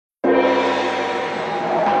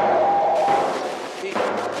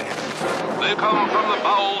They've come from the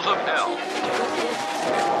bowels of hell.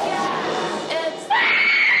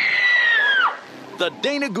 The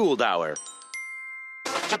Dana Gould Hour.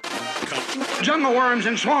 Jungle worms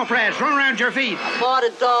and swamp rats run around your feet. I bought a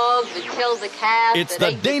dog that kills a cat. It's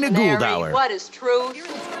that the ate Dana canary. Gould Hour. What is truth?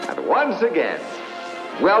 And once again,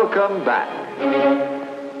 welcome back.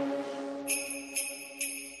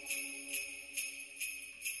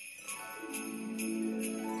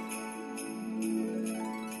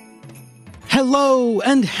 Hello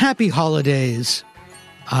and happy holidays.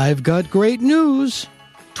 I've got great news.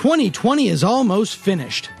 2020 is almost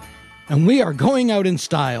finished, and we are going out in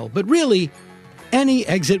style. But really, any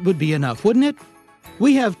exit would be enough, wouldn't it?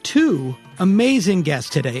 We have two amazing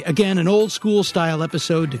guests today. Again, an old school style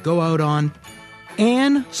episode to go out on.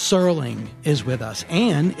 Ann Serling is with us.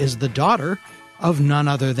 Ann is the daughter of none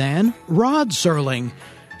other than Rod Serling.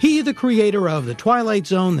 He, the creator of The Twilight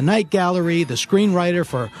Zone, The Night Gallery, the screenwriter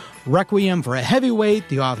for Requiem for a Heavyweight,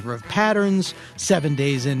 the author of Patterns, 7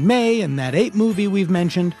 Days in May, and that Ape movie we've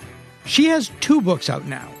mentioned. She has two books out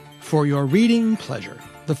now for your reading pleasure.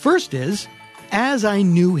 The first is As I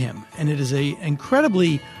Knew Him, and it is an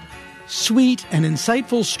incredibly sweet and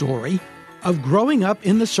insightful story of growing up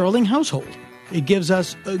in the Serling household. It gives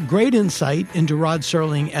us a great insight into Rod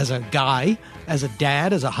Serling as a guy, as a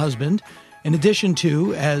dad, as a husband, in addition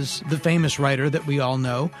to as the famous writer that we all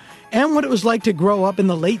know, and what it was like to grow up in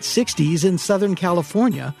the late 60s in Southern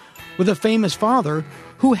California with a famous father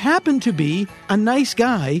who happened to be a nice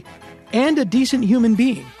guy and a decent human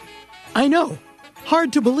being. I know,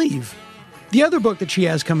 hard to believe. The other book that she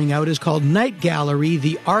has coming out is called Night Gallery,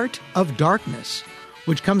 The Art of Darkness,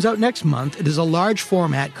 which comes out next month. It is a large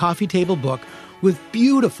format coffee table book with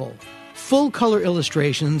beautiful, full-color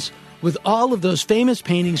illustrations with all of those famous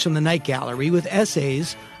paintings from the Night Gallery with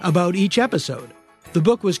essays about each episode. The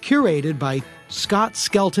book was curated by Scott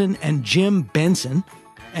Skelton and Jim Benson,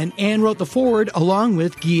 and Anne wrote the foreword along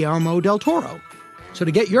with Guillermo del Toro. So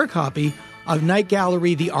to get your copy of Night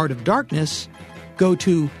Gallery, The Art of Darkness, go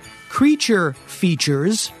to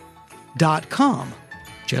creaturefeatures.com,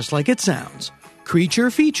 just like it sounds,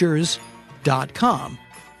 creaturefeatures.com.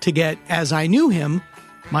 To get As I Knew Him,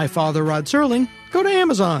 my father, Rod Serling, go to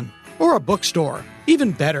Amazon or a bookstore.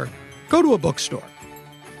 Even better, go to a bookstore.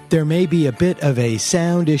 There may be a bit of a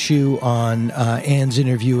sound issue on Anne's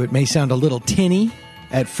interview. It may sound a little tinny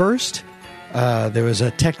at first. There was a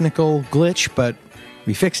technical glitch, but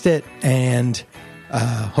we fixed it, and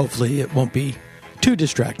hopefully it won't be too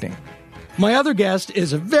distracting. My other guest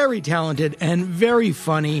is a very talented and very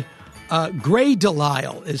funny Gray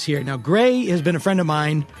Delisle is here. Now, Gray has been a friend of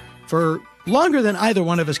mine for longer than either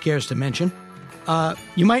one of us cares to mention.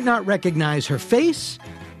 You might not recognize her face,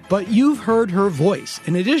 but you've heard her voice.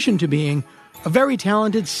 In addition to being a very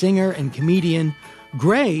talented singer and comedian,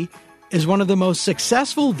 Gray is one of the most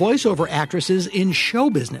successful voiceover actresses in show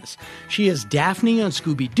business. She is Daphne on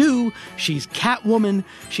Scooby-Doo, she's Catwoman,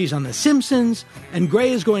 she's on The Simpsons, and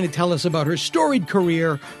Gray is going to tell us about her storied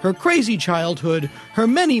career, her crazy childhood, her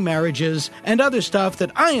many marriages, and other stuff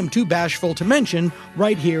that I am too bashful to mention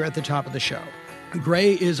right here at the top of the show.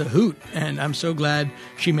 Gray is a hoot, and I'm so glad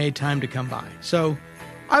she made time to come by. So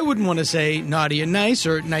I wouldn't want to say naughty and nice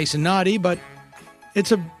or nice and naughty, but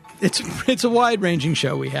it's a wide-ranging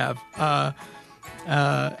show we have.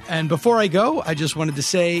 And before I go, I just wanted to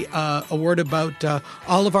say a word about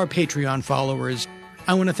all of our Patreon followers.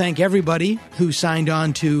 I want to thank everybody who signed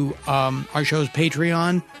on to our show's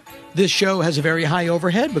Patreon. This show has a very high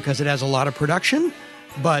overhead because it has a lot of production,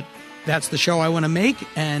 but that's the show I want to make,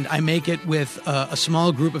 and I make it with a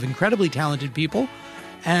small group of incredibly talented people.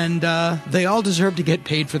 And they all deserve to get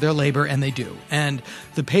paid for their labor, and they do. And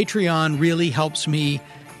the Patreon really helps me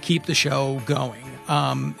keep the show going.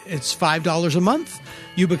 It's $5 a month.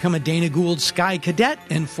 You become a Dana Gould Sky Cadet,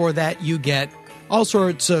 and for that you get all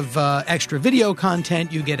sorts of extra video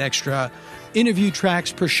content. You get extra interview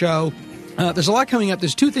tracks per show. There's a lot coming up.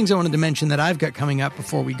 There's two things I wanted to mention that I've got coming up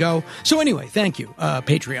before we go. So anyway, thank you,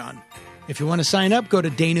 Patreon. If you want to sign up, go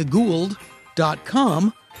to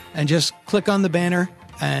danagould.com and just click on the banner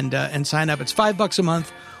and sign up. It's $5 a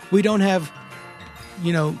month. We don't have,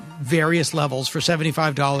 various levels. For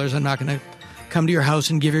 $75, I'm not going to come to your house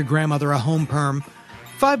and give your grandmother a home perm.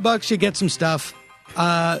 $5, you get some stuff.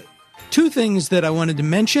 Two things that I wanted to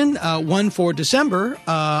mention. One, for December,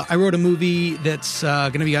 I wrote a movie that's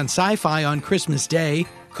going to be on Sci-Fi on Christmas Day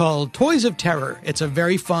called Toys of Terror. It's a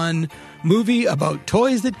very fun movie about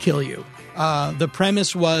toys that kill you. The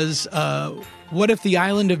premise was, what if the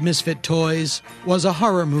Island of Misfit Toys was a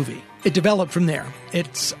horror movie? it developed from there.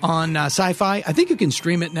 It's on Sci-Fi. I think you can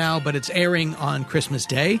stream it now, but it's airing on Christmas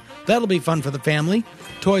Day. That'll be fun for the family.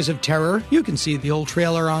 Toys of Terror. You can see the old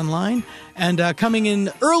trailer online. And coming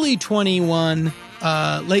in early 21,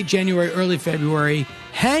 late January, early February,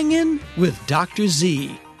 Hangin' with Dr.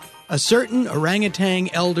 Z, a certain orangutan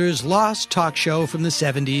elder's lost talk show from the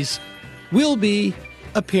 70s, will be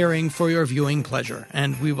appearing for your viewing pleasure.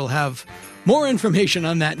 And we will have more information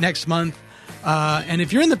on that next month. And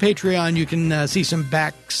if you're in the Patreon, you can see some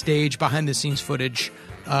backstage, behind-the-scenes footage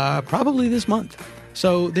probably this month.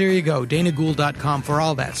 So there you go, danagould.com for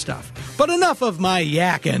all that stuff. But enough of my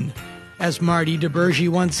yakking, as Marty DeBurgi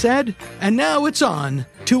once said, and now it's on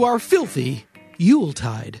to our filthy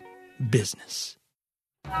Yuletide business.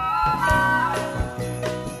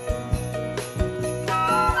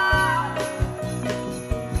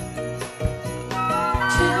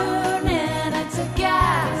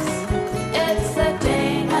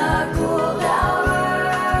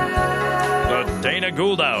 Dana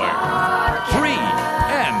Gould Hour. Free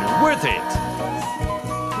and worth it.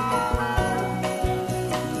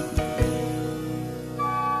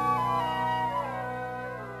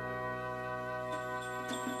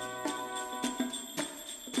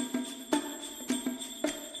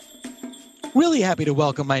 Really happy to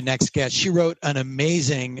welcome my next guest. She wrote an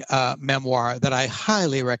amazing memoir that I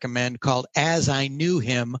highly recommend called As I Knew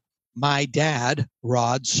Him, My Dad,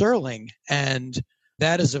 Rod Serling. And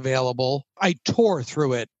that is available. I tore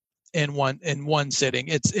through it in one sitting.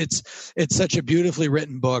 It's such a beautifully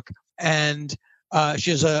written book, and she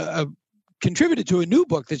has a contributed to a new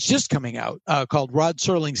book that's just coming out called Rod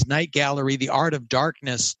Serling's Night Gallery: The Art of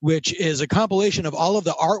Darkness, which is a compilation of all of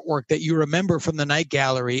the artwork that you remember from the Night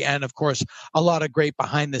Gallery, and of course a lot of great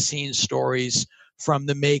behind the scenes stories from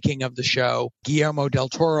the making of the show. Guillermo del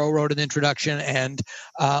Toro wrote an introduction, and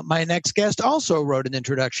my next guest also wrote an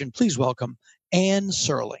introduction. Please welcome Anne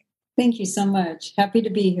Serling. Thank you so much. Happy to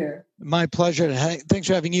be here. My pleasure. Thanks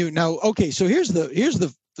for having you. Now, okay, so here's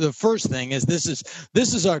the first thing is this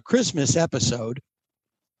is our Christmas episode.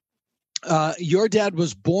 Your dad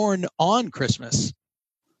was born on Christmas.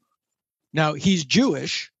 Now, he's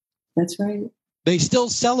Jewish. That's right. They still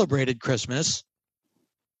celebrated Christmas,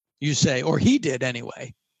 you say, or he did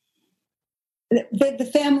anyway. The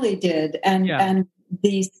family did, and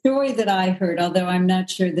the story that I heard, although I'm not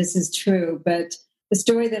sure this is true, but the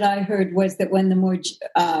story that I heard was that when the more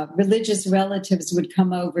religious relatives would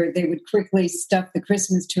come over, they would quickly stuff the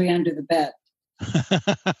Christmas tree under the bed.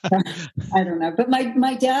 I don't know. But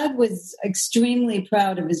my dad was extremely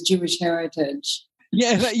proud of his Jewish heritage.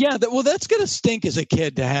 Yeah. Well, that's going to stink as a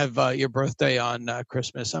kid to have your birthday on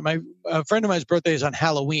Christmas. A friend of mine's birthday is on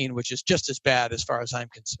Halloween, which is just as bad as far as I'm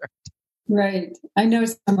concerned. Right. I know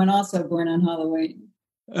someone also born on Halloween.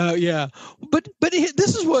 Yeah. But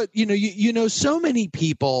this is what, you know, so many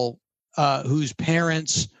people whose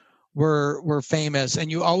parents were famous, and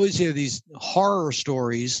you always hear these horror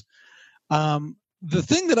stories. The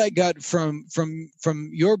thing that I got from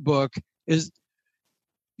your book is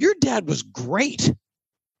your dad was great.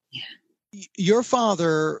 Yeah. Your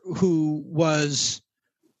father, who was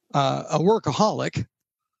a workaholic,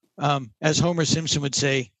 as Homer Simpson would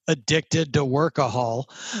say, addicted to workahol.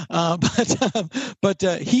 But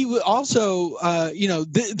he also,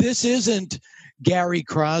 this isn't Gary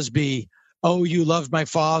Crosby. Oh, you loved my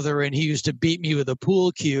father, and he used to beat me with a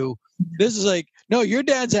pool cue. This is like, no, your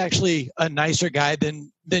dad's actually a nicer guy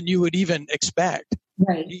than you would even expect.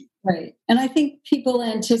 Right. And I think people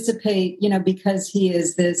anticipate, because he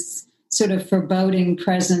is this sort of foreboding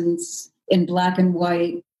presence in black and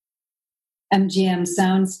white MGM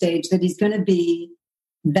soundstage, that he's going to be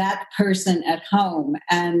that person at home.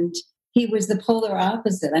 And he was the polar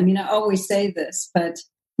opposite. I mean, I always say this, but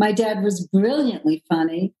my dad was brilliantly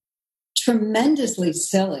funny, tremendously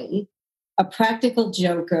silly, a practical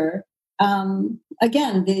joker.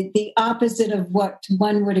 Again, the opposite of what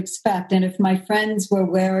one would expect. And if my friends were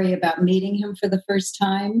wary about meeting him for the first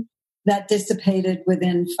time, that dissipated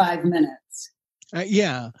within 5 minutes.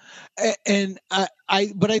 Yeah. And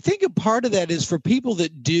but I think a part of that is for people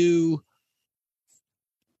that do,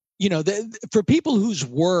 for people whose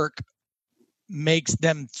work makes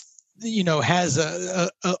them, has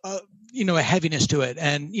a heaviness to it.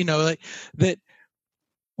 And, that,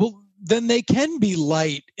 well, then they can be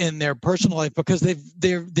light in their personal life because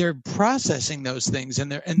they're processing those things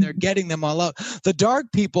and they're getting them all out. The dark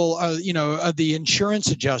people are the insurance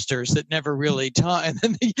adjusters that never really talk, and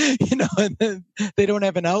then and then they don't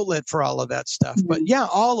have an outlet for all of that stuff. Mm-hmm. But yeah,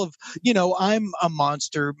 I'm a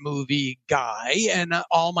monster movie guy, and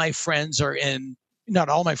all my friends are in. Not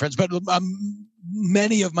all my friends, but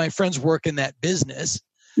many of my friends work in that business.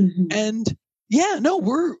 Mm-hmm. And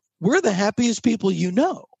we're the happiest people,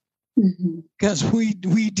 because we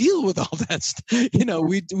deal with all that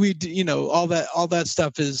all that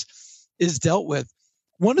stuff is dealt with.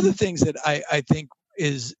 One of the things that I think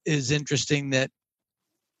is interesting that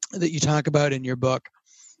you talk about in your book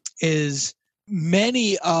is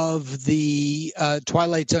many of the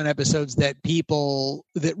Twilight Zone episodes that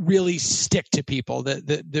really stick to people,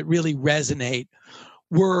 that really resonate,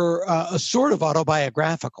 were a sort of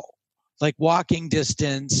autobiographical, like Walking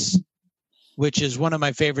Distance, which is one of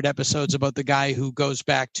my favorite episodes, about the guy who goes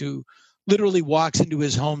back to, literally walks into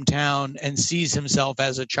his hometown and sees himself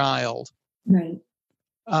as a child. Right.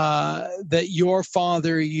 That your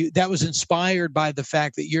father, that was inspired by the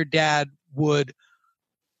fact that your dad would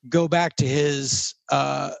go back to his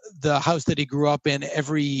the house that he grew up in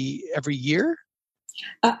every year.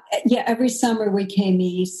 Every summer we came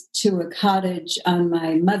east to a cottage on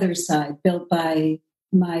my mother's side, built by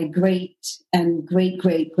my great and great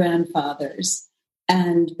grandfathers.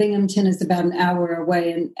 And Binghamton is about an hour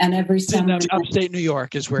away, and every summer, upstate New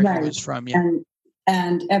York is where he was from. Yeah.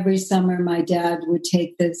 And every summer my dad would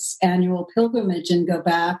take this annual pilgrimage and go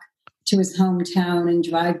back to his hometown and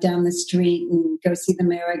drive down the street and go see the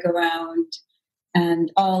merry-go-round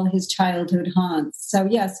and all his childhood haunts. So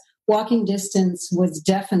yes, Walking Distance was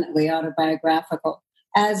definitely autobiographical,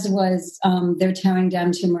 as was They're Tearing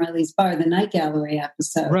Down Tim Riley's Bar, the Night Gallery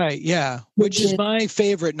episode. Right, yeah, which is my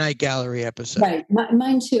favorite Night Gallery episode. Right,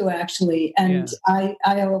 mine too, actually. And yeah.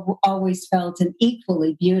 I always felt an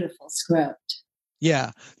equally beautiful script.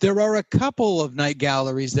 Yeah, there are a couple of night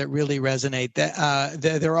galleries that really resonate. That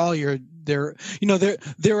they're all there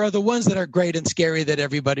are the ones that are great and scary that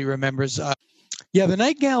everybody remembers. The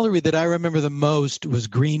night gallery that I remember the most was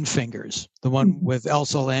Green Fingers, the one with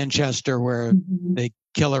Elsa Lanchester, where they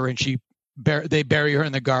kill her and they bury her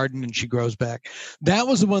in the garden and she grows back. That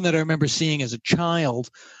was the one that I remember seeing as a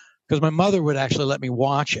child, because my mother would actually let me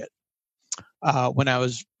watch it when I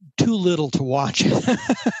was too little to watch it.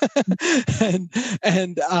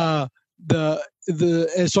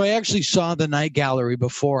 So I actually saw the night gallery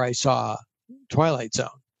before I saw Twilight Zone.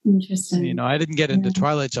 Interesting. I didn't get into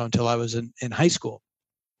Twilight Zone until I was in high school.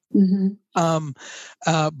 Mm-hmm.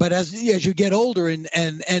 But as you get older and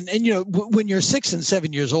when you're 6 and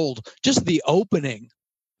 7 years old, just the opening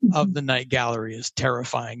of the night gallery is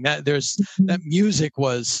terrifying. That music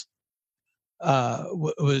was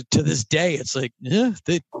to this day, it's like,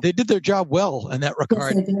 they did their job well in that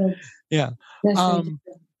regard. Yes, they did. Yeah. Yes, they did.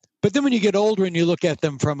 But then when you get older and you look at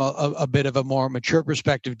them from a bit of a more mature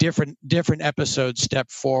perspective, different episodes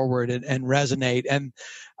step forward and resonate, and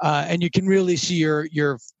you can really see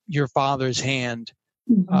your father's hand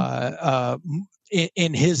in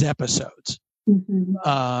his episodes. Mm-hmm.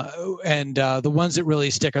 And the ones that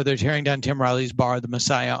really stick are They're Tearing Down Tim Riley's Bar, The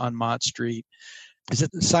Messiah on Mott Street. Is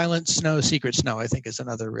it Silent Snow, Secret Snow? I think is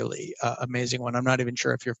another really amazing one. I'm not even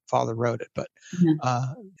sure if your father wrote it, but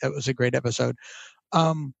it was a great episode.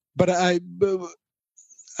 But I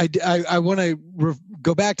want to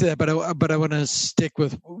go back to that, but I want to stick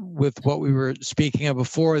with what we were speaking of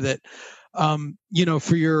before. That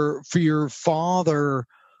for your father,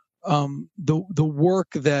 the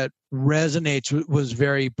work that resonates was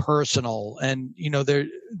very personal, and their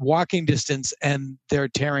Walking Distance and They're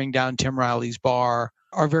Tearing Down Tim Riley's Bar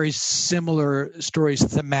are very similar stories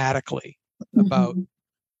thematically about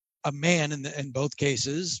a man in both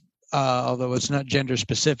cases. Although it's not gender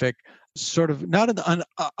specific, sort of not an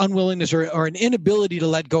unwillingness or an inability to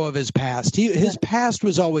let go of his past. His past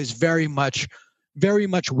was always very much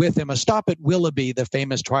with him. A Stop at Willoughby, the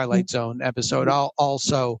famous Twilight Zone episode,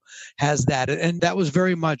 also has that. And that was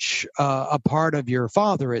very much a part of your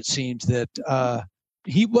father, it seems, that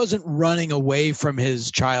he wasn't running away from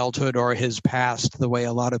his childhood or his past the way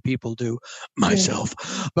a lot of people do, myself.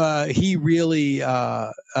 But he really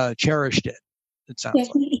cherished it. It sounds like.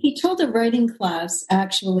 He told a writing class,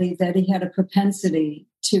 actually, that he had a propensity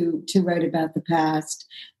to write about the past.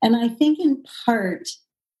 And I think in part,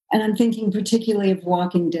 and I'm thinking particularly of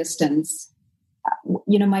Walking Distance,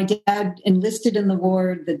 my dad enlisted in the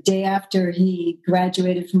war the day after he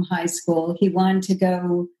graduated from high school. He wanted to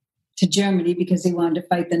go to Germany because he wanted to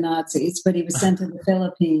fight the Nazis, but he was sent to the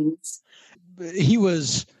Philippines. He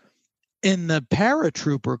was in the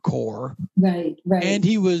paratrooper corps. Right. And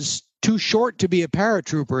he was too short to be a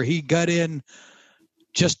paratrooper. He got in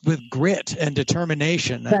just with grit and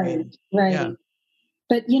determination. Right. Yeah.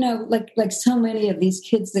 But like so many of these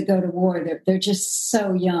kids that go to war, they're just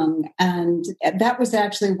so young, and that was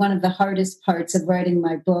actually one of the hardest parts of writing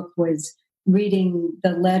my book, was reading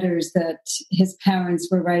the letters that his parents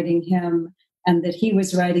were writing him and that he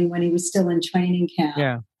was writing when he was still in training camp.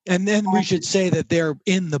 Yeah. And then we should say that they're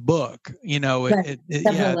in the book, they're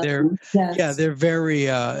very,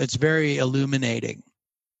 it's very illuminating.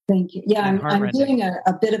 Thank you. Yeah, I'm doing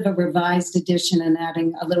a bit of a revised edition and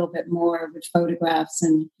adding a little bit more with photographs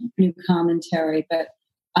and new commentary. But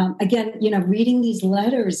again, reading these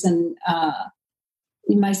letters, and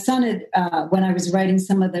my son had, when I was writing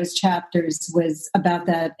some of those chapters, was about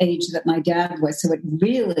that age that my dad was. So it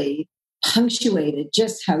really punctuated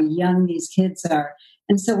just how young these kids are.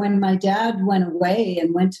 And so when my dad went away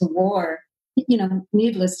and went to war,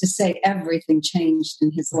 needless to say, everything changed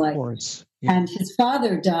in his life. Of course. Yeah. And his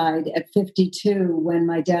father died at 52 when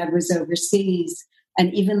my dad was overseas.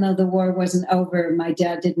 And even though the war wasn't over, my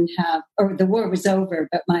dad the war was over,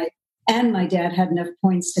 but my dad had enough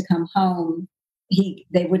points to come home.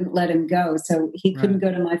 They wouldn't let him go. So he couldn't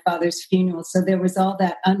go to my father's funeral. So there was all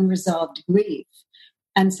that unresolved grief.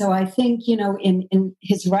 And so I think, in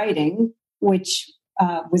his writing, which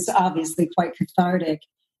was obviously quite cathartic,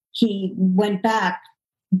 he went back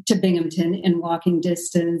to Binghamton in walking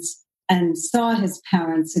distance and saw his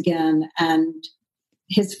parents again. And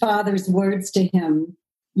his father's words to him,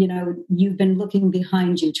 you've been looking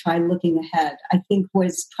behind you, try looking ahead, I think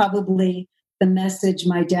was probably the message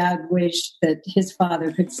my dad wished that his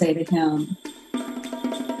father could say to him.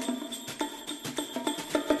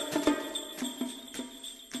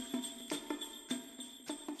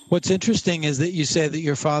 What's interesting is that you say that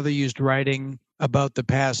your father used writing about the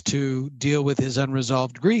past to deal with his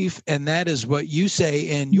unresolved grief, and that is what you say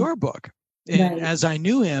in your book. And as I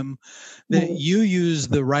knew him, that you use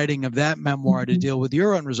the writing of that memoir to deal with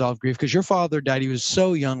your unresolved grief, because your father died. He was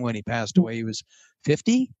so young when he passed away. He was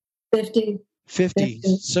 50? 50,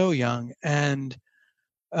 so young. And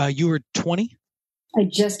you were 20? I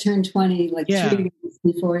just turned 20, 3 weeks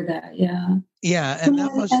before that, yeah. Yeah,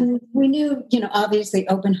 and we knew, obviously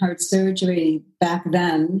open heart surgery back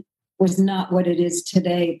then was not what it is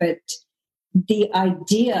today, but the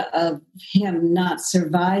idea of him not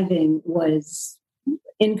surviving was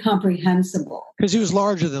incomprehensible. Because he was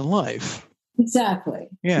larger than life. Exactly.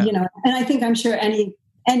 Yeah. And I'm sure any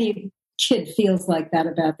kid feels like that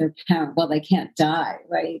about their parent. Well, they can't die,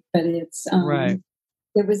 right? But it's right.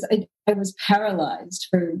 I was paralyzed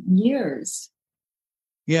for years.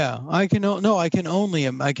 Yeah, I can only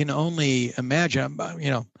imagine.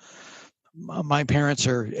 My parents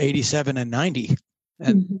are 87 and 90,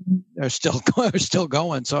 and they're still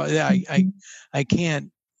going. So I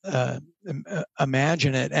can't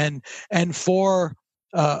imagine it. And for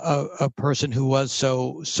a person who was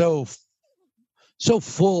so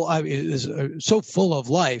full, so full of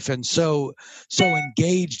life and so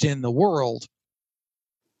engaged in the world,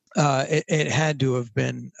 it had to have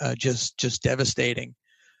been just devastating.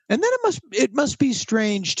 And then it must be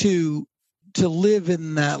strange to live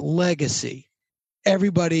in that legacy.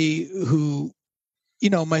 Everybody who,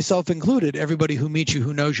 myself included, everybody who meets you,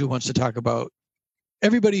 who knows you, wants to talk about.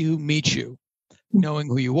 Everybody who meets you, knowing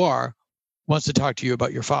who you are, wants to talk to you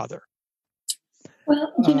about your father.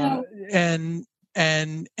 Well, and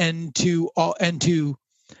at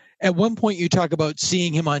one point you talk about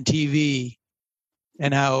seeing him on TV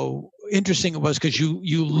and how interesting it was because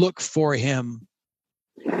you look for him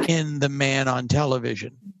in the man on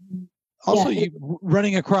television. Also, you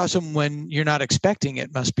running across him when you're not expecting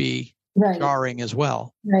it must be jarring as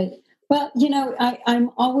well. Right. Well,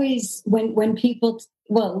 I'm always, when people,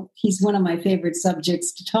 he's one of my favorite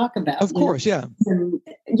subjects to talk about. Of course, yeah. And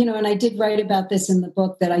I did write about this in the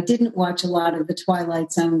book, that I didn't watch a lot of the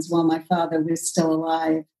Twilight Zones while my father was still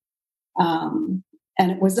alive.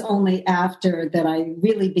 And it was only after that I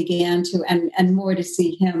really began to, and more to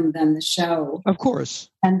see him than the show. Of course.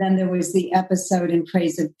 And then there was the episode in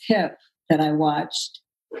Praise of Pip that I watched,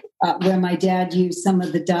 where my dad used some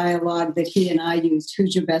of the dialogue that he and I used.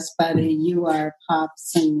 Who's your best buddy? You are,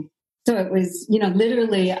 Pops. And so it was,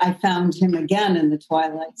 literally I found him again in the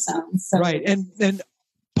Twilight Zone. So right. And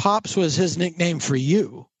Pops was his nickname for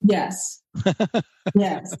you. Yes.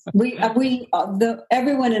 Yes.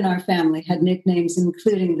 Everyone in our family had nicknames,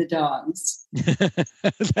 including the dogs.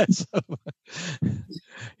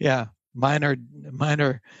 Yeah. Mine are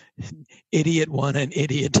Idiot 1 and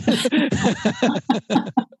Idiot.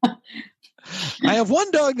 I have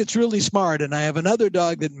one dog that's really smart, and I have another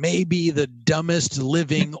dog that may be the dumbest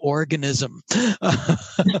living organism.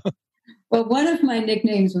 Well, one of my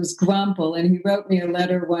nicknames was Grumple, and he wrote me a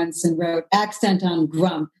letter once and wrote accent on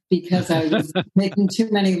grump because I was making too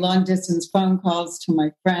many long-distance phone calls to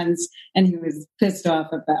my friends, and he was pissed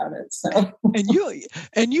off about it. So, I'm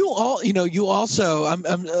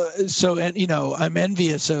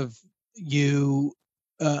envious of you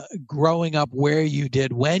growing up where you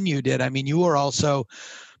did, when you did. I mean, you were also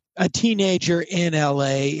a teenager in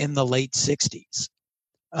LA in the late 60s,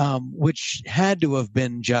 which had to have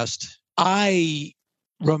been I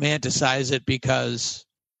romanticize it because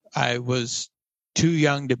I was too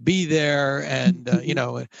young to be there. And, in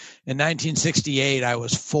 1968, I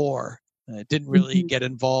was 4. I didn't really get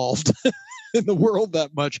involved in the world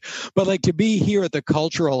that much, but like to be here at the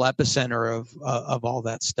cultural epicenter of all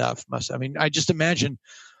that stuff I just imagine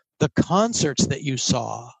the concerts that you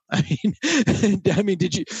saw. I mean,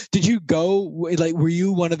 did you go, like, were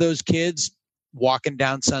you one of those kids walking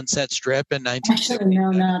down Sunset Strip in 1960? Actually,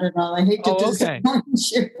 no, not at all. I hate to disappoint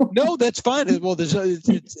you. No, that's fine. Well, it's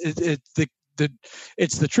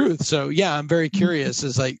the truth. So yeah, I'm very curious.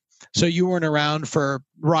 Is like, so you weren't around for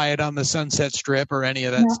Riot on the Sunset Strip or any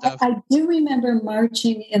of that stuff? I do remember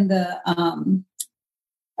marching in the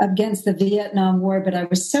against the Vietnam War, but I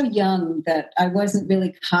was so young that I wasn't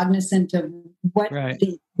really cognizant of what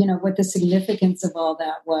what the significance of all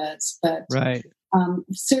that was. But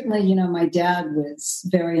certainly, my dad was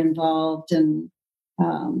very involved, and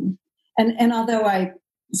although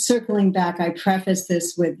circling back, I preface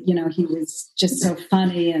this with, he was just so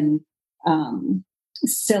funny and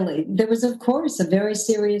silly. There was, of course, a very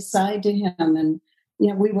serious side to him. And,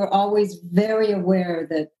 we were always very aware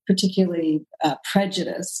that particularly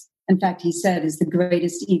prejudice, in fact, he said, is the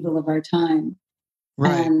greatest evil of our time.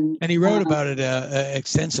 Right. And he wrote about it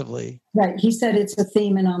extensively. Right. He said it's a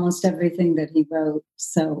theme in almost everything that he wrote.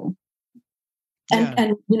 So,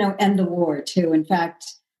 and the war too. In fact,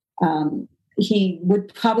 he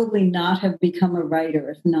would probably not have become a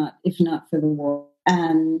writer if not for the war.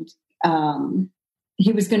 And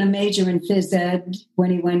he was going to major in phys ed when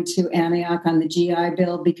he went to Antioch on the GI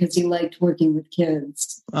Bill because he liked working with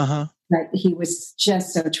kids. But he was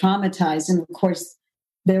just so traumatized. And of course,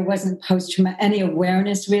 there wasn't any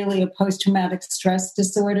awareness really of post-traumatic stress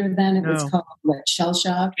disorder then. It was called shell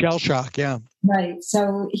shock. Shell shock, yeah. Right.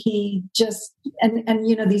 So he just, and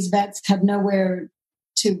these vets had nowhere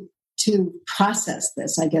to process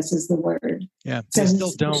this, I guess is the word. Yeah, so they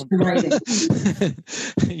still don't.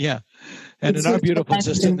 Yeah. And in our beautiful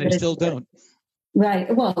system, they still don't.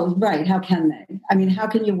 Right. Well, right. How can they? I mean, how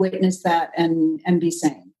can you witness that and be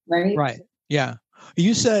sane, right? Right. Yeah.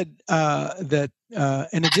 You said that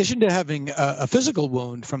in addition to having a physical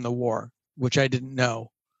wound from the war, which I didn't know,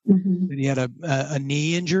 that he had a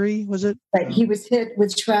knee injury, was it? Right. He was hit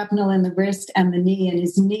with shrapnel in the wrist and the knee, and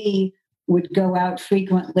his knee would go out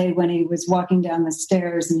frequently when he was walking down the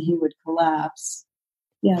stairs and he would collapse.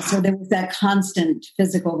 Yeah, so there was that constant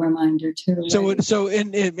physical reminder too. Right? So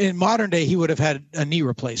in modern day, he would have had a knee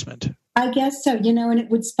replacement. I guess so, and it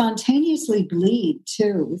would spontaneously bleed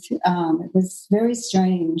too. It was very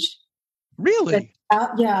strange. Really?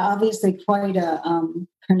 But, obviously quite a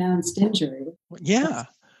pronounced injury. Yeah,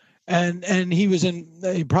 and he was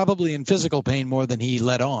probably in physical pain more than he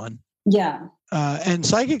let on. Yeah. And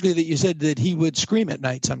psychically, that you said that he would scream at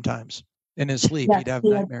night sometimes in his sleep. Yeah, he'd have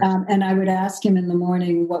nightmares. And I would ask him in the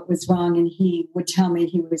morning what was wrong, and he would tell me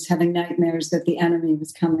he was having nightmares that the enemy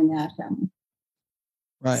was coming at him.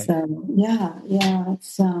 Right. So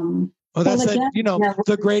it's that's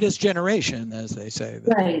the greatest generation, as they say.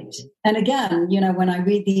 Right. And again, when I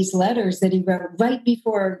read these letters that he wrote right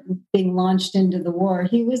before being launched into the war,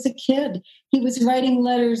 he was a kid. He was writing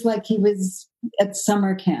letters like he was at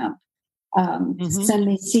summer camp. Send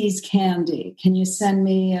me C's candy. Can you send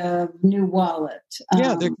me a new wallet?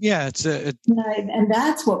 And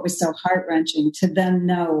that's what was so heart-wrenching, to then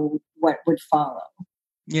know what would follow.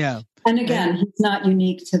 Yeah. And again, he's not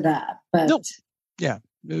unique to that, but no. Yeah.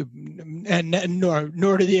 And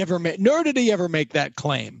nor did he ever make that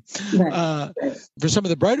claim. Right. For some of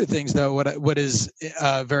the brighter things, though, what is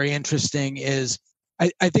very interesting is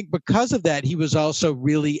I think because of that, he was also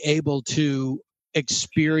really able to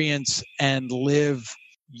experience and live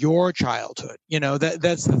your childhood.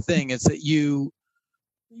 That's the thing. It's that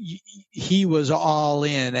he was all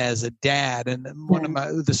in as a dad. And one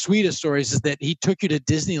of the sweetest stories is that he took you to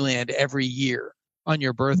Disneyland every year on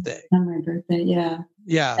your birthday. On my birthday, yeah.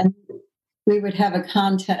 Yeah. And we would have a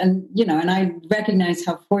contest, and and I recognize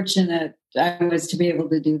how fortunate I was to be able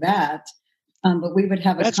to do that. But we would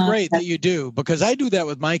have a That's contest. great that you do, because I do that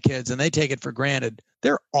with my kids and they take it for granted.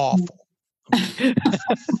 They're awful.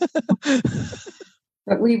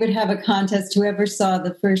 But we would have a contest. Whoever saw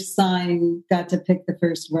the first sign got to pick the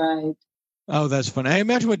first ride. Oh, that's funny. I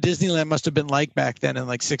imagine what Disneyland must have been like back then in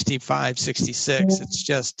like 65, 66. Yeah. It's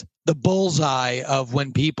just the bullseye of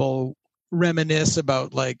when people reminisce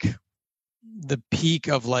about like the peak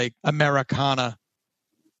of like Americana.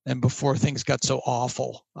 and before things got so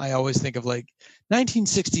awful. I always think of like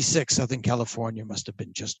 1966, Southern California must have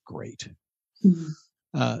been just great.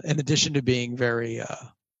 Mm-hmm. In addition to being very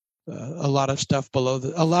a lot of stuff below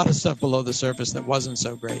the surface that wasn't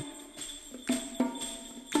so great.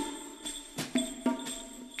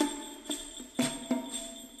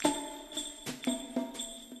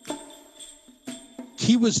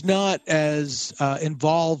 He was not as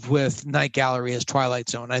involved with Night Gallery as Twilight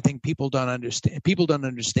Zone. I think people don't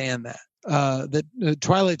understand that. That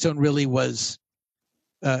Twilight Zone really was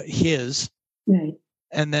his, Right.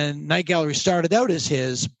 and then Night Gallery started out as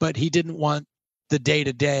his, but he didn't want the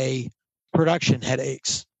day-to-day production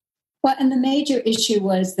headaches. Well, and the major issue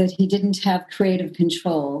was that he didn't have creative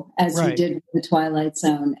control as he did with the Twilight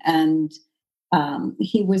Zone, and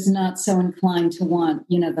he was not so inclined to want,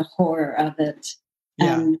 the horror of it.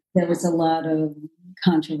 And there was a lot of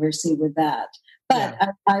controversy with that. But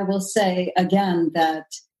I will say again that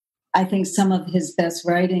I think some of his best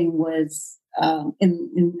writing was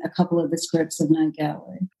in a couple of the scripts of Night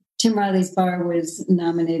Gallery. Tim Riley's Bar was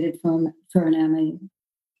nominated for an Emmy.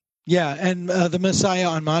 Yeah, and The Messiah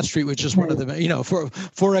on Mott Street, which is one of the,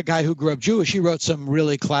 for a guy who grew up Jewish, he wrote some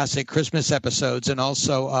really classic Christmas episodes, and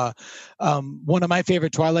also one of my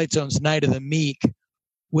favorite Twilight Zones, Night of the Meek,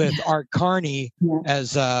 with Art Carney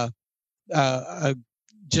as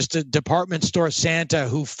just a department store Santa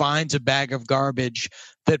who finds a bag of garbage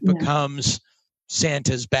that becomes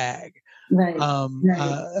Santa's bag. Right.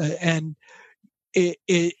 And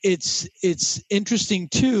it's interesting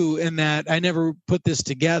too, in that I never put this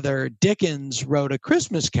together. Dickens wrote A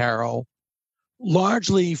Christmas Carol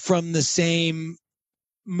largely from the same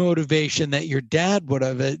motivation that your dad would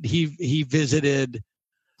have. He visited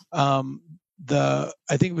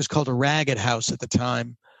I think it was called a Ragged House at the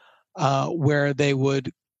time, where they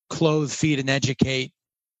would clothe, feed, and educate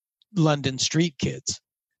London street kids.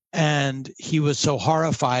 And he was so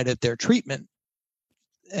horrified at their treatment,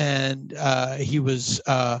 and he was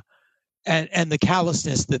and the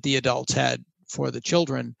callousness that the adults had for the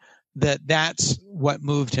children, that's what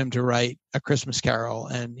moved him to write A Christmas Carol.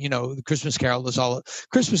 And the Christmas Carol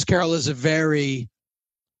is a very,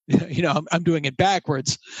 I'm doing it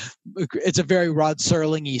backwards. It's a very Rod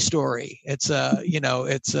Serling-y story. It's a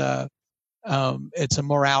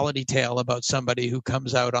morality tale about somebody who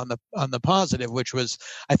comes out on the positive, which was,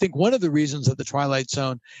 I think, one of the reasons that the Twilight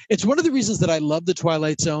Zone. It's one of the reasons that I love the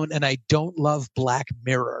Twilight Zone, and I don't love Black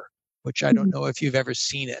Mirror, which I don't know if you've ever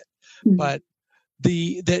seen it, but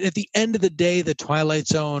that at the end of the day, the Twilight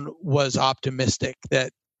Zone was optimistic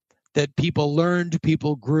that people learned,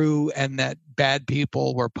 people grew, and that bad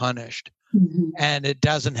people were punished. Mm-hmm. And it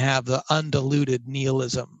doesn't have the undiluted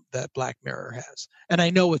nihilism that Black Mirror has. And I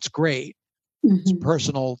know it's great. It's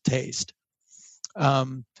personal taste.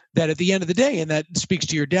 That at the end of the day, and that speaks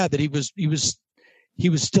to your dad, that he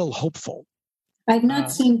was still hopeful. I've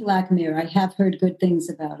not seen Black Mirror. I have heard good things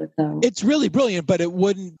about it, though. It's really brilliant, but it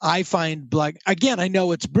wouldn't. I find again, I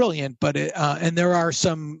know it's brilliant, but and there are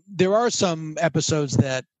some episodes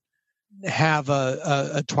that have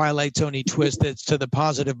a Twilight Zone-y twist that's to the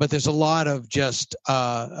positive, but there's a lot of just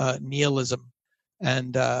nihilism,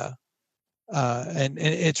 and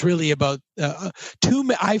it's really about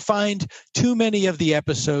I find too many of the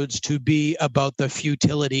episodes to be about the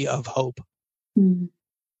futility of hope. Mm-hmm.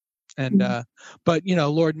 And but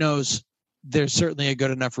Lord knows there's certainly a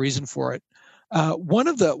good enough reason for it. One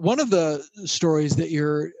of the stories that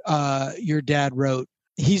your dad wrote,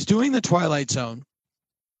 he's doing the Twilight Zone.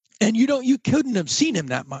 And you couldn't have seen him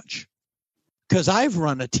that much, because I've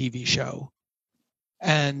run a TV show,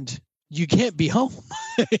 and you can't be home.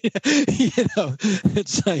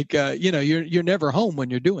 It's like you're never home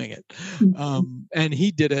when you're doing it. And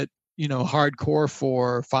he did it, hardcore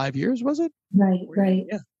for 5 years, was it? Right.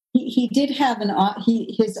 Yeah. He did have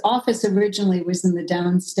his office originally was in the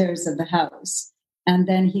downstairs of the house. And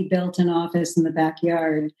then he built an office in the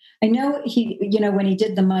backyard. I know when he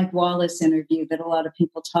did the Mike Wallace interview that a lot of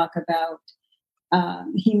people talk about,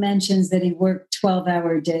 he mentions that he worked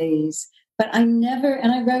 12-hour days. But I never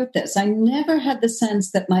had the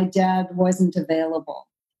sense that my dad wasn't available.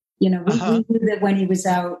 We knew that when he was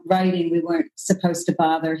out writing, we weren't supposed to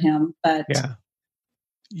bother him. But yeah,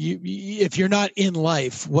 if you're not in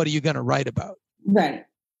life, what are you going to write about? Right.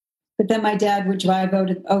 But then my dad would drive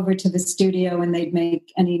over to the studio, and they'd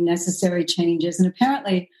make any necessary changes. And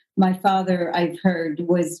apparently my father, I've heard,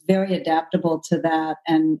 was very adaptable to that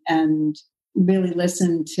and really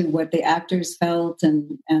listened to what the actors felt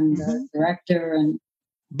and the director. And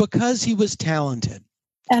because he was talented.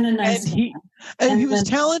 And a nice guy. And he was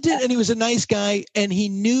talented, and he was a nice guy, and he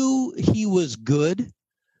knew he was good.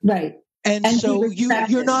 Right. And so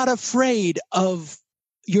you're not afraid of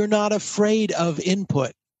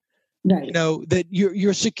input. Right. You know, that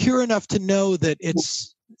you're secure enough to know that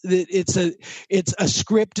it's a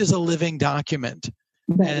script is a living document,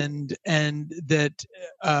 right. and that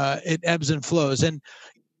it ebbs and flows. And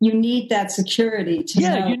you need that security to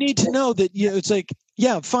know. You need to know that, it's like,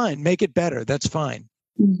 fine, make it better. That's fine.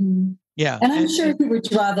 Mm-hmm. Yeah. And I'm sure he would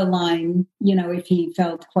draw the line, if he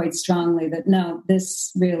felt quite strongly that, no,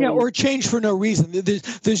 this really... or change for no reason.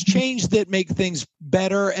 There's change that make things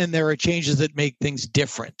better, and there are changes that make things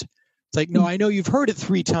different. It's like, no, I know you've heard it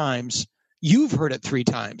 3 times. You've heard it 3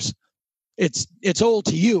 times. It's old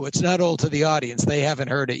to you. It's not old to the audience. They haven't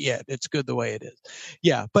heard it yet. It's good the way it is.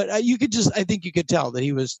 Yeah, but I think you could tell that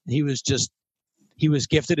he was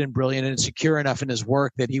gifted and brilliant and secure enough in his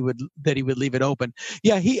work that he would leave it open.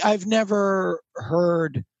 Yeah, I've never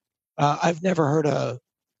heard a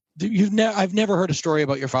story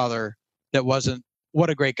about your father that wasn't what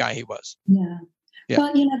a great guy he was. Yeah.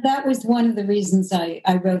 Well, that was one of the reasons I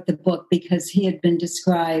wrote the book, because he had been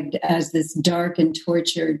described as this dark and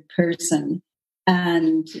tortured person.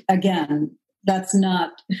 And again, that's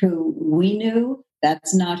not who we knew.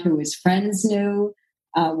 That's not who his friends knew.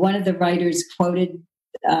 One of the writers quoted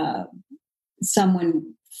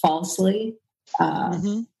someone falsely,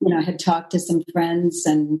 had talked to some friends,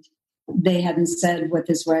 and they hadn't said what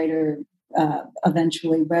this writer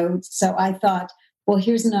eventually wrote. So I thought, well,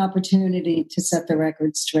 here's an opportunity to set the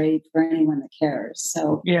record straight for anyone that cares.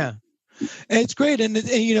 So it's great, and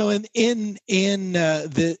it's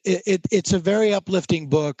a very uplifting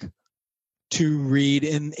book to read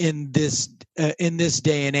in this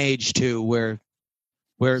day and age too, where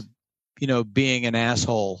being an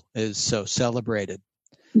asshole is so celebrated.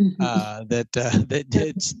 Mm-hmm. That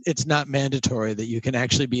it's not mandatory that you can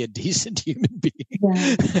actually be a decent human being.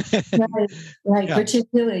 Right. Yeah.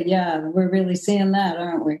 Particularly, we're really seeing that,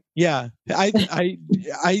 aren't we? Yeah, I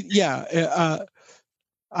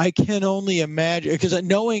can only imagine, because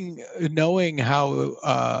knowing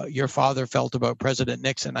how your father felt about President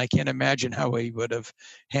Nixon, I can't imagine how he would have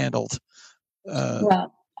handled.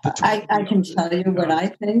 I can tell you what I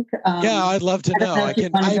think. I'd love to know.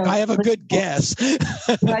 I have a good guess.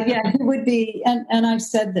 Well, he would be, and I've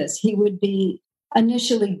said this, he would be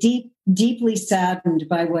initially deeply saddened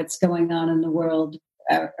by what's going on in the world,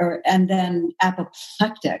 and then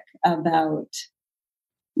apoplectic about,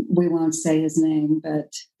 we won't say his name,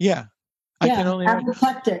 but I can only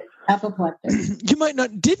apoplectic. You might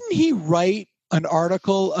not. Didn't he write an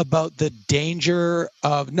article about the danger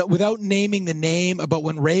of, without naming the name, about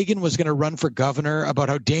when Reagan was going to run for governor, about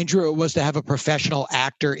how dangerous it was to have a professional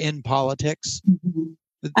actor in politics? Mm-hmm.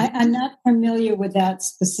 I'm not familiar with that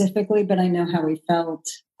specifically, but I know how he felt.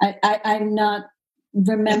 I'm not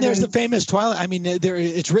remembering. And there's the famous Twilight. I mean,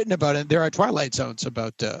 it's written about it. There are Twilight Zones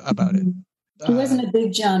about it. He wasn't a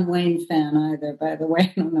big John Wayne fan either, by the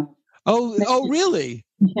way. I don't know. Oh, really?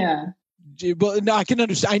 Yeah. Well, no, I can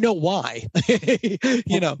understand. I know why,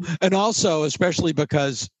 and also especially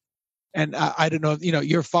because, and I don't know,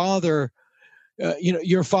 your father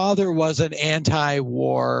was an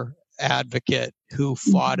anti-war advocate who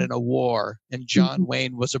fought in a war, and John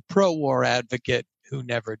Wayne was a pro-war advocate who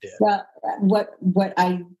never did. Well, what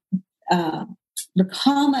I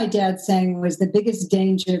recall my dad saying was the biggest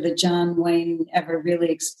danger that John Wayne ever really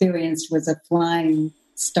experienced was a flying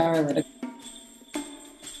starlet.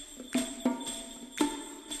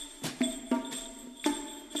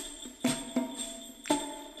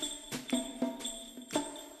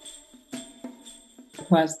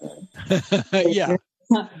 Yeah,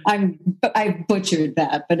 I butchered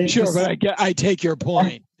that, but I take your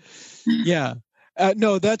point. Yeah,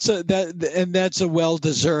 no, that's a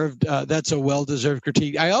well-deserved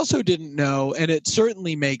critique. I also didn't know, and it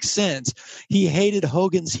certainly makes sense, he hated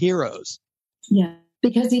Hogan's Heroes. Yeah,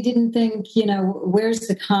 because he didn't think, where's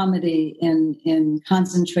the comedy in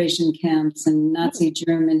concentration camps and Nazi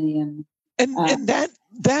Germany, and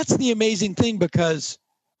that's the amazing thing, because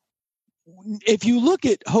if you look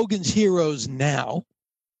at Hogan's Heroes now,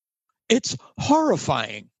 it's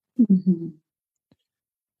horrifying. Mm-hmm.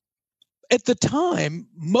 At the time,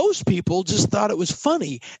 most people just thought it was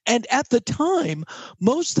funny. And at the time,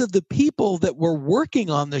 most of the people that were working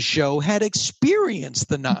on the show had experienced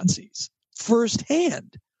the Nazis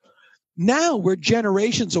firsthand. Now we're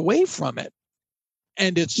generations away from it,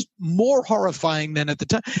 and it's more horrifying than at the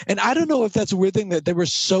time. And I don't know if that's a weird thing, that they were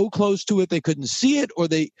so close to it they couldn't see it, or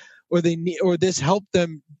this helped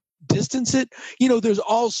them distance it. There's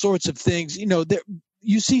all sorts of things.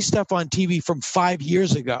 You see stuff on TV from 5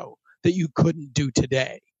 years ago that you couldn't do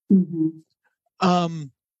today. Mm-hmm.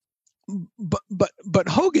 but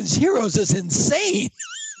Hogan's Heroes is insane.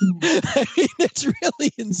 I mean, it's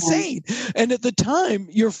really insane. And at the time,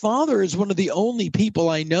 your father is one of the only people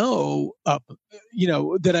I know,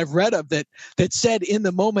 that I've read of that said in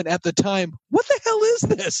the moment at the time, "What the hell is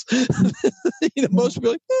this?" Most people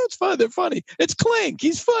are like, "It's fine. They're funny. It's Clank.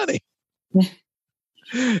 He's funny."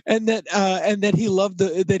 And that he loved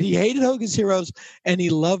that he hated Hogan's Heroes and he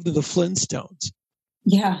loved the Flintstones.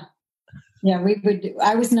 Yeah. Yeah,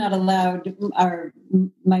 I was not allowed,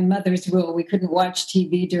 my mother's rule, we couldn't watch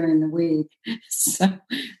TV during the week. So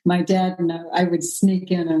my dad and I would sneak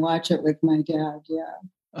in and watch it with my dad. Yeah.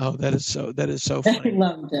 Oh, that is so funny. I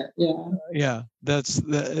loved it. Yeah. Yeah.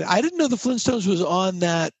 I didn't know the Flintstones was on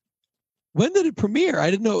that. When did it premiere? I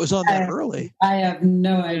didn't know it was on that early. I have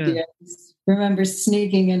no idea. I remember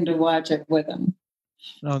sneaking in to watch it with him.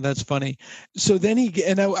 Oh, that's funny. So then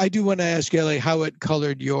I do want to ask you, like, how it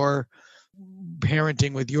colored your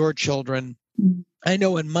parenting with your children. I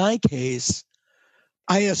know in my case,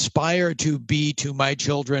 I aspire to be to my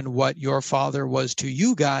children what your father was to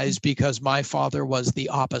you guys, because my father was the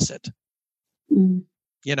opposite.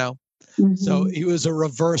 So he was a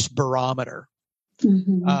reverse barometer.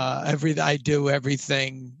 I do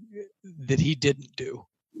everything that he didn't do.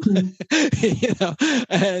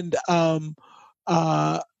 And I'm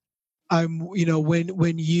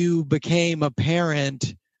when you became a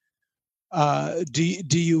parent, do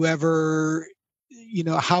you ever,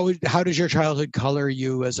 how does your childhood color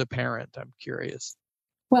you as a parent? I'm curious.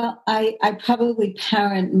 Well, I probably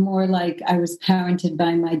parent more like I was parented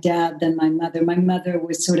by my dad than my mother. My mother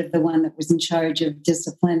was sort of the one that was in charge of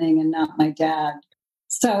disciplining and not my dad.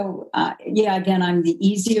 So, again, I'm the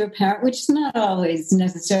easier parent, which is not always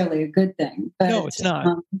necessarily a good thing. But, no, it's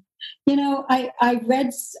not. I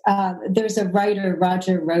read, there's a writer,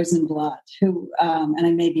 Roger Rosenblatt, who, and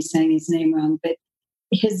I may be saying his name wrong, but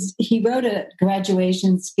he wrote a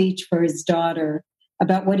graduation speech for his daughter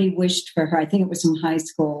about what he wished for her. I think it was from high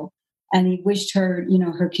school. And he wished her,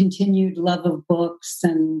 her continued love of books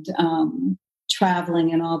and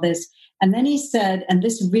traveling and all this. And then he said, and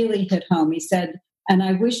this really hit home, he said, "And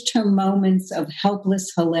I wished her moments of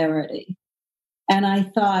helpless hilarity." And I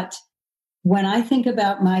thought, when I think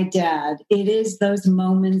about my dad, it is those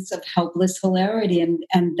moments of helpless hilarity.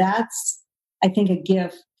 And that's, I think, a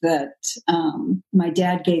gift that my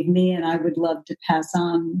dad gave me, and I would love to pass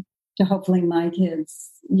on to hopefully my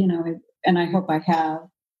kids, and I hope I have.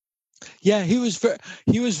 Yeah, he was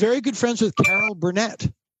very good friends with Carol Burnett.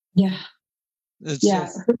 Yeah.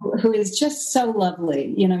 Who is just so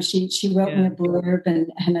lovely. She wrote me a blurb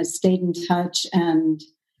and has stayed in touch. And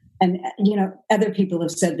other people have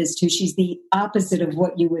said this too. She's the opposite of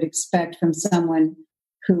what you would expect from someone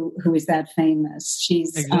who is that famous.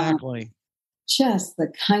 She's exactly just the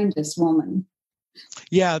kindest woman.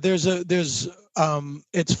 Yeah,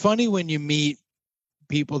 it's funny when you meet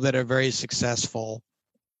people that are very successful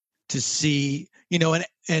to see,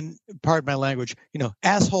 and pardon my language,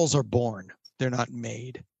 assholes are born. They're not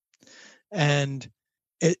made. And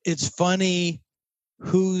it's funny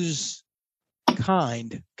who's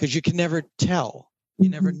kind, because you can never tell. You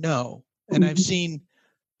never know. And I've seen,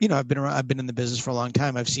 I've been in the business for a long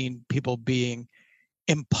time. I've seen people being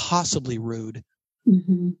impossibly rude.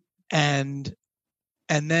 And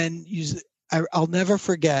then I'll never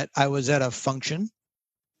forget, I was at a function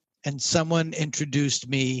and someone introduced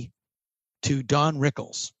me to Don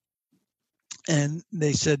Rickles. And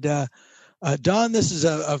they said, "Don, this is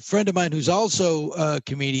a friend of mine who's also a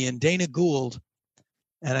comedian, Dana Gould."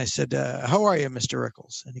 And I said, "How are you, Mr.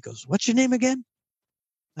 Rickles?" And he goes, "What's your name again?"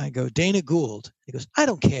 I go, "Dana Gould." He goes, "I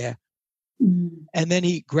don't care." And then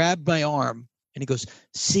he grabbed my arm and he goes,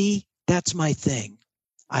 "See, that's my thing.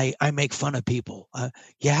 I make fun of people.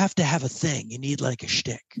 You have to have a thing. You need like a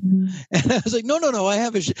shtick." And I was like, no, I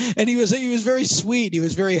have a shtick. And he was very sweet. He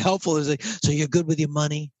was very helpful. He was like, "So you're good with your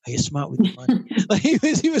money? Are you smart with your money?" Like he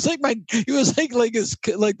was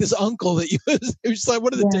like this uncle that he was like,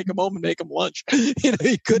 "What did it take him home and make him lunch?"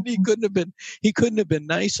 He couldn't have been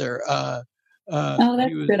nicer.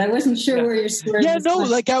 That's good. I wasn't sure where your story was. No,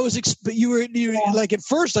 like I was, like at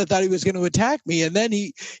first I thought he was going to attack me, and then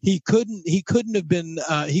he couldn't have been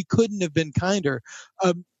kinder.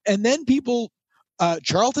 And then people,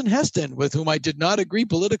 Charlton Heston, with whom I did not agree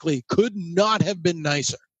politically, could not have been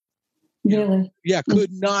nicer. Really? Yeah,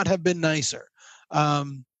 could not have been nicer.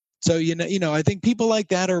 So I think people like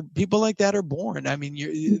that are born. I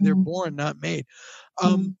mean, they're born, not made.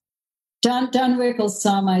 Don Rickles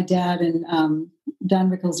saw my dad, and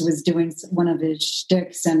Don Rickles was doing one of his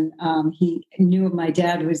shticks, and he knew my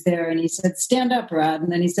dad was there, and he said, "Stand up, Rod."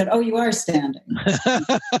 And then he said, "Oh, you are standing."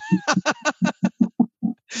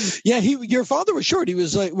 Yeah, your father was short. He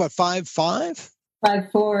was like, what, 5'5"?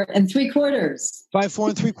 5'4" and 3/4. 5'4"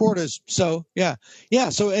 and 3/4. So yeah.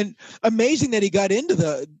 So, and amazing that he got into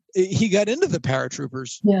the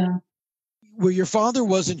paratroopers. Yeah. Where your father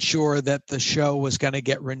wasn't sure that the show was going to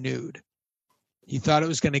get renewed. He thought it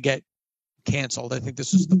was going to get canceled. I think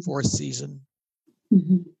this was the 4th season.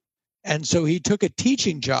 Mm-hmm. And so he took a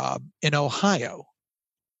teaching job in Ohio,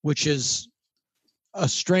 which is a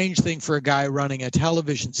strange thing for a guy running a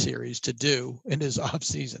television series to do in his off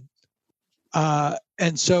season.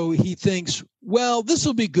 And so he thinks, well, this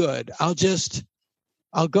will be good. I'll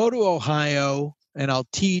go to Ohio and I'll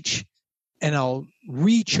teach and I'll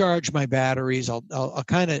recharge my batteries. I'll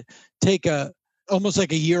kind of take almost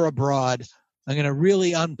like a year abroad. I'm going to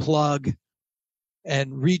really unplug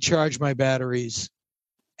and recharge my batteries.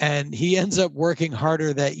 And he ends up working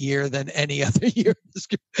harder that year than any other year.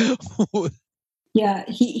 Yeah,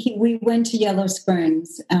 we went to Yellow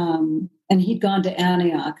Springs, and he'd gone to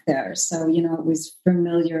Antioch there. So, it was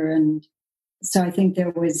familiar. And so I think there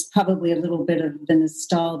was probably a little bit of the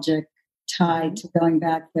nostalgic tie to going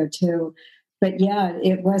back there too. But yeah,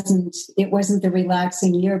 it wasn't the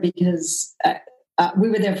relaxing year because we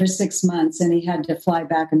were there for 6 months and he had to fly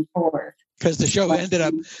back and forth. Because the show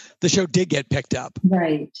did get picked up.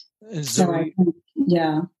 Right. And so I think,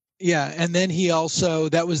 yeah. Yeah, and then he also,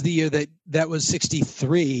 that was the year that was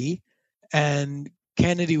 1963, and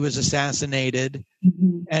Kennedy was assassinated.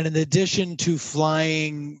 Mm-hmm. And in addition to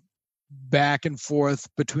flying back and forth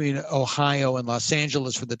between Ohio and Los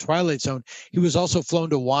Angeles for the Twilight Zone, he was also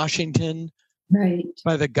flown to Washington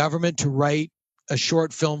by the government to write a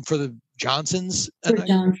short film for the Johnsons. For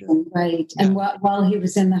Johnson, right. Yeah. And while he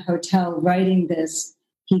was in the hotel writing this,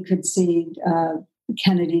 he could see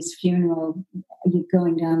Kennedy's funeral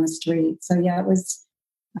going down the street. So yeah, it was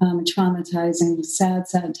traumatizing, sad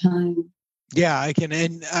time. Yeah, I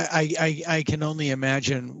can only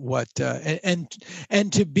imagine what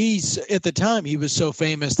and to be at the time he was so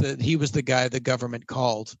famous that he was the guy the government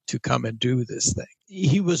called to come and do this thing.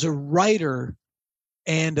 He was a writer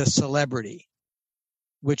and a celebrity,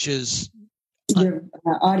 which is your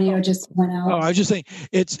audio just went out. Oh, I was just saying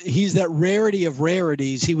he's that rarity of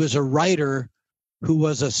rarities. He was a writer who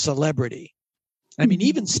was a celebrity. I mean,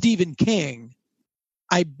 even Stephen King,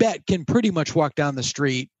 I bet, can pretty much walk down the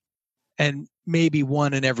street and maybe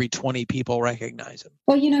 1 in every 20 people recognize him.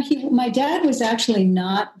 Well, my dad was actually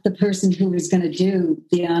not the person who was going to do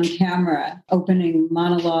the on-camera opening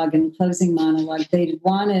monologue and closing monologue. They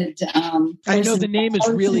wanted... I know the name is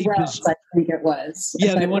really... Wells, I think it was.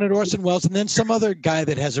 Yeah, they wanted Orson Welles and then some other guy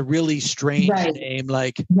that has a really strange name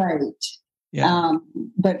like... Right. Yeah.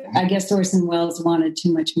 But I guess Orson Welles wanted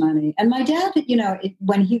too much money. And my dad,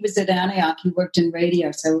 when he was at Antioch, he worked in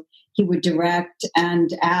radio, so he would direct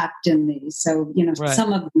and act in these. So,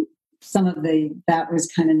 some of that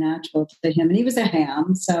was kind of natural to him. And he was a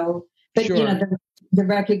ham. So, but, sure.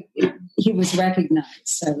 He was recognized.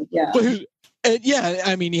 So, yeah. Well, yeah,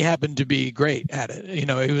 I mean, he happened to be great at it.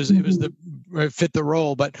 It was fit the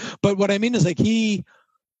role. But what I mean is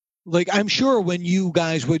I'm sure when you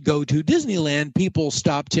guys would go to Disneyland, people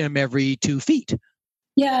stopped him every 2 feet.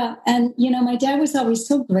 Yeah. And, my dad was always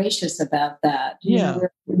so gracious about that. Yeah.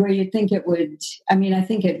 Where you'd think it would, I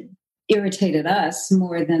think it irritated us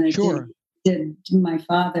more than it did my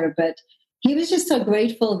father. But he was just so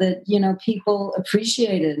grateful that, people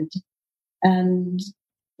appreciated and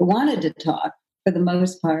wanted to talk for the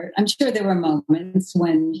most part. I'm sure there were moments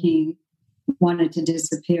when he wanted to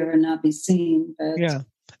disappear and not be seen. But yeah.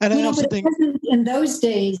 And I also think in those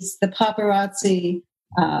days, the paparazzi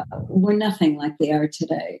were nothing like they are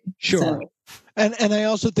today. Sure. So. And I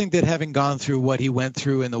also think that having gone through what he went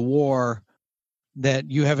through in the war, that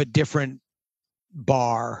you have a different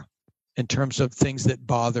bar in terms of things that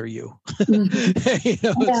bother you.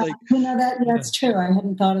 Mm-hmm. That's true. I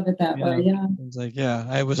hadn't thought of it that way. Yeah. It's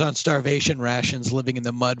I was on starvation rations living in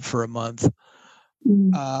the mud for a month.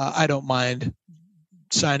 Mm. I don't mind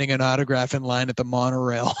signing an autograph in line at the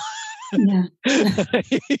monorail. Yeah.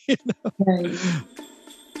 Right.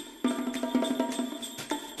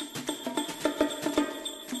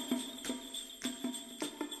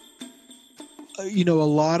 A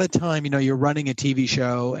lot of time, you're running a TV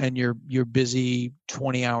show and you're busy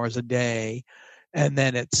 20 hours a day, and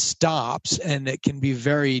then it stops, and it can be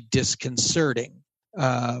very disconcerting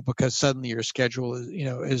because suddenly your schedule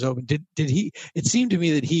is open. Did he? It seemed to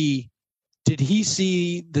me that did he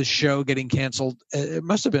see the show getting canceled? It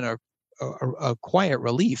must have been a quiet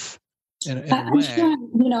relief in a way. Sure,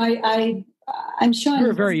 I'm sure you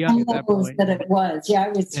were very young at that point. That it was. Yeah, I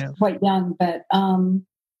was quite young, but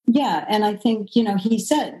Yeah, and I think, he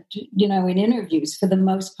said, in interviews, for the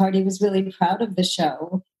most part, he was really proud of the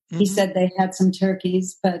show. Mm-hmm. He said they had some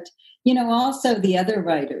turkeys, but, also the other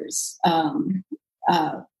writers, the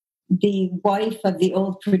wife of the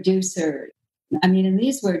old producer. I mean, and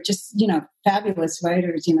these were just, fabulous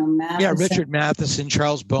writers, Matheson. Yeah, Richard Matheson,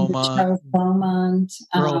 Charles Beaumont.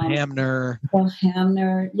 Earl Hamner. Earl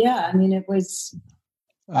Hamner. Yeah, I mean, it was...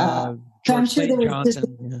 so I'm sure there was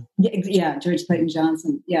George Clayton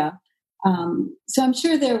Johnson. Yeah. So I'm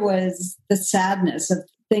sure there was the sadness of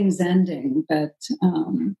things ending, but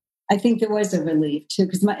I think there was a relief too,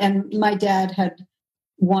 because my dad had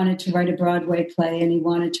wanted to write a Broadway play and he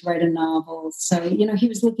wanted to write a novel. So, he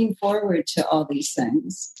was looking forward to all these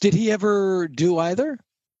things. Did he ever do either?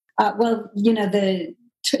 Well, he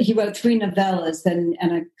wrote 3 novellas and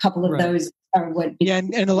a couple of those are what...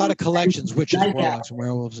 and a lot of collections, Witches, Warlocks, and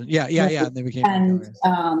Werewolves. And and they became... And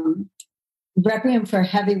Requiem for a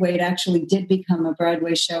Heavyweight actually did become a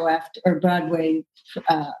Broadway show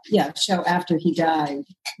show after he died.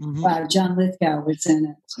 Mm-hmm. John Lithgow was in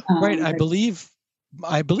it. Right, I believe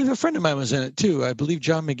a friend of mine was in it too. I believe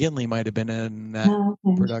John McGinley might have been in that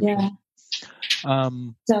production. Yeah.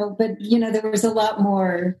 But there was a lot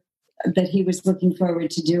more that he was looking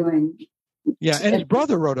forward to doing. Yeah, and his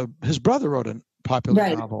brother wrote a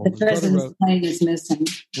popular novel. The President's Plane is missing.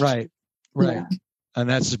 Right. Yeah. And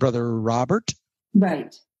that's his brother Robert.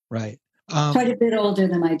 Right. Quite a bit older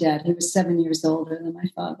than my dad. He was 7 years older than my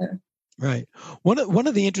father. Right. One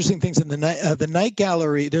of the interesting things in the night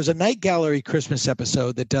gallery. There's a night gallery Christmas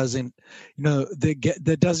episode that doesn't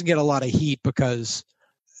get a lot of heat because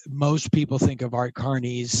most people think of Art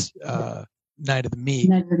Carney's Night of the Meek.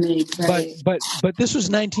 Right. But this was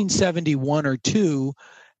 1971 or 2,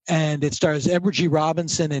 and it stars Edward G.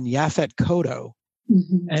 Robinson and Yaphet Kotto.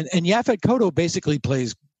 Mm-hmm. And Yaphet Kotto basically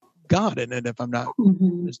plays God in it, if I'm not...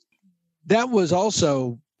 Mm-hmm. That was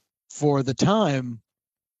also, for the time,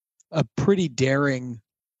 a pretty daring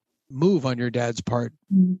move on your dad's part.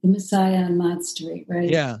 The Messiah on Mott Street, right?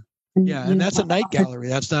 Yeah. And that's a night gallery.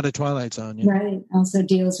 That's not a Twilight Zone. Yeah. Right. Also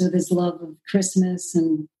deals with his love of Christmas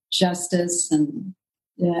and justice and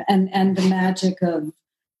the magic of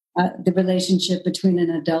the relationship between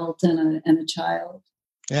an adult and a child.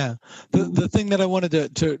 Yeah. The thing that I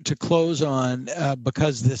wanted to close on,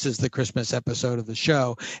 because this is the Christmas episode of the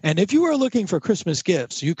show, and if you are looking for Christmas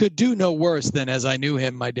gifts, you could do no worse than As I Knew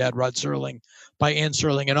Him, My Dad, Rod Serling, by Anne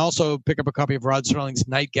Serling, and also pick up a copy of Rod Serling's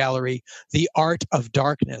Night Gallery, The Art of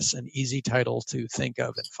Darkness, an easy title to think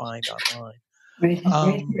of and find online. Right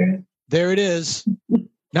here. There it is.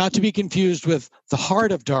 Not to be confused with The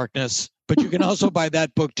Heart of Darkness, but you can also buy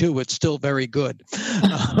that book too. It's still very good.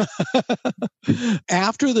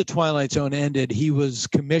 After The Twilight Zone ended, he was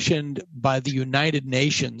commissioned by the United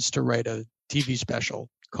Nations to write a TV special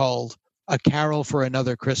called A Carol for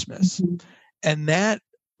Another Christmas. Mm-hmm. And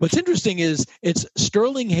what's interesting is it's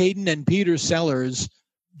Sterling Hayden and Peter Sellers,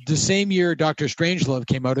 the same year Dr. Strangelove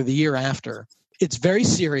came out, or the year after. It's very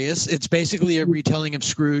serious. It's basically a retelling of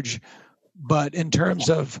Scrooge, but in terms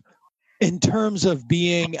of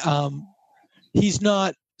being, he's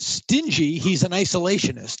not stingy. He's an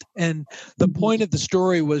isolationist, and the point of the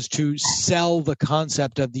story was to sell the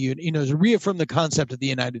concept of to reaffirm the concept of the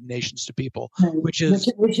United Nations to people, which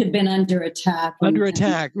had been under attack.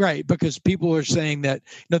 Right? Because people were saying that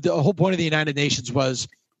the whole point of the United Nations was,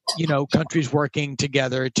 countries working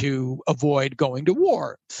together to avoid going to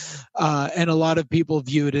war, and a lot of people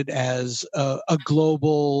viewed it as a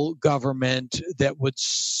global government that would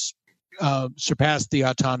surpass the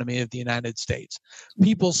autonomy of the United States.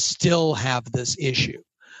 People still have this issue,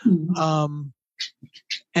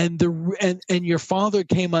 and your father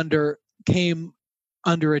came under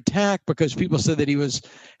attack because people said that he was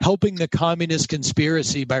helping the communist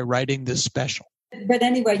conspiracy by writing this special. But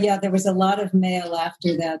anyway, there was a lot of mail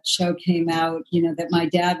after that show came out, that my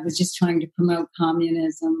dad was just trying to promote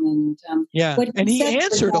communism. And he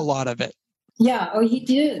answered a lot of it. Yeah, he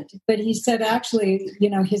did. But he said, actually,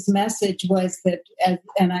 his message was that, and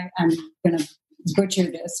I'm going to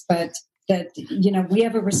butcher this, but that, we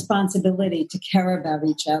have a responsibility to care about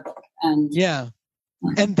each other. And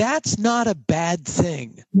and that's not a bad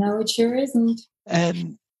thing. No, it sure isn't.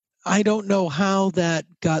 And I don't know how that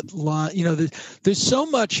got lost. There's so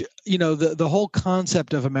much, the whole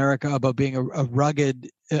concept of America about being a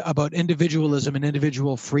rugged, about individualism and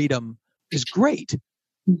individual freedom is great.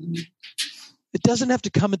 Mm-hmm. It doesn't have to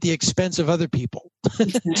come at the expense of other people,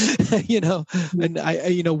 and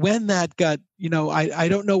when that got, I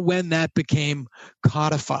don't know when that became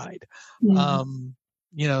codified. Mm-hmm.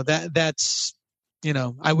 That's,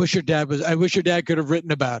 I wish your dad could have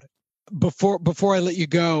written about it. before I let you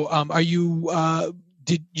go, are you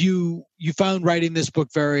did you found writing this book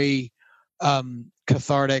very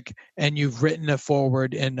cathartic, and you've written a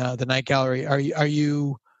foreword in the Night Gallery. Are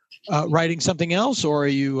you writing something else, or are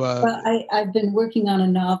you? Well, I've been working on a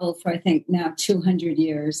novel for I think now 200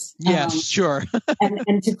 years. Yes, sure.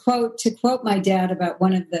 and to quote my dad about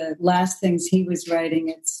one of the last things he was writing,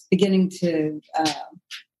 it's beginning to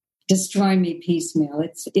destroy me piecemeal.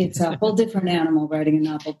 It's a whole different animal writing a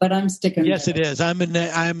novel, but I'm sticking. Yes, with it is.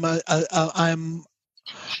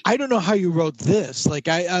 I don't know how you wrote this. Like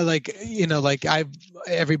I like, you know, like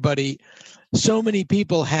so many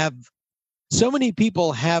people have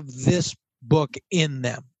this book in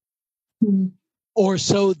them, or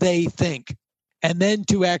so they think. And then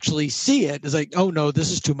to actually see it is like, oh no, this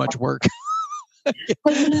is too much work.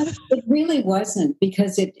 Well, you know, it really wasn't,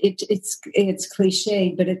 because it's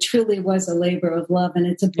cliched, but it truly was a labor of love. And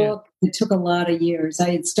it's a book that took a lot of years. I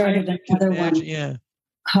had started another one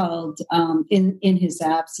called In His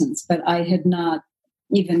Absence, but I had not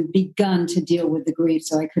even begun to deal with the grief,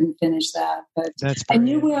 so I couldn't finish that. But I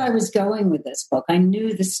knew where I was going with this book. I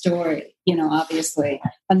knew the story. You know, obviously,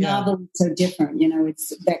 a novel is so different. You know,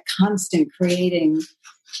 it's that constant creating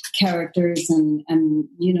characters, and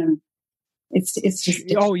you know, it's just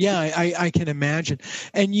different. Oh yeah, I can imagine.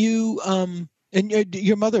 And you and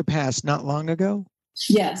your mother passed not long ago.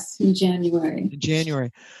 Yes, in January.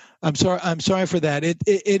 I'm sorry for that.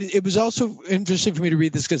 It was also interesting for me to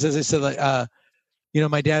read this because, as I said, like, you know,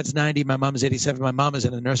 my dad's 90, my mom's 87. My mom is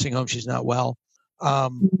in a nursing home; she's not well.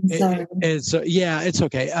 It's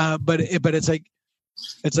okay. But it's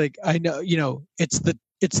like I know, you know, it's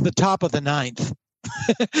the top of the ninth.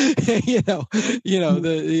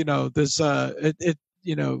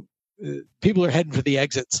 People are heading for the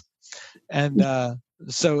exits, and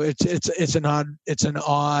so it's an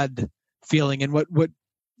odd feeling. And what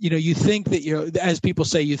you know, you think that you're, as people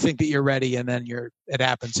say, you think that you're ready, and then it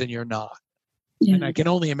happens and you're not. Yeah. And I can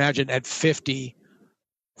only imagine at 50,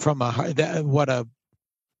 what a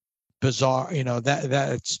bizarre, you know,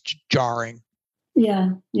 that's jarring.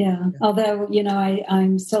 Yeah. Although, you know,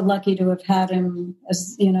 I'm so lucky to have had him,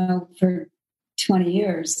 as you know, for 20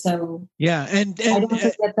 years. So yeah, and I don't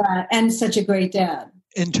forget that. And such a great dad.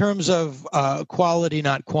 In terms of quality,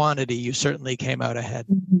 not quantity, you certainly came out ahead.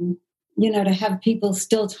 Mm-hmm. You know, to have people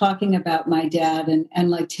still talking about my dad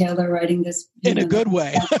and like Taylor writing this in a good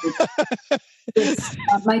way.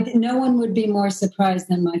 No one would be more surprised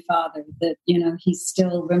than my father that, you know, he's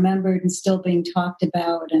still remembered and still being talked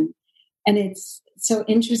about. And it's so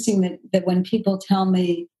interesting that when people tell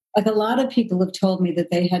me, like a lot of people have told me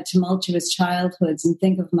that they had tumultuous childhoods and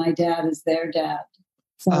think of my dad as their dad.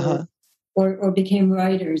 So, or became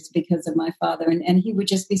writers because of my father. And he would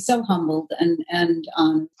just be so humbled and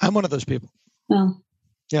I'm one of those people. Well,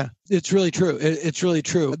 yeah, it's really true. It's really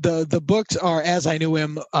true. The books are As I Knew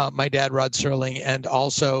Him, my dad, Rod Serling, and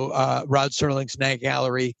also Rod Serling's Night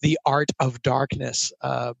Gallery, The Art of Darkness,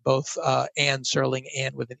 both Anne Serling,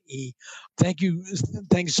 Anne with an E. Thank you.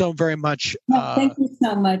 Thanks so very much. Thank you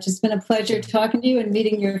so much. It's been a pleasure talking to you and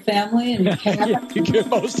meeting your family. And you get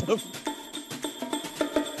most of them.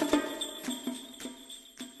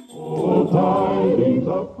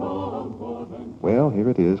 Well, here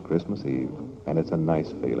it is, Christmas Eve, and it's a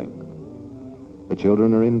nice feeling. The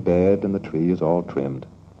children are in bed and the tree is all trimmed.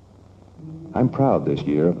 I'm proud this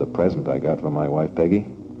year of the present I got from my wife, Peggy.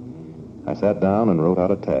 I sat down and wrote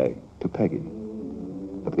out a tag, to Peggy.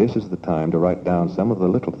 But this is the time to write down some of the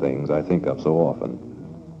little things I think of so often,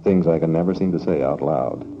 things I can never seem to say out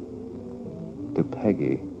loud. To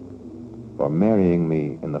Peggy, for marrying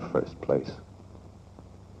me in the first place,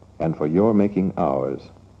 and for your making ours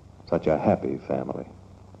such a happy family.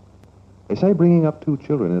 They say bringing up two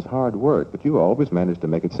children is hard work, but you always manage to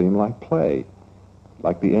make it seem like play,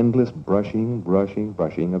 like the endless brushing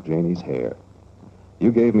of Janie's hair.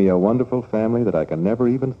 You gave me a wonderful family that I can never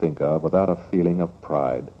even think of without a feeling of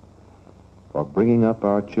pride, for bringing up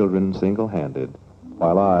our children single-handed,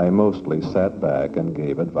 while I mostly sat back and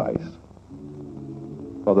gave advice.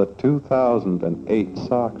 For the 2008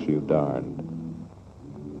 socks you darned.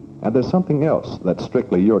 And there's something else that's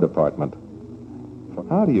strictly your department. For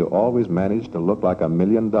how do you always manage to look like $1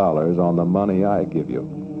 million on the money I give you?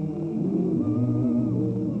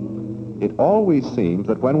 It always seems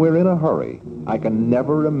that when we're in a hurry, I can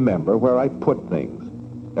never remember where I put things,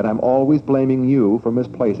 and I'm always blaming you for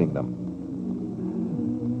misplacing them.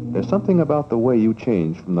 There's something about the way you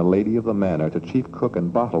change from the lady of the manor to chief cook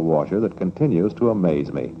and bottle washer that continues to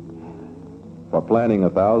amaze me. For planning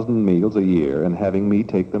 1,000 meals a year and having me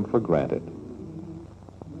take them for granted.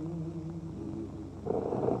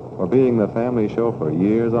 For being the family show for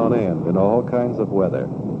years on end in all kinds of weather,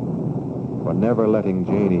 for never letting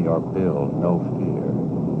Janie or Bill know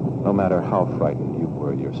fear, no matter how frightened you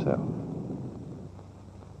were yourself.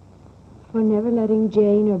 For never letting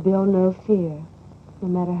Jane or Bill know fear, no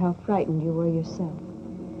matter how frightened you were yourself.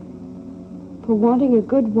 For wanting a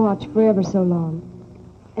good watch for ever so long,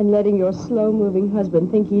 and letting your slow-moving husband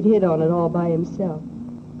think he'd hit on it all by himself.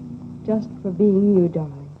 Just for being you,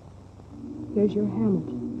 darling. Here's your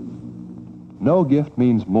Hamilton. No gift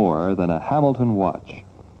means more than a Hamilton watch.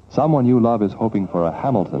 Someone you love is hoping for a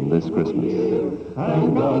Hamilton this Christmas.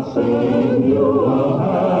 And God send you a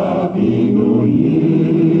happy new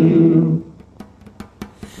year.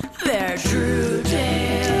 They're true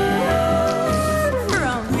tales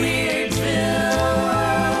from Weirdsville.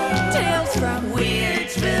 Tales from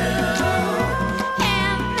Weirdsville.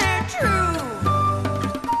 And they're true.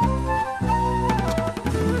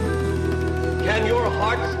 Can your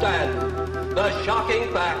heart stand the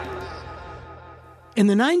shocking facts? In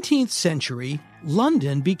the 19th century,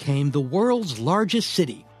 London became the world's largest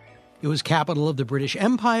city. It was capital of the British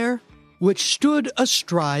Empire, which stood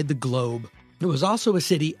astride the globe. It was also a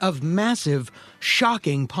city of massive,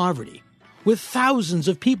 shocking poverty, with thousands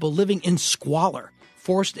of people living in squalor,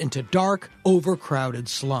 forced into dark, overcrowded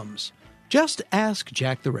slums. Just ask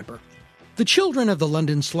Jack the Ripper. The children of the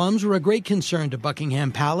London slums were a great concern to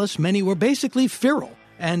Buckingham Palace. Many were basically feral,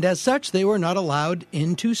 and as such they were not allowed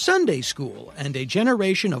into Sunday school, and a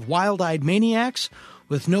generation of wild-eyed maniacs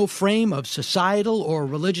with no frame of societal or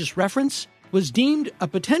religious reference was deemed a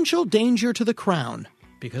potential danger to the crown,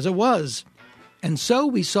 because it was. And so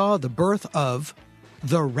we saw the birth of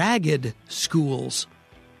the Ragged Schools.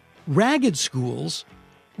 Ragged schools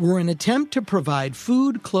were an attempt to provide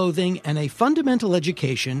food, clothing, and a fundamental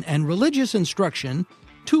education and religious instruction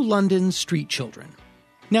to London's street children.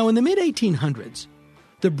 Now, in the mid-1800s,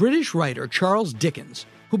 the British writer Charles Dickens,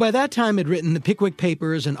 who by that time had written the Pickwick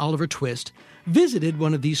Papers and Oliver Twist, visited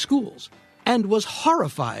one of these schools and was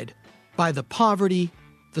horrified by the poverty,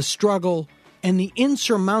 the struggle, and the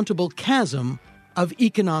insurmountable chasm of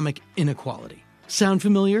economic inequality. Sound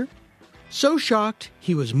familiar? So shocked,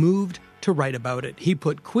 he was moved to write about it. He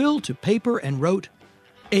put quill to paper and wrote,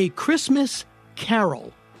 "A Christmas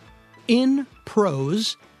Carol," in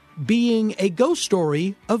prose, being a ghost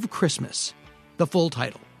story of Christmas. The full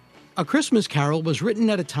title. A Christmas Carol was written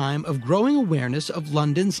at a time of growing awareness of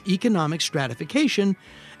London's economic stratification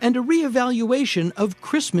and a reevaluation of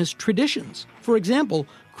Christmas traditions. For example,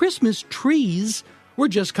 Christmas trees were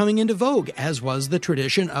just coming into vogue, as was the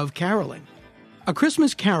tradition of caroling. A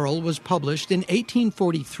Christmas Carol was published in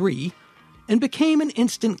 1843 and became an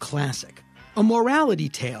instant classic, a morality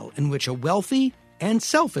tale in which a wealthy and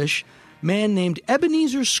selfish man named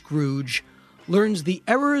Ebenezer Scrooge learns the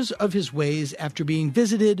errors of his ways after being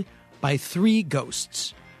visited by three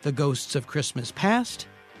ghosts, the ghosts of Christmas past,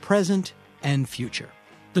 present, and future.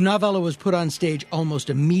 The novella was put on stage almost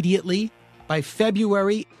immediately. By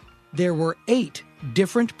February, there were 8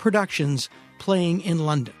 different productions playing in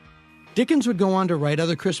London. Dickens would go on to write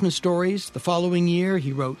other Christmas stories. The following year,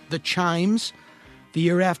 he wrote The Chimes. The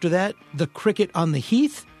year after that, The Cricket on the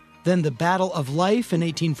Heath, then The Battle of Life in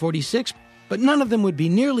 1846, but none of them would be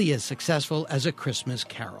nearly as successful as A Christmas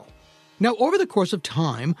Carol. Now, over the course of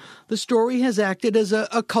time, the story has acted as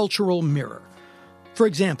a cultural mirror. For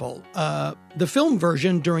example, the film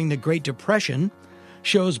version during the Great Depression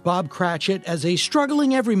shows Bob Cratchit as a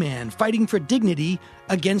struggling everyman fighting for dignity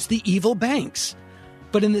against the evil banks.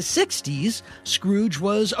 But in the 60s, Scrooge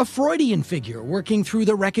was a Freudian figure working through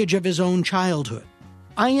the wreckage of his own childhood.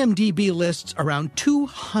 IMDb lists around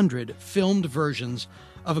 200 filmed versions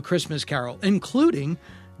of A Christmas Carol, including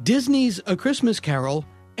Disney's A Christmas Carol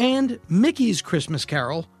and Mickey's Christmas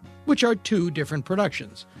Carol, which are 2 different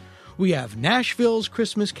productions. We have Nashville's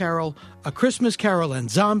Christmas Carol, A Christmas Carol and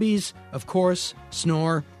Zombies, of course,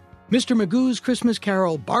 Snore, Mr. Magoo's Christmas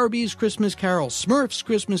Carol, Barbie's Christmas Carol, Smurf's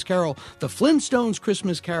Christmas Carol, The Flintstones'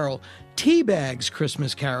 Christmas Carol, Teabag's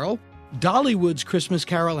Christmas Carol, Dollywood's Christmas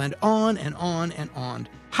Carol, and on and on and on.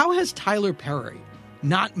 How has Tyler Perry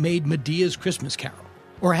not made Medea's Christmas Carol?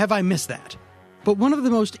 Or have I missed that? But one of the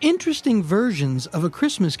most interesting versions of A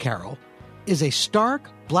Christmas Carol is a stark,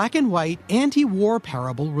 black-and-white anti-war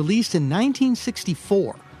parable released in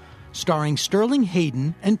 1964, starring Sterling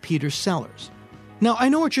Hayden and Peter Sellers. Now, I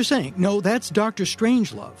know what you're saying. No, that's Dr.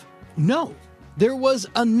 Strangelove. No, there was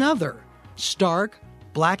another stark,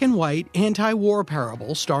 black-and-white anti-war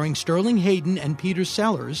parable starring Sterling Hayden and Peter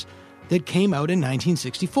Sellers that came out in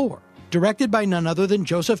 1964, directed by none other than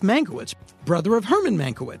Joseph Mankiewicz, brother of Herman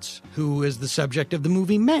Mankiewicz, who is the subject of the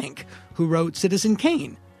movie Mank, who wrote Citizen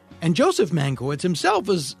Kane. And Joseph Mankiewicz himself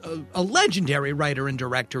was a legendary writer and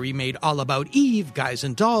director. He made All About Eve, Guys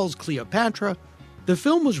and Dolls, Cleopatra. The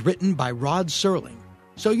film was written by Rod Serling.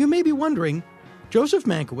 So you may be wondering, Joseph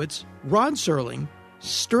Mankiewicz, Rod Serling,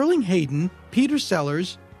 Sterling Hayden, Peter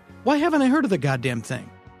Sellers, why haven't I heard of the goddamn thing?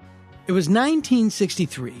 It was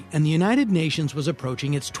 1963, and the United Nations was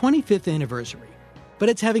approaching its 25th anniversary. But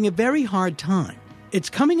it's having a very hard time. It's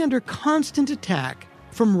coming under constant attack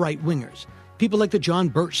from right-wingers, people like the John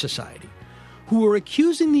Birch Society, who are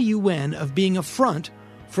accusing the UN of being a front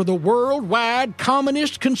for the worldwide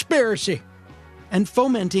communist conspiracy and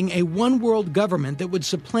fomenting a one-world government that would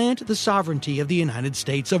supplant the sovereignty of the United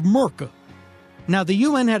States of America. Now, the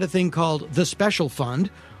UN had a thing called the Special Fund,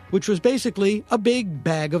 which was basically a big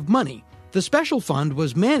bag of money. The Special Fund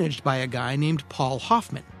was managed by a guy named Paul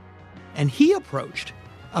Hoffman, and he approached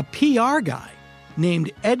a PR guy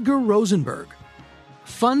named Edgar Rosenberg.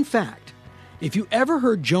 Fun fact, if you ever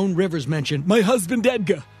heard Joan Rivers mention, "My husband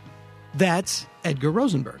Edgar," that's Edgar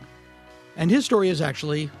Rosenberg. And his story is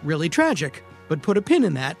actually really tragic, but put a pin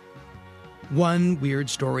in that, one weird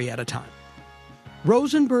story at a time.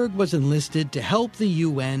 Rosenberg was enlisted to help the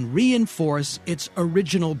UN reinforce its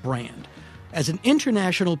original brand as an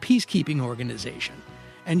international peacekeeping organization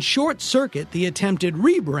and short-circuit the attempted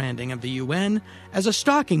rebranding of the UN as a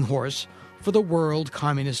stalking horse for the world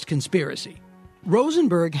communist conspiracy.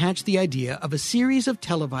 Rosenberg hatched the idea of a series of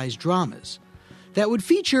televised dramas that would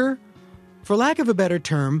feature, for lack of a better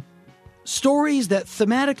term, stories that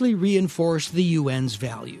thematically reinforce the UN's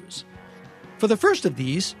values. For the first of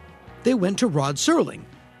these, they went to Rod Serling.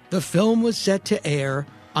 The film was set to air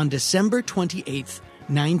on December 28,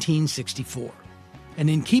 1964. And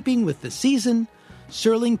in keeping with the season,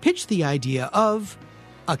 Serling pitched the idea of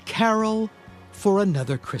A Carol for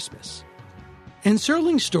Another Christmas. In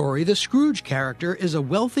Serling's story, the Scrooge character is a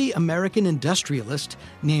wealthy American industrialist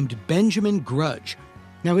named Benjamin Grudge.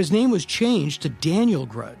 Now, his name was changed to Daniel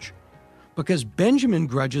Grudge because Benjamin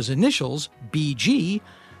Grudge's initials, BG,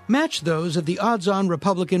 matched those of the odds-on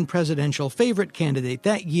Republican presidential favorite candidate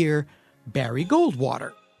that year, Barry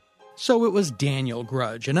Goldwater. So it was Daniel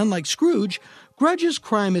Grudge, and unlike Scrooge, Grudge's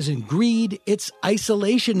crime isn't greed, it's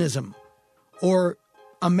isolationism, or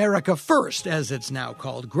America First, as it's now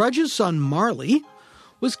called. Grudge's son, Marley,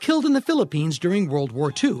 was killed in the Philippines during World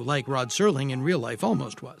War II, like Rod Serling in real life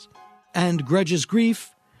almost was. And Grudge's grief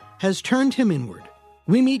has turned him inward.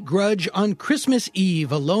 We meet Grudge on Christmas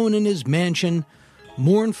Eve, alone in his mansion,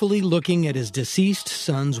 mournfully looking at his deceased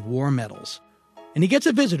son's war medals. And he gets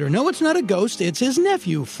a visitor. No, it's not a ghost, it's his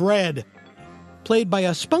nephew, Fred, played by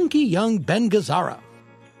a spunky young Ben Gazzara,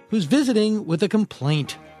 who's visiting with a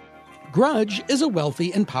complaint. Grudge is a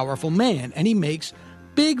wealthy and powerful man, and he makes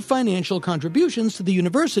big financial contributions to the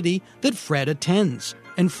university that Fred attends.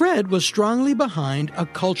 And Fred was strongly behind a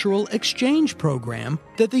cultural exchange program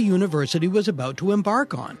that the university was about to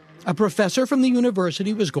embark on. A professor from the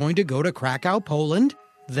university was going to go to Krakow, Poland,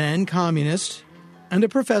 then communist, and a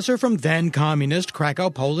professor from then communist Krakow,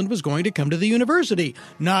 Poland was going to come to the university.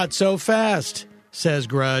 Not so fast, says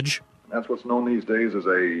Grudge. That's what's known these days as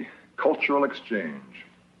a cultural exchange.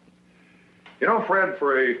 You know, Fred,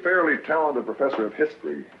 for a fairly talented professor of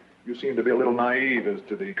history, you seem to be a little naive as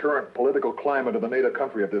to the current political climate of the native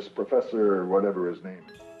country of this professor, whatever his name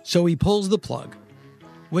is. So he pulls the plug,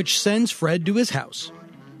 which sends Fred to his house.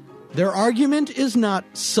 Their argument is not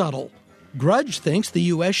subtle. Grudge thinks the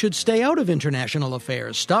U.S. should stay out of international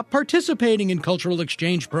affairs, stop participating in cultural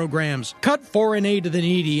exchange programs, cut foreign aid to the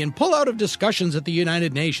needy, and pull out of discussions at the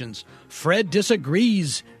United Nations. Fred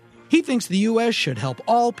disagrees. He thinks the U.S. should help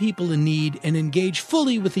all people in need and engage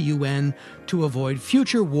fully with the UN to avoid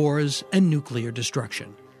future wars and nuclear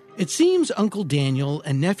destruction. It seems Uncle Daniel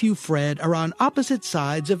and Nephew Fred are on opposite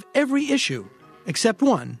sides of every issue, except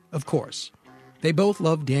one, of course. They both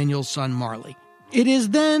love Daniel's son Marley. It is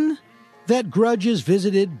then that Grudge is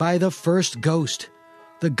visited by the first ghost,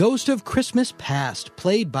 the ghost of Christmas Past,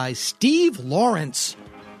 played by Steve Lawrence.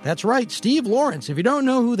 That's right, Steve Lawrence. If you don't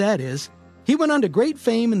know who that is, he went on to great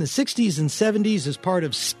fame in the 60s and 70s as part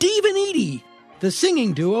of Steve and Edie, the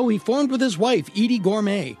singing duo he formed with his wife, Edie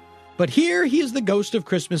Gourmet. But here he is the ghost of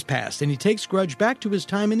Christmas Past, and he takes Grudge back to his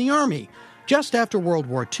time in the Army, just after World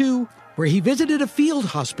War II, where he visited a field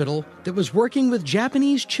hospital that was working with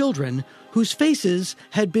Japanese children whose faces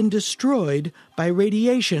had been destroyed by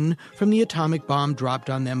radiation from the atomic bomb dropped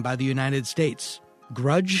on them by the United States.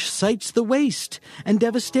 Grudge cites the waste and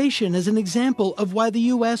devastation as an example of why the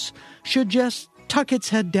U.S. should just tuck its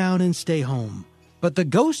head down and stay home. But the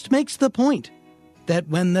ghost makes the point that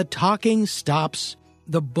when the talking stops,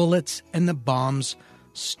 the bullets and the bombs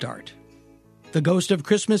start. The Ghost of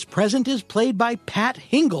Christmas Present is played by Pat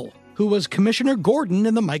Hingle, who was Commissioner Gordon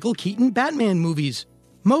in the Michael Keaton Batman movies.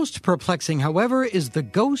 Most perplexing, however, is the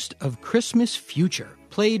Ghost of Christmas Future,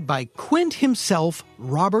 played by Quint himself,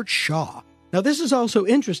 Robert Shaw. Now, this is also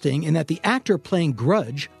interesting in that the actor playing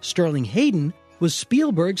Grudge, Sterling Hayden, was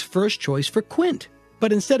Spielberg's first choice for Quint.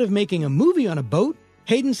 But instead of making a movie on a boat,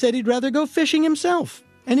 Hayden said he'd rather go fishing himself.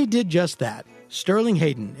 And he did just that. Sterling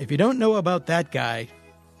Hayden, if you don't know about that guy,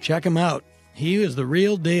 check him out. He is the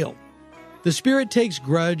real deal. The spirit takes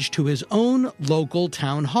Grudge to his own local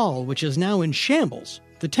town hall, which is now in shambles.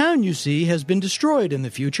 The town, you see, has been destroyed in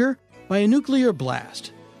the future by a nuclear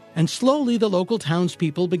blast. And slowly the local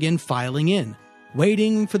townspeople begin filing in,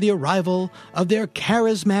 waiting for the arrival of their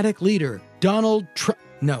charismatic leader, Donald Trump.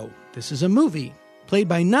 No, this is a movie, played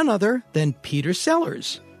by none other than Peter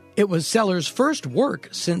Sellers. It was Sellers' first work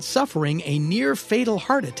since suffering a near-fatal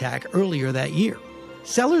heart attack earlier that year.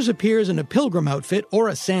 Sellers appears in a pilgrim outfit or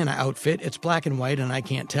a Santa outfit, it's black and white and I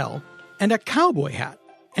can't tell, and a cowboy hat.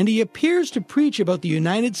 And he appears to preach about the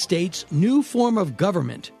United States' new form of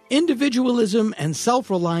government, individualism and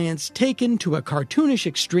self-reliance taken to a cartoonish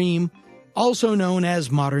extreme, also known as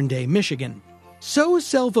modern-day Michigan. So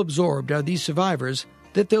self-absorbed are these survivors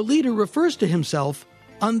that their leader refers to himself,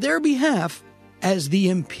 on their behalf, as the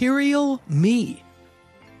Imperial Me.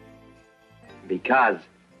 Because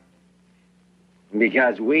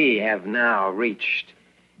we have now reached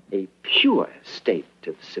a pure state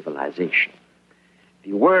of civilization.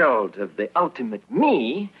 The world of the ultimate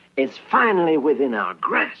me is finally within our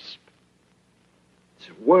grasp. It's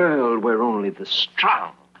a world where only the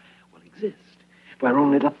strong will exist, where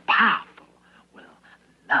only the powerful will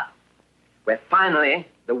love, where finally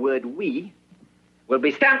the word we will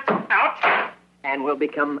be stamped out and will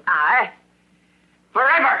become I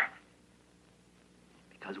forever.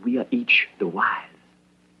 Because we are each the wise.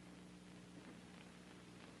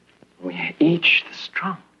 We are each the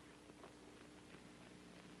strong.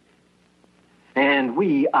 And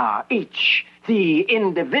we are each the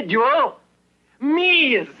individual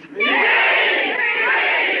me's.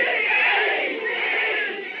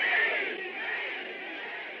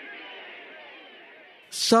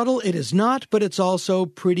 Subtle it is not, but it's also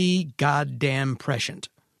pretty goddamn prescient.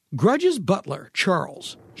 Grudge's butler,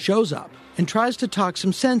 Charles, shows up and tries to talk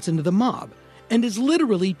some sense into the mob, and is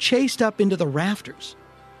literally chased up into the rafters.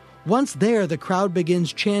 Once there, the crowd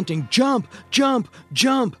begins chanting, "Jump, jump,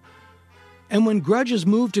 jump!" And when Grudge is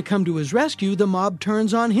moved to come to his rescue, the mob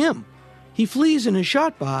turns on him. He flees and is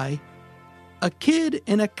shot by a kid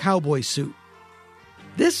in a cowboy suit.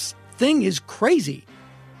 This thing is crazy.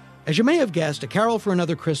 As you may have guessed, A Carol for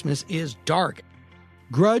Another Christmas is dark.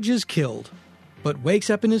 Grudge is killed, but wakes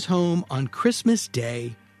up in his home on Christmas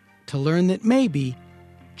Day to learn that maybe,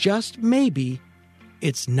 just maybe,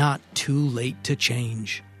 it's not too late to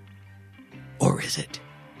change. Or is it?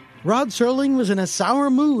 Rod Serling was in a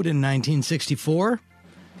sour mood in 1964.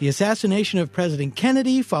 The assassination of President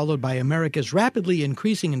Kennedy, followed by America's rapidly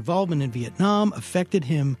increasing involvement in Vietnam, affected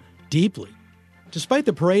him deeply. Despite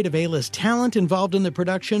the parade of A-list talent involved in the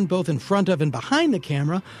production, both in front of and behind the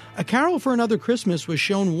camera, A Carol for Another Christmas was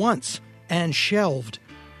shown once and shelved.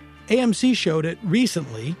 AMC showed it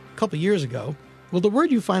recently, a couple years ago. Well, the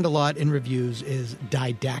word you find a lot in reviews is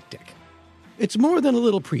didactic. It's more than a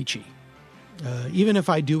little preachy. Even if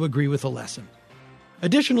I do agree with the lesson.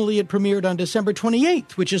 Additionally, it premiered on December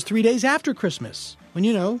 28th, which is 3 days after Christmas,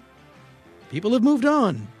 when, people have moved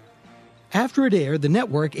on. After it aired, the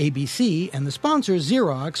network ABC and the sponsor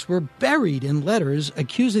Xerox were buried in letters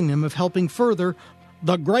accusing them of helping further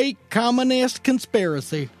the Great Communist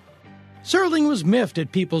Conspiracy. Serling was miffed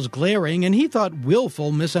at people's glaring and he thought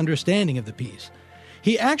willful misunderstanding of the piece.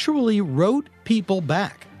 He actually wrote people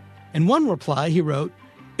back. In one reply, he wrote,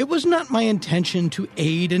 "It was not my intention to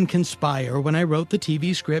aid and conspire when I wrote the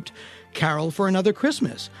TV script Carol for Another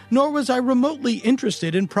Christmas, nor was I remotely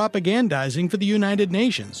interested in propagandizing for the United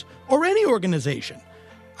Nations or any organization.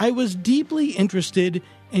 I was deeply interested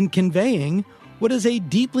in conveying what is a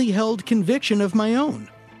deeply held conviction of my own.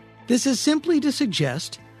 This is simply to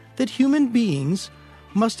suggest that human beings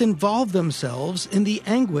must involve themselves in the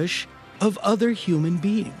anguish of other human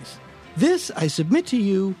beings. This, I submit to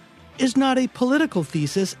you, is not a political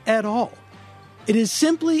thesis at all. It is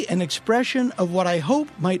simply an expression of what I hope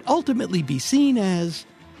might ultimately be seen as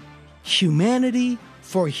humanity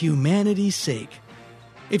for humanity's sake."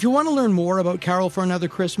 If you want to learn more about Carol for Another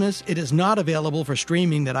Christmas, it is not available for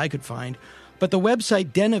streaming that I could find, but the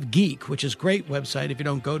website Den of Geek, which is a great website if you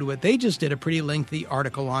don't go to it, they just did a pretty lengthy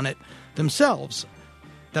article on it themselves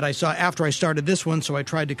that I saw after I started this one, so I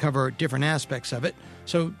tried to cover different aspects of it.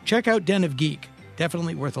 So check out Den of Geek.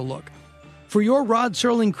 Definitely worth a look. For your Rod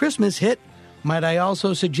Serling Christmas hit, might I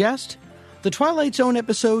also suggest the Twilight Zone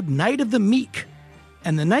episode Night of the Meek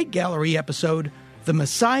and the Night Gallery episode The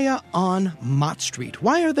Messiah on Mott Street.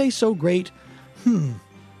 Why are they so great?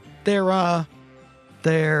 They're one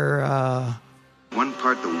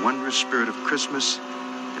part the wondrous spirit of Christmas,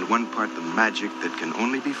 and one part the magic that can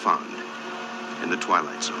only be found in the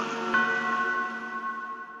Twilight Zone.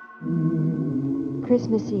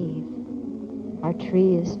 Christmas Eve. Our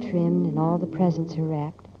tree is trimmed and all the presents are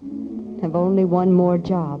wrapped. I've only one more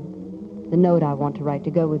job. The note I want to write to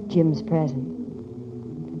go with Jim's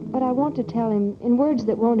present. But I want to tell him, in words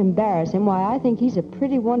that won't embarrass him, why I think he's a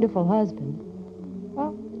pretty wonderful husband.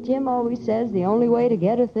 Well, Jim always says the only way to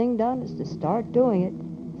get a thing done is to start doing it.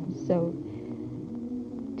 So,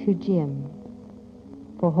 to Jim,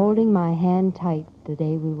 for holding my hand tight the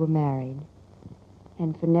day we were married,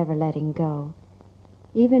 and for never letting go,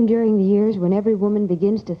 even during the years when every woman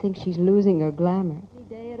begins to think she's losing her glamour. Any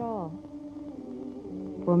day at all.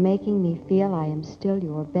 For making me feel I am still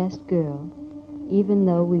your best girl, even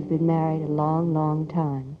though we've been married a long, long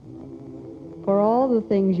time. For all the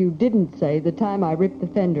things you didn't say the time I ripped the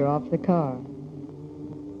fender off the car.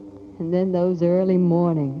 And then those early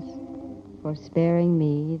mornings, for sparing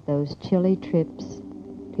me those chilly trips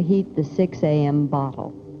to heat the 6 a.m.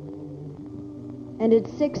 bottle. And at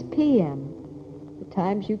 6 p.m., the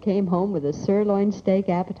times you came home with a sirloin steak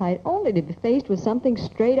appetite only to be faced with something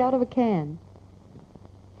straight out of a can.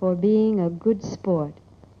 For being a good sport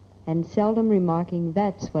and seldom remarking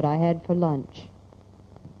that's what I had for lunch.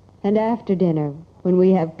 And after dinner, when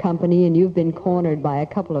we have company and you've been cornered by a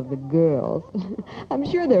couple of the girls, I'm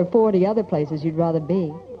sure there are 40 other places you'd rather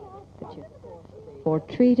be. But for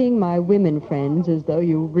treating my women friends as though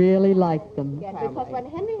you really liked them. Yes, because when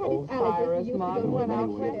Henry had his allergies, he used to go to an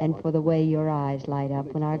outfit. And for the way your eyes light up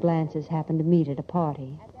when our glances happen to meet at a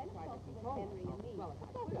party.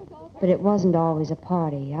 But it wasn't always a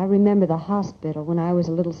party. I remember the hospital when I was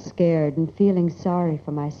a little scared and feeling sorry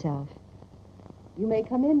for myself. You may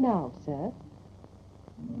come in now, sir.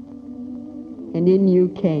 And in you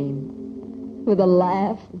came, with a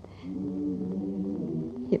laugh.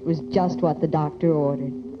 It was just what the doctor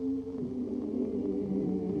ordered.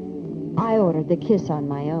 I ordered the kiss on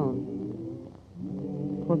my own,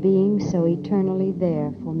 for being so eternally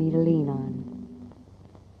there for me to lean on.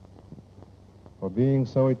 For being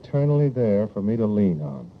so eternally there for me to lean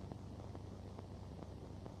on.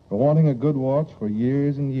 For wanting a good watch for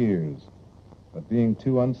years and years, but being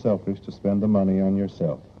too unselfish to spend the money on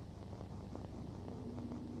yourself.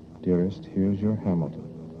 Dearest, here's your Hamilton.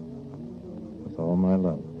 With all my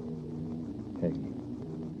love, Peggy.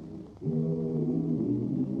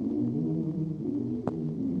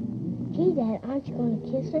 Gee, Dad, aren't you going to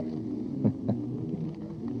kiss her?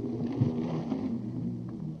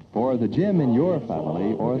 For the Jim in your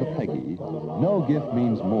family or the Peggy, no gift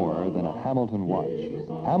means more than a Hamilton watch.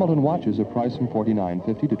 Hamilton watches are priced from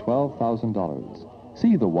 $49.50 to $12,000.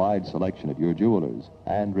 See the wide selection at your jewelers.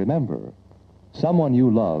 And remember, someone you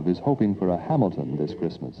love is hoping for a Hamilton this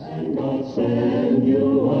Christmas. And God send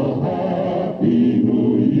you a happy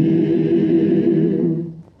new year.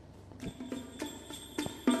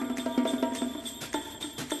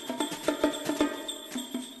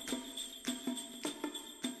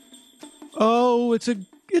 Oh, it's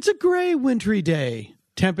a gray, wintry day.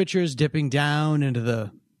 Temperatures dipping down into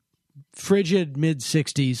the frigid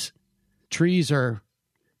mid-60s. Trees are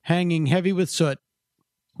hanging heavy with soot.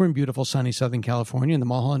 We're in beautiful, sunny Southern California in the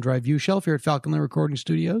Mulholland Drive View Shelf here at Falconland Recording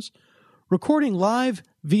Studios. Recording live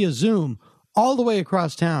via Zoom all the way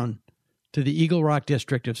across town to the Eagle Rock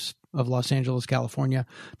District of Los Angeles, California.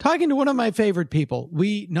 Talking to one of my favorite people.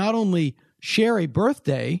 We not only share a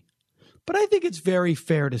birthday, but I think it's very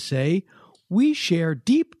fair to say we share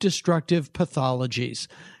deep destructive pathologies.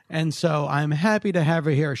 And so I'm happy to have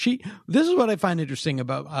her here. This is what I find interesting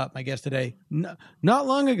about my guest today. Not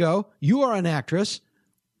long ago, you are an actress.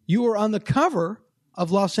 You were on the cover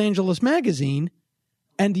of Los Angeles Magazine,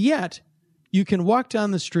 and yet you can walk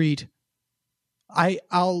down the street,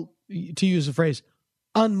 I'll to use the phrase,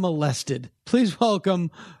 unmolested. Please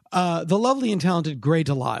welcome the lovely and talented Gray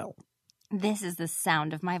Delisle. This is the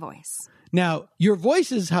sound of my voice. Now, your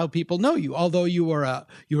voice is how people know you, although you are a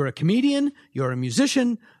comedian, you're a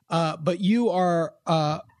musician, but you are,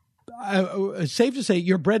 safe to say,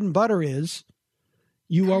 your bread and butter is,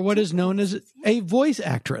 you are what is known as a voice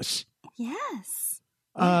actress. Yes.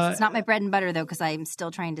 It's not my bread and butter, though, because I'm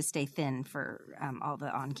still trying to stay thin for all the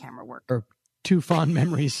on-camera work. Or too fond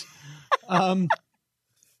memories. What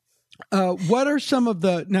are some of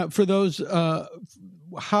the, now for those,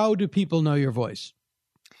 how do people know your voice?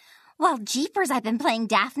 Well, jeepers, I've been playing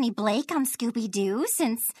Daphne Blake on Scooby-Doo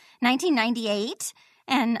since 1998.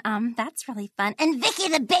 And that's really fun. And Vicky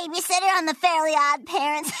the babysitter on the Fairly Odd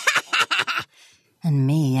Parents. And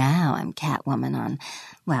meow, I'm Catwoman on,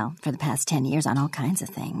 well, for the past 10 years on all kinds of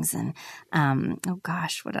things. And, Azula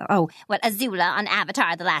on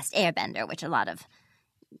Avatar, The Last Airbender, which a lot of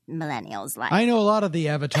millennials like. I know a lot of the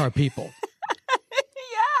Avatar people.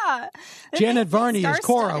 Yeah. Janet Varney is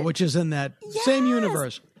Korra, which is in that same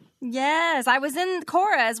universe. Yes, I was in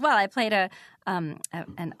Korra as well. I played an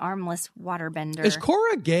armless waterbender. Is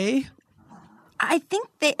Korra gay? I think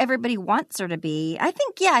everybody wants her to be. I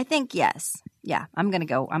think yes. Yeah, I'm going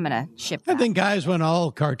to ship that. I think guys want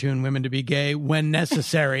all cartoon women to be gay when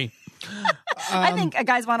necessary. I think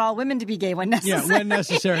guys want all women to be gay when necessary. Yeah, when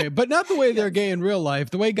necessary. But not the way they're gay in real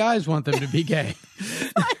life, the way guys want them to be gay.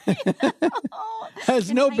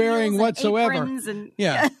 Has no bearing whatsoever.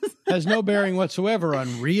 Has no bearing whatsoever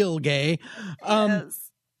on real gay.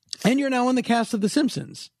 Yes. And you're now on the cast of The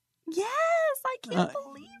Simpsons. Yes, I can't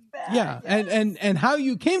believe that. Yeah, yes. and how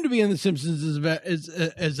you came to be in The Simpsons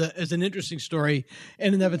is an interesting story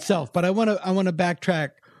in and of itself. But I want to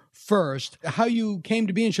backtrack first. How you came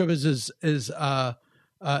to be in showbiz is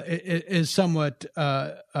somewhat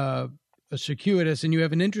circuitous, and you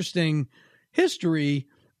have an interesting history.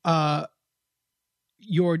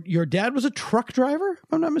 Your dad was a truck driver,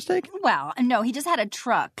 if I'm not mistaken? Well, no, he just had a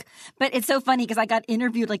truck. But it's so funny because I got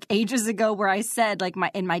interviewed like ages ago where I said like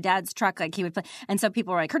in my dad's truck, like he would play. And so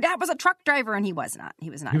people were like, her dad was a truck driver. And he was not. He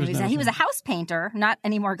was a house painter, not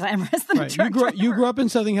any more glamorous than a truck driver. You grew up in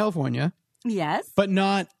Southern California. Yes. But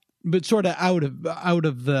sort of out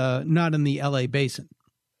of not in the LA basin.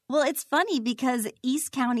 Well, it's funny because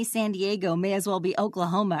East County, San Diego may as well be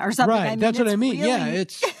Oklahoma or something. Right. That's what I mean. Really... Yeah.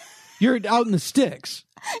 You're out in the sticks.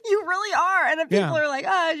 You really are. And people are like,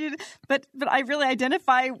 but I really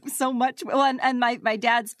identify so much. Well, and my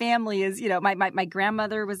dad's family is, my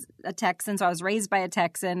grandmother was a Texan, so I was raised by a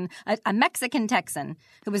Texan, a Mexican Texan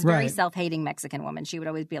who was very self-hating Mexican woman. She would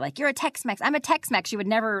always be like, you're a Tex-Mex. I'm a Tex-Mex. She would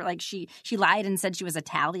never, she lied and said she was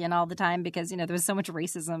Italian all the time because, there was so much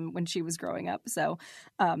racism when she was growing up. So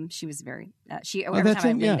she was very, every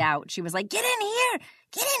time I laid out, she was like, get in here,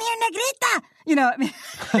 negrita. She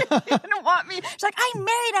didn't want me. She's like, I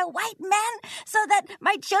married a white man so that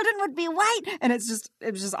my children would be white. And it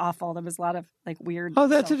was just awful. There was a lot of weird. Oh,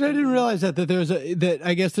 that's it. I didn't realize that there was that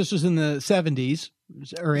I guess this was in the 70s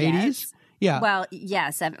or 80s. Yeah. Well,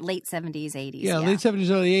 late 70s, 80s. Yeah, late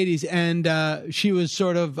 70s, early 80s. And she was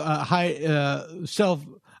sort of I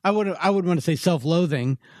would want to say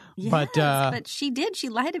self-loathing. Yes, but she did. She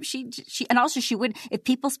lied. She and also she would, if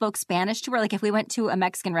people spoke Spanish to her, like if we went to a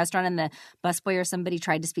Mexican restaurant and the busboy or somebody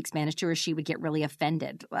tried to speak Spanish to her, she would get really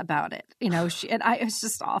offended about it. It was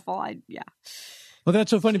just awful. Well,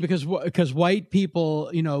 that's so funny because white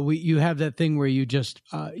people, you have that thing where you just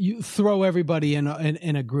you throw everybody in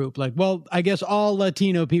a group. Like, well, I guess all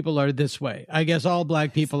Latino people are this way. I guess all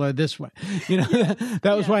black people are this way.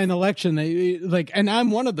 That was why in the election and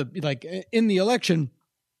I'm one of the in the election.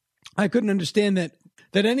 I couldn't understand that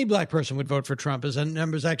any black person would vote for Trump, as the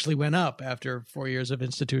numbers actually went up after 4 years of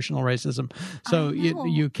institutional racism. So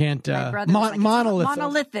you can't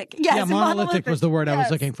monolithic. Yes, yeah, monolithic was the word I was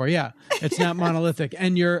looking for. Yeah, it's not monolithic.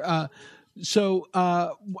 And I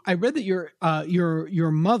read that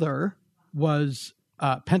your mother was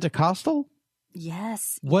Pentecostal.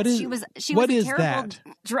 Yes. She was a terrible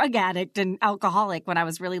drug addict and alcoholic when I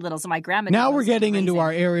was really little. So my grandma. Now we're getting into our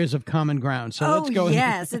areas of common ground. So let's go.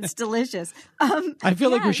 Yes, it's delicious. I feel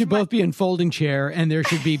like we should both be in folding chair, and there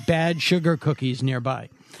should be bad sugar cookies nearby.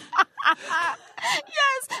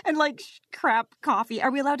 Yes, and crap coffee. Are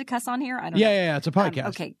we allowed to cuss on here? I don't know. Yeah, it's a podcast.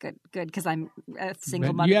 Okay, good, because I'm a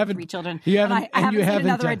single mother with 3 children. I haven't seen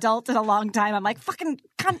another adult in a long time. I'm like, fucking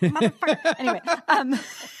cunt, motherfucker. Anyway.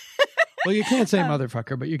 Well, you can't say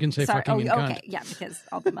motherfucker, but you can say fucking and cunt. Okay, yeah, because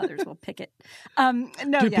all the mothers will pick it. Okay.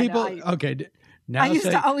 Now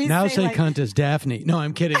say cunt as Daphne. No,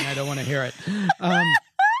 I'm kidding. I don't want to hear it.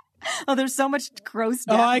 There's so much gross.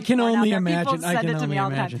 Daphne I can only imagine. People send it to me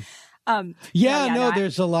all the time.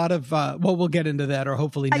 There's a lot of, we'll get into that, or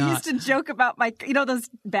hopefully not. I used to joke about those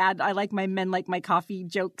bad, I like my men like my coffee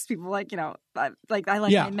jokes. People I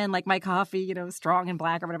like my men like my coffee, strong and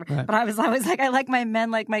black or whatever. Right. But I was like, I like my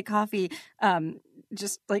men like my coffee,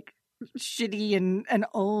 just shitty and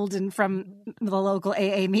old and from the local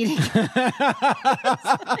AA meeting.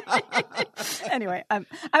 Anyway, I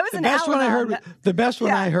was an Al-Anon. The best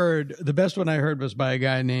one I heard was by a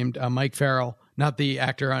guy named Mike Farrell, not the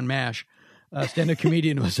actor on MASH. Stand-up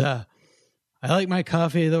comedian was, I like my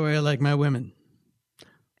coffee the way I like my women,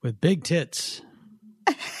 with big tits.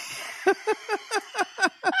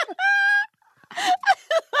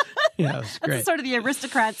 Yeah, it's great. That's sort of the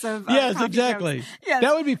aristocrats of yes, coffee exactly. shows. Yes.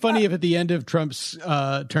 That would be funny if at the end of Trump's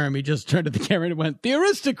term he just turned to the camera and went, "The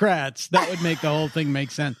aristocrats." That would make the whole thing make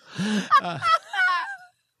sense.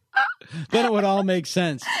 Then it would all make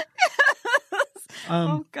sense.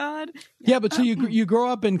 Oh God! Yeah, but so you grow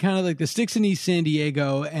up in kind of like the sticks in East San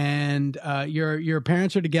Diego, and your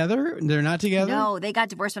parents are together. They're not together. No, they got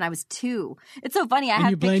divorced when I was 2. It's so funny. I And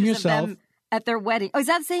have you blame pictures yourself? of them at their wedding. Oh, is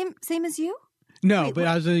that the same as you? No, Wait, but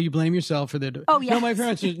I was you blame yourself for their. Oh, yes. No, my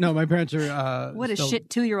parents are. What a still- shit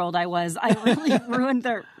 2-year-old I was. I really ruined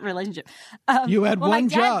their relationship. You had one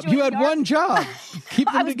job. You had one job. Keep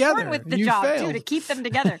them I was together. born with the You job failed. too, to keep them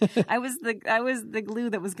together. I was the glue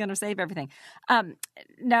that was going to save everything. I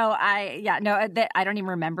don't even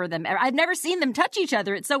remember them. I've never seen them touch each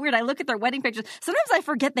other. It's so weird. I look at their wedding pictures. Sometimes I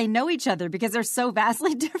forget they know each other because they're so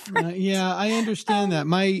vastly different. Yeah, I understand that.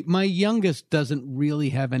 My youngest doesn't really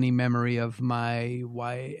have any memory of my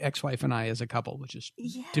ex-wife and I as a couple, which is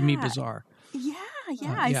to me bizarre. Yeah.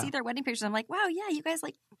 I see their wedding pictures. I'm like, wow, yeah, you guys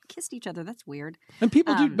like kissed each other. That's weird. And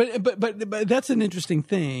people do, but that's an interesting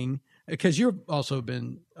thing because you've also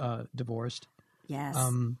been divorced. Yes,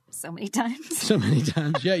 so many times. So many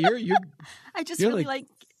times. Yeah, you're. I just you're really like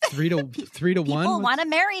 3 to 1. People want to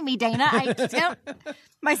marry me, Dana.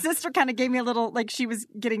 My sister kind of gave me a little, like, she was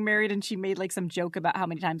getting married and she made like some joke about how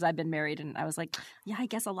many times I've been married, and I was like, yeah, I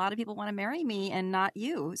guess a lot of people want to marry me and not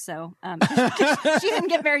you. So she didn't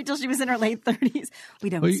get married till she was in her late 30s.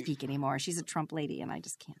 We don't speak anymore. She's a Trump lady, and I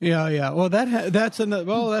just can't. Yeah. Well, that's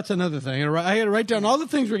another thing. I had to write down all the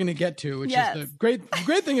things we're going to get to, which is the great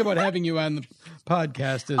thing about having you on the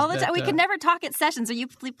podcast. Is all the time. We could never talk at sessions. So you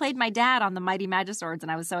played my dad on the Mighty Magiswords,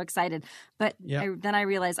 and I was so excited. But then I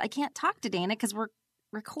realized I can't talk to Dana because we're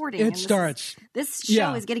recording. It starts. This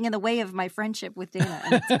show is getting in the way of my friendship with Dana,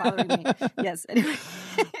 and it's bothering me. Yes. Anyway.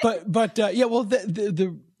 but Well,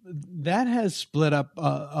 that has split up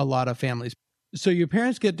a lot of families. So your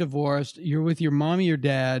parents get divorced. You're with your mom and your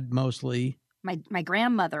dad mostly. My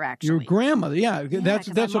grandmother, actually. Your grandmother,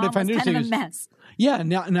 that's what I find interesting. Kind of a mess. Yeah,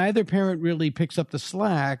 neither parent really picks up the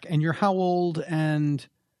slack. And you're how old? And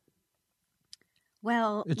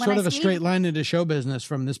well, it's sort of a straight line into show business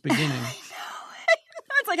from this beginning.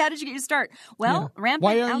 It's like, how did you get your start? Well, rampant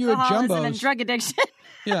Why aren't you at alcoholism and Jumbo's? drug addiction.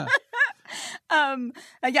 Yeah. I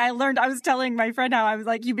was telling my friend how I was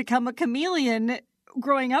like, you become a chameleon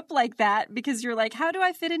growing up like that because you're like, how do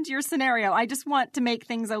I fit into your scenario? I just want to make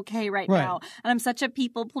things okay right now. And I'm such a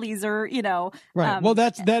people pleaser, Right. Well,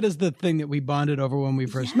 that is the thing that we bonded over when we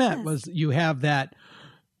first met was you have that,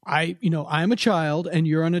 I'm a child and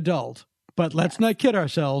you're an adult. But let's not kid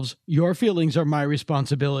ourselves. Your feelings are my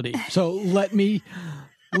responsibility. So let me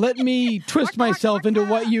twist myself into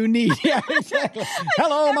what you need. Yeah, exactly.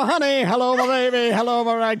 Hello, my honey. Hello, my baby. Hello,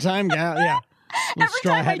 my ragtime gal. Yeah. Every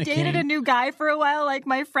time I dated a new guy for a while, like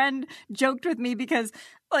my friend joked with me because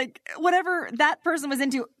like whatever that person was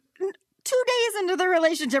into 2 days into the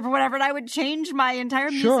relationship or whatever, and I would change my entire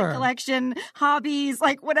music collection, hobbies,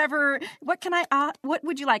 like whatever. What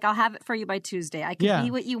would you like? I'll have it for you by Tuesday. I can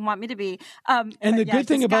be what you want me to be. And the good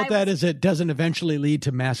thing about that is it doesn't eventually lead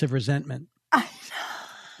to massive resentment. I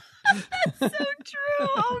know. That's so true.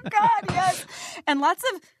 Oh God, yes. And lots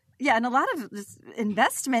of and a lot of this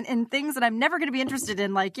investment in things that I'm never going to be interested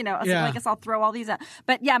in. Like, so I guess I'll throw all these out.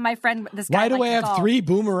 But yeah, my friend, this guy. Why do I have golf. 3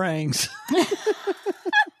 boomerangs?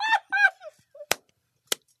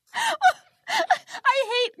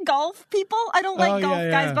 I hate golf people. I don't like golf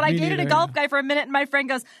guys, but I dated a golf guy for a minute, and my friend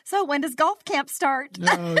goes, "So when does golf camp start?"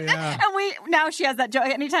 Oh yeah. And now she has that joke.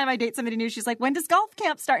 Anytime I date somebody new, she's like, "When does golf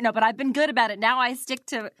camp start?" No, but I've been good about it. Now I stick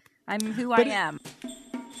to I'm who I am.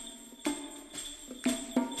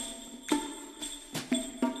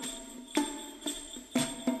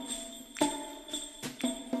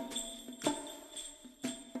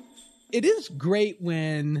 It is great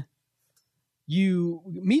when you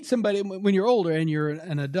meet somebody when you're older and you're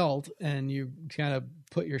an adult and you kind of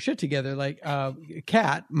put your shit together. Like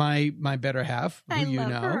Kat, my better half, who I you love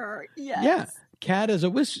know, her. Yes. Yeah, Kat is a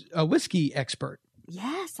whiskey expert.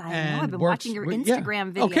 Yes, I know. I've been watching your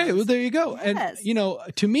Instagram videos. Okay, well, there you go. Yes.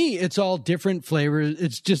 And, to me, it's all different flavors.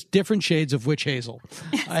 It's just different shades of witch hazel.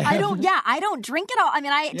 I don't drink it all. I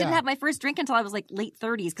mean, I didn't have my first drink until I was like late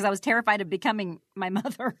 30s because I was terrified of becoming my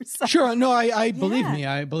mother. So. Sure. No, I believe me.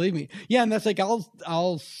 I believe me. Yeah, and that's like,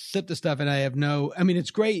 I'll sip the stuff and I have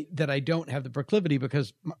it's great that I don't have the proclivity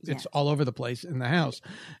because it's all over the place in the house.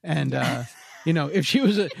 And, if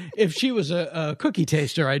she was a cookie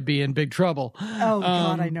taster, I'd be in big trouble. Oh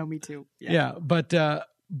God, I know, me too. Yeah, but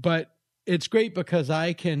it's great because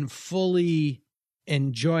I can fully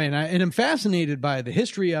enjoy, and I'm fascinated by the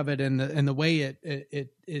history of it and the way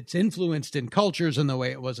it's influenced in cultures, and the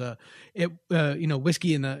way it was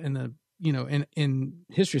whiskey in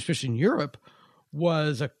history, especially in Europe,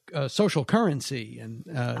 was a social currency, and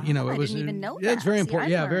it was. I didn't even know that. Yeah, it's very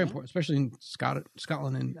important. See, Very important, especially in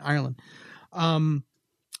Scotland and Ireland.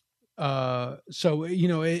 So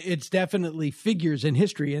it's definitely figures in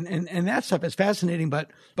history, and that stuff is fascinating,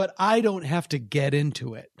 but I don't have to get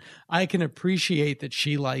into it. I can appreciate that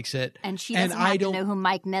she likes it, and she doesn't have to know who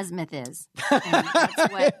Mike Nesmith is. And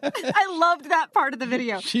that's what I loved that part of the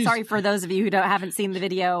video. Sorry for those of you who haven't seen the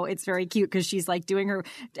video. It's very cute because she's like doing her,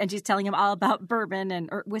 and she's telling him all about bourbon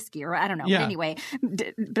or whiskey, or I don't know. Yeah. But anyway,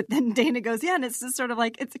 but then Dana goes, yeah, and it's just sort of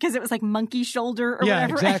like, it's because it was like monkey shoulder or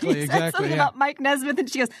whatever. Exactly, and he said something about Mike Nesmith, and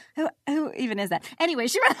she goes, who even is that? Anyway,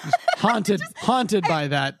 she haunted by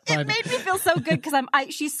that. It made me feel so good because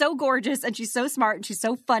she's so gorgeous and she's so smart and she's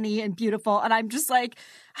so funny and beautiful, and I'm just like,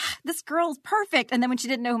 this girl's perfect. And then when she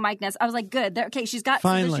didn't know who Mike Ness, I was like, good. Okay, she's got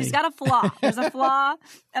a flaw. There's a flaw,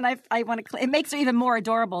 and I want to. It makes her even more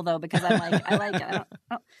adorable though, because I'm like, I like it.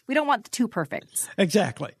 We don't want the two perfects.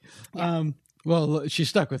 Exactly. Yeah. Well, she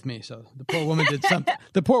stuck with me, so the poor woman did something.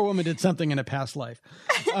 The poor woman did something in a past life.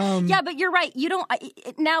 Yeah, but you're right. You don't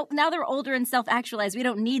now they're older and self-actualized. We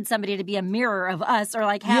don't need somebody to be a mirror of us or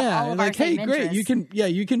like have all of our same interests.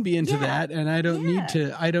 Great. You can be into that, and I don't need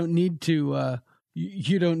to.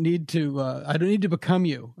 You don't need to. I don't need to become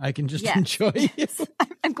you. I can just enjoy you.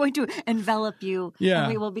 I'm going to envelop you. Yeah,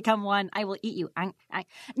 and we will become one. I will eat you. I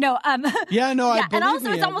believe and also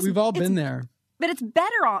me. it's almost We've all been there. But it's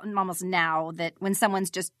better almost now that when someone's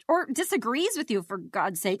just or disagrees with you, for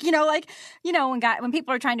God's sake, when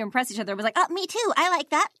people are trying to impress each other, it was like, oh, me too. I like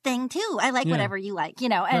that thing too. I like whatever you like,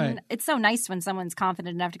 and right. It's so nice when someone's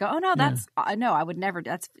confident enough to go, oh no, that's no, I would never.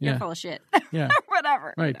 That's you're full of shit. Yeah,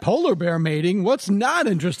 whatever. Right, polar bear mating. What's not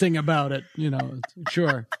interesting about it?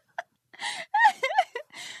 Sure.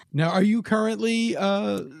 Now, are you currently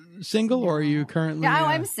single, or are you currently? Yeah,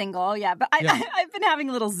 I'm single. Yeah, but I've been having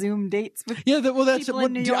little Zoom dates with. Yeah, that's people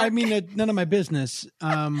in New York. I mean, none of my business.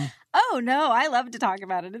 Oh no, I love to talk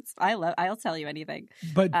about it. I'll tell you anything.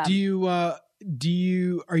 But are you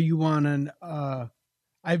on an?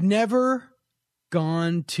 I've never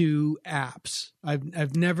gone to apps.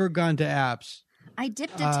 I've never gone to apps. I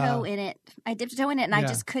dipped a toe in it. And I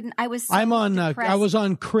just couldn't. I was. So I was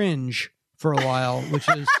on Cringe for a while, which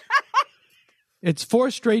is. It's for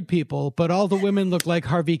straight people, but all the women look like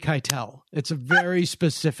Harvey Keitel. It's a very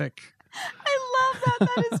specific. I love that.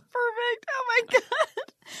 That is perfect. Oh my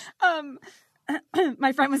God.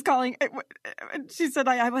 My friend was calling. She said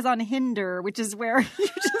I was on Hinder, which is where you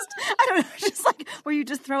where you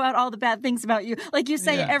just throw out all the bad things about you. Like you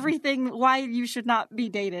say everything why you should not be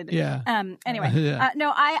dated. Yeah. Anyway.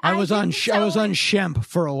 No, I was on Shemp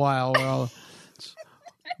for a while. Well,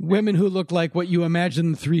 women who look like what you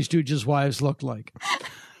imagine the Three Stooges' wives looked like.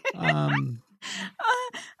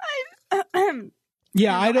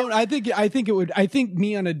 Yeah, I think it would. I think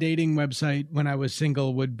me on a dating website when I was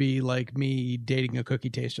single would be like me dating a cookie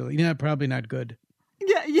taster. Probably not good.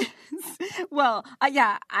 Yeah. Yes. Well,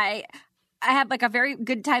 I had like a very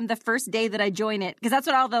good time the first day that I joined it, because that's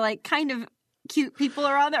what all the like kind of cute people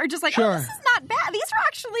are on there are just like, oh, this is not bad. These are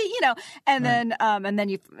actually, and then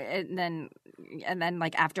and then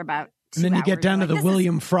like after about 2 and then you hours, get down to the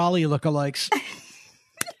William Frawley lookalikes.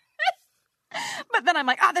 But then I'm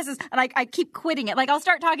like, this is, and I keep quitting it. Like I'll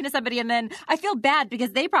start talking to somebody and then I feel bad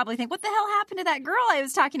because they probably think, what the hell happened to that girl I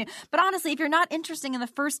was talking to? But honestly, if you're not interesting in the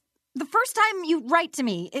first time you write to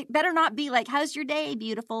me, it better not be like, how's your day,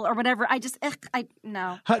 beautiful, or whatever.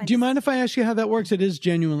 No. Do you mind if I ask you how that works? It is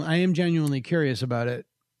genuine. I am genuinely curious about it.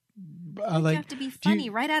 You have to be funny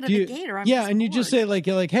right out of the gate, or I'm and you just say like,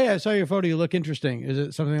 hey, I saw your photo. You look interesting. Is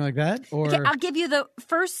it something like that? Or okay, I'll give you the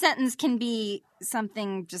first sentence can be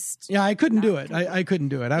something just. Yeah, I couldn't do it. I couldn't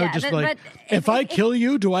do it. I would just be like, if I kill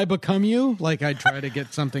you, do I become you? Like I'd try to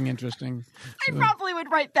get something interesting. I probably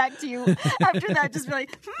would write back to you after that. Just be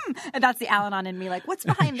like, and that's the Al-Anon in me. Like, what's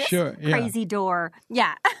behind this crazy door?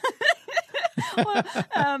 Yeah. Well,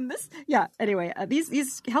 anyway,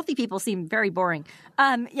 these healthy people seem very boring.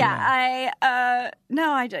 I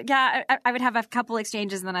would have a couple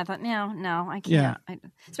exchanges and then I thought, no, I can't.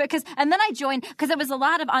 And then I joined because it was a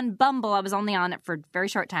lot of on Bumble. I was only on it for a very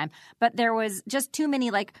short time, but there was just too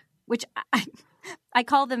many which I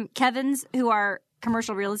call them Kevins who are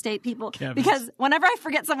commercial real estate people Kevins. because whenever I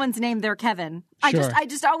forget someone's name, they're Kevin. Sure. I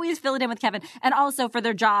just always fill it in with Kevin. And also for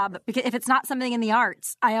their job, because if it's not something in the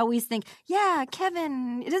arts, I always think, yeah,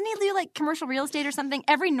 Kevin, doesn't he do like commercial real estate or something?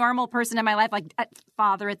 Every normal person in my life, like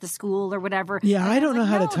father at the school or whatever. Yeah, I don't know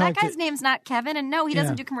how to talk that guy's name's not Kevin, and no, he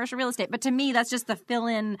doesn't do commercial real estate. But to me, that's just the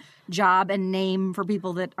fill-in job and name for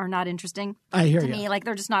people that are not interesting. I hear to you. me, like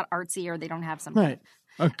they're just not artsy or they don't have something. Right.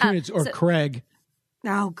 Or Craig.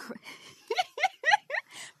 Oh,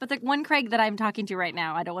 but the one Craig that I'm talking to right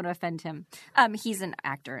now, I don't want to offend him. He's an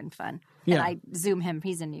actor and fun. Yeah. And I Zoom him.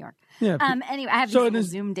 He's in New York. Yeah. Anyway, I have these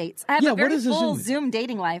Zoom dates. I have a very full Zoom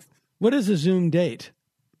dating life. What is a Zoom date?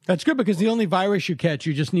 That's good because the only virus you catch,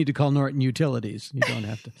 you just need to call Norton Utilities. You don't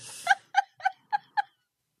have to.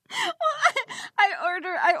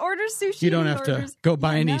 I order sushi. You don't have to go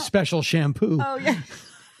buy any special shampoo. Oh, yeah.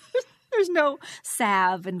 There's no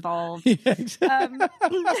salve involved. Yeah, exactly.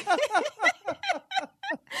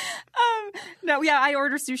 I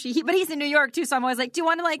order sushi. But he's in New York too, so I'm always like, do you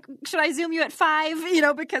want to should I Zoom you at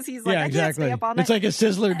 5? Because he's like, yeah, exactly. I can't stay up all night. It's like a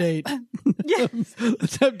Sizzler date. Yeah.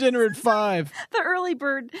 Let's have dinner at 5. The early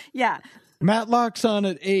bird. Yeah. Matlock's on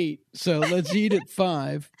at 8, so let's eat at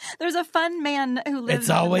 5. There's a fun man who lives. It's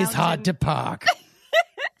always hard to park.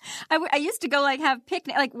 I used to go have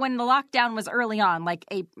picnic when the lockdown was early on,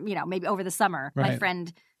 maybe over the summer. Right. My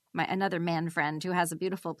friend, another man friend who has a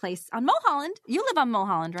beautiful place on Mulholland. You live on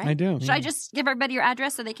Mulholland, right? I do. Should I just give everybody your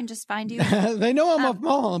address so they can just find you? They know I'm off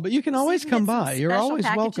Mulholland, but you can always come by. You're always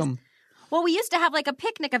welcome. Well, we used to have a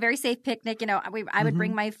picnic, a very safe picnic. I would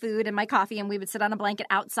bring my food and my coffee, and we would sit on a blanket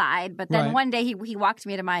outside. But then one day he walked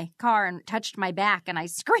me to my car and touched my back, and I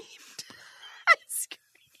screamed.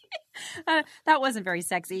 That wasn't very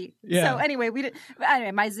sexy. Yeah. So anyway,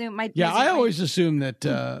 my Zoom. I always assume that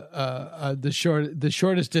the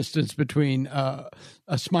shortest distance between a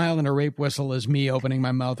smile and a rape whistle is me opening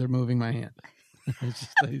my mouth or moving my hand.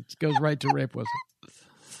 It goes right to rape whistle.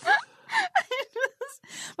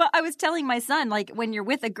 Well, I was telling my son, when you're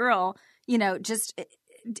with a girl,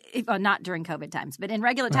 not during COVID times, but in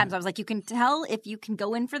regular times, I was like, you can tell if you can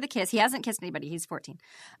go in for the kiss. He hasn't kissed anybody. He's 14.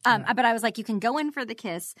 But I was like, you can go in for the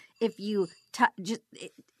kiss if you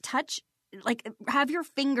touch, have your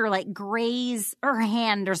finger graze her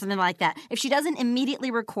hand or something like that. If she doesn't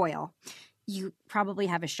immediately recoil, you probably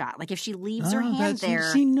have a shot. If she leaves her hand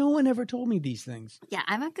there. See, no one ever told me these things. Yeah,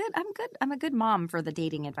 I'm a good mom for the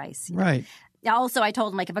dating advice. Right. Also, I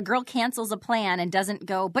told him if a girl cancels a plan and doesn't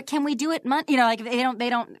go, but can we do it? If they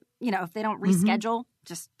don't reschedule,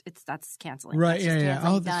 that's canceling. Right. That's yeah.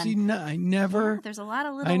 Oh, I never. There's a lot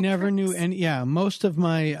of little. I never tricks. knew any. Yeah, most of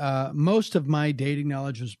my dating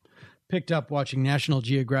knowledge was picked up watching National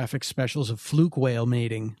Geographic specials of fluke whale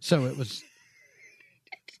mating. So it was.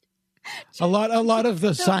 A lot of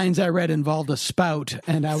the signs I read involved a spout,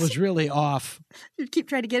 and I was really off. You keep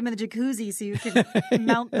trying to get them in the jacuzzi so you can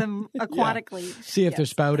mount them aquatically. Yeah. See if they're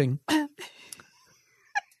spouting.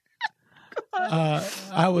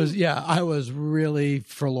 I was really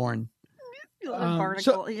forlorn.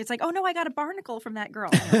 Barnacle. It's like, oh no, I got a barnacle from that girl.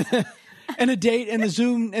 And the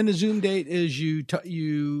Zoom date is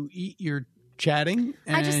you're chatting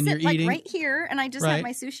and I just sit you're eating right here, and I just have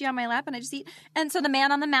my sushi on my lap, and I just eat. And so the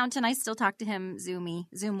man on the mountain, I still talk to him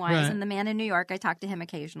Zoom-wise, and the man in New York, I talk to him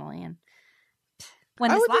occasionally. And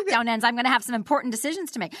when this lockdown ends, I'm going to have some important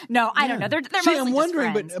decisions to make. No, I don't know. They're mostly I'm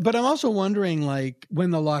wondering, just friends. but I'm also wondering,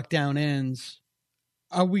 when the lockdown ends,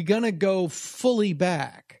 are we going to go fully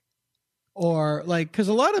back, or because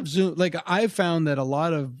a lot of Zoom, I've found that a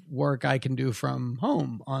lot of work I can do from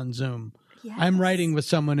home on Zoom. Yes. I'm writing with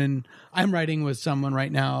someone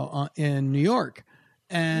right now in New York,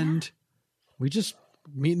 and we just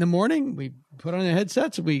meet in the morning. We put on the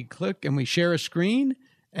headsets, we click, and we share a screen,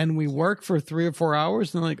 and we work for 3 or 4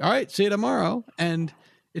 hours. And all right, see you tomorrow. And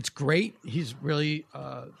it's great. He's really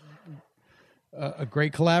a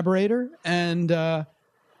great collaborator, and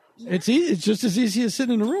it's easy. It's just as easy as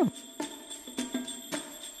sitting in a room.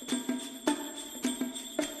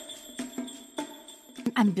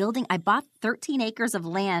 I bought 13 acres of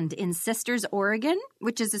land in Sisters, Oregon,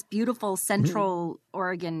 which is this beautiful central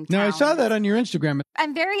Oregon town. Now, I saw that on your Instagram.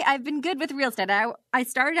 I've been good with real estate. I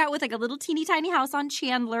started out with a little teeny tiny house on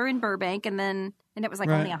Chandler in Burbank, and it was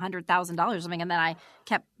only $100,000 or something. And then I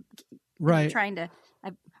kept trying to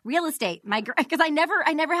real estate, because I never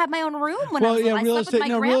had my own room when I was little. Real estate.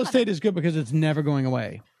 Real estate is good because it's never going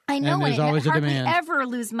away. I know, and there's always a demand. Ever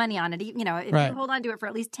lose money on it. If you hold on to it for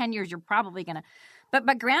at least 10 years, you're probably going to.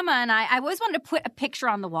 But Grandma and I always wanted to put a picture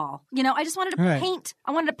on the wall. You know, I just wanted to paint.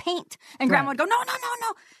 I wanted to paint. And Grandma would go, no.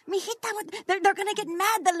 They're going to get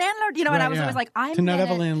mad, the landlord. You know, and I was always like, to not have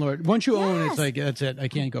a landlord. Once you own, it's like, that's it. I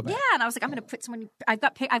can't go back. Yeah, and I was like, I'm going to put someone. I've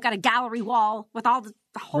got a gallery wall with all the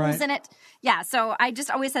holes in it. Yeah, so I just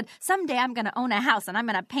always said, someday I'm going to own a house and I'm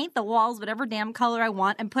going to paint the walls whatever damn color I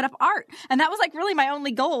want and put up art. And that was like really my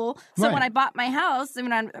only goal. So when I bought my house, I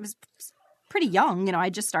mean, I was pretty young, you know, I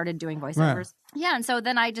just started doing voiceovers. Right. Yeah, and so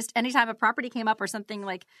then I just, anytime a property came up or something,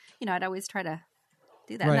 like, you know, I'd always try to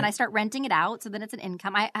do that. Right. And then I start renting it out, so then it's an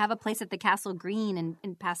income. I have a place at the Castle Green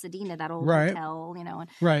in Pasadena, that old hotel, you know,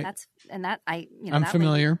 and I'm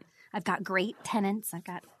familiar. I've got great tenants.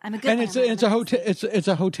 I'm a good. And it's a hotel. It's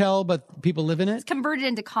a hotel, but people live in it. It's converted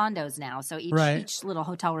into condos now, so each little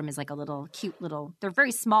hotel room is like a little cute little. They're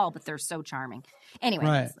very small, but they're so charming.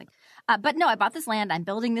 Anyway, it's like. But no, I bought this land. I'm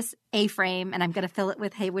building this A-frame, and I'm going to fill it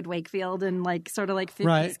with Haywood Wakefield and like sort of like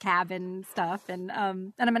 50s cabin stuff, and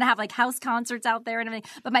I'm going to have like house concerts out there and everything.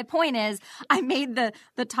 But my point is, I made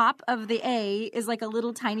the top of the A is like a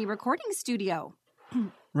little tiny recording studio.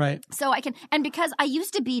 Right. So I can, and because I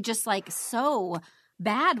used to be just like so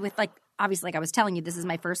bad with like. Obviously, like I was telling you, this is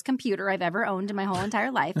my first computer I've ever owned in my whole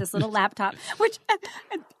entire life. This little laptop, which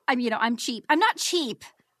I'm cheap. I'm not cheap.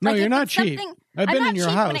 No, like you're not cheap. I've been in your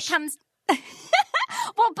house. When it comes,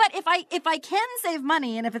 well, but if I can save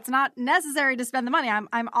money and if it's not necessary to spend the money,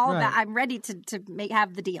 I'm all about. I'm ready to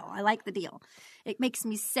have the deal. I like the deal. It makes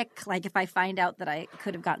me sick. Like if I find out that I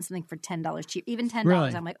could have gotten something for $10 cheap, even $10,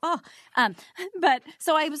 really? I'm like, oh. But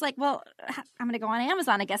so I was like, well, I'm going to go on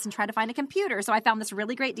Amazon, I guess, and try to find a computer. So I found this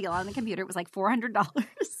really great deal on the computer. It was like $400.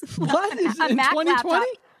 What is it in 2020?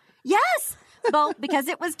 Yes. Well, because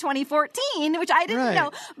it was 2014, which I didn't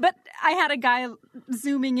know. But I had a guy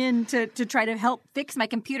zooming in to try to help fix my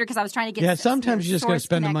computer because I was trying to get. Yeah, sometimes you just got to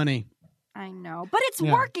spend the money. I know, but it's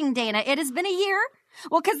working, Dana. It has been a year.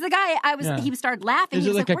 Well, because the guy he started laughing. Is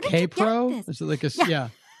it like a K Pro? Is it like a He goes, "Where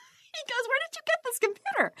did you get this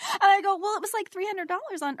computer?" And I go, "Well, it was like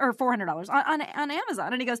 $300 or $400 on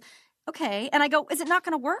Amazon." And he goes, "Okay." And I go, "Is it not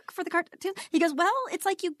going to work for the cartoon?" He goes, "Well, it's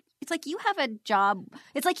like you have a job.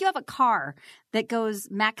 It's like you have a car that goes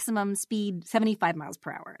maximum speed 75 miles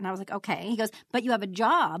per hour." And I was like, "Okay." He goes, "But you have a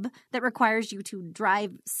job that requires you to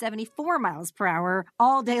drive 74 miles per hour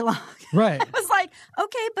all day long." Right. I was like,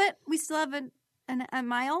 "Okay, but we still have a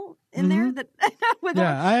mile in there that."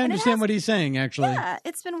 I understand what he's saying. Actually, yeah,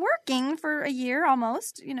 it's been working for a year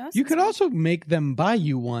almost. You know, you could also make them buy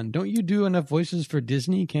you one. Don't you do enough voices for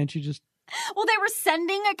Disney? Can't you just? Well, they were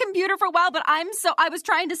sending a computer for a while, but I was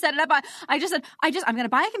trying to set it up. I just said, I'm going to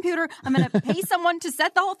buy a computer. I'm going to pay someone to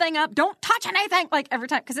set the whole thing up. Don't touch anything. Like every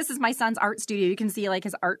time, because this is my son's art studio. You can see like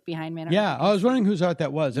his art behind me. Yeah, I was wondering whose art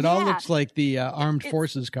that was. It all looks like the Armed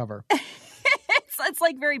Forces cover. It's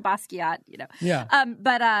like very Basquiat, you know. Yeah.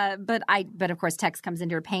 But of course Tex comes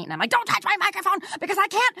into her paint and I'm like, don't touch my microphone because I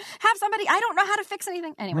can't have somebody. I don't know how to fix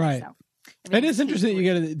anything. Anyway, right. So it is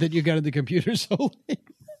interesting that you got the computer so late.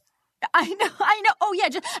 I know. Oh, yeah.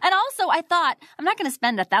 And also, I thought, I'm not going to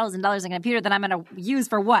spend $1,000 on a computer that I'm going to use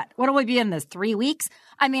for what? What will we be in this? 3 weeks?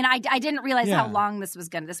 I mean, I didn't realize how long this was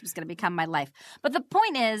going to become my life. But the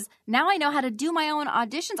point is, now I know how to do my own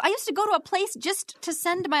auditions. I used to go to a place just to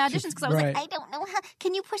send my auditions because I was like, I don't know how.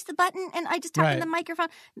 Can you push the button? And I just talk in the microphone.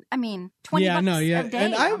 I mean, $20 a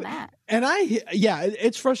day on that.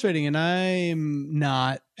 It's frustrating. And I'm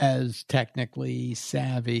not as technically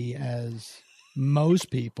savvy as most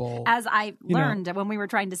people, as I learned when we were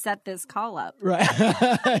trying to set this call up, right?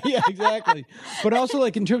 Yeah, exactly. But also,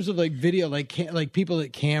 like in terms of like video, like people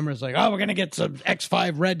at cameras, like, oh, we're gonna get some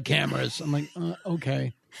X5 red cameras. I'm like,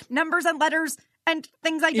 okay, numbers and letters and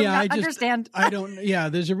things I do not understand. I don't. Yeah,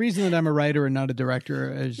 there's a reason that I'm a writer and not a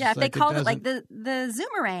director. If they called it like the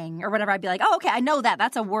Zoomerang or whatever, I'd be like, oh, okay, I know that.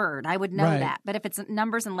 That's a word. I would know that. But if it's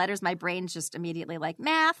numbers and letters, my brain's just immediately like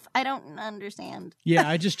math. I don't understand. Yeah,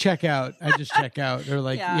 I just check out. Or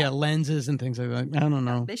like lenses and things like that. I don't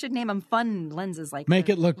know. They should name them fun lenses. Like make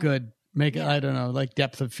it look good. Make it, I don't know, like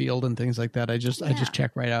depth of field and things like that. I just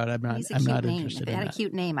check right out. I'm not interested in that. If they had a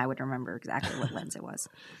cute name, I would remember exactly what lens it was.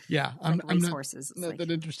 Yeah, I'm not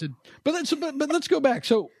that interested. But let's go back.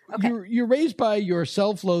 So you're raised by your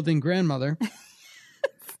self-loathing grandmother.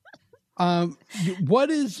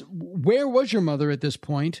 Where was your mother at this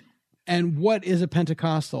point, and what is a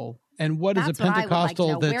Pentecostal? And what is a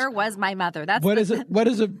Pentecostal? Where was my mother? What is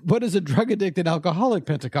a drug addicted alcoholic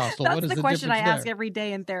Pentecostal? That's what is the question I ask every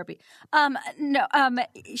day in therapy.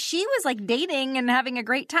 She was like dating and having a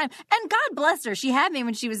great time, and God bless her. She had me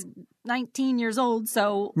when she was 19 years old,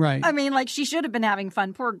 so right. I mean, like, she should have been having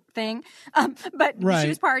fun, poor thing. But right. she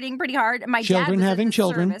was partying pretty hard. My children dad was having in the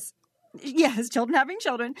children. Service. Yes, children having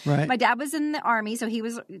children. Right. My dad was in the Army, so he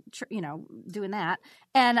was, doing that.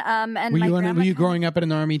 And were you growing up in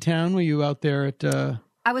an Army town? Were you out there at?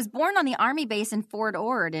 I was born on the Army base in Fort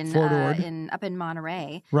Ord, up in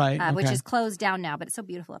Monterey, right? Which is closed down now, but it's so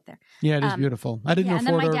beautiful up there. Yeah, it is beautiful. I didn't know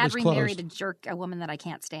Fort Ord was closed. And then my dad remarried a woman that I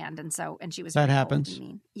can't stand, and she was that very happens. Old and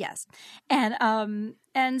mean. Yes,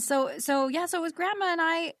 and so it was Grandma and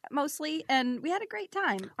I mostly, and we had a great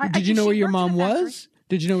time. Did you know where your mom was?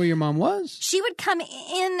 Did you know where your mom was? She would come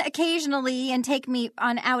in occasionally and take me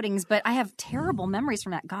on outings, but I have terrible memories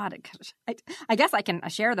from that. God, I guess I can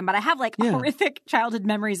share them, but I have horrific childhood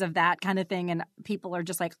memories of that kind of thing, and people are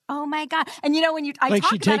just like, "Oh my God!" And when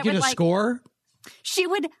she'd take you to score. She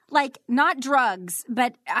would not drugs,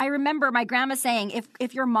 but I remember my grandma saying,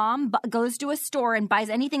 if your mom goes to a store and buys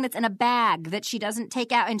anything that's in a bag that she doesn't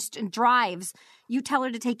take out and drives, you tell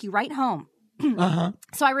her to take you right home.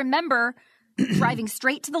 So I remember driving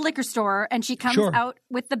straight to the liquor store, and she comes out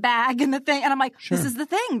with the bag and the thing, and I'm like, this is the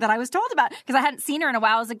thing that I was told about, because I hadn't seen her in a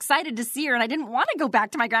while. I was excited to see her, and I didn't want to go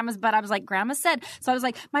back to my grandma's, but I was like, Grandma said. So I was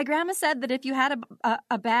like, my grandma said that if you had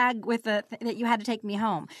a bag with that you had to take me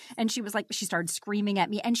home. And she was like, she started screaming at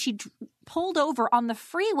me, and she pulled over on the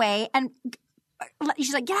freeway, and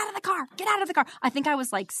she's like, get out of the car. I think I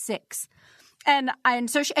was like 6. And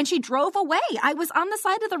she drove away. I was on the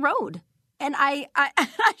side of the road. And I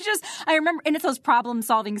remember, and it's those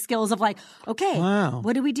problem-solving skills of okay,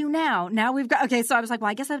 what do we do now? Now we've got, okay, so I was like, well,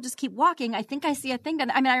 I guess I'll just keep walking. I think I see a thing.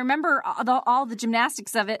 And I remember all the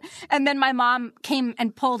gymnastics of it. And then my mom came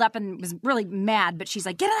and pulled up and was really mad, but she's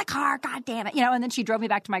like, get in the car, God damn it. And then she drove me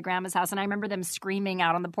back to my grandma's house. And I remember them screaming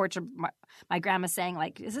out on the porch of my grandma saying,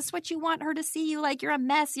 is this what you want her to see you? You're a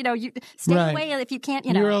mess. You stay away if you can't,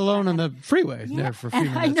 You were alone on the freeway there for a few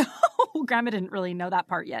minutes. I know. Grandma didn't really know that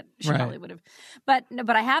part yet. She probably would have. But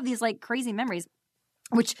I have these crazy memories,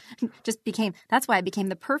 which just that's why I became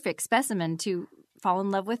the perfect specimen to fall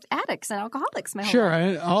in love with addicts and alcoholics. My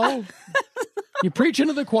whole life. You're preaching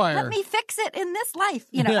to the choir. Let me fix it in this life,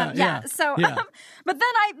 So, but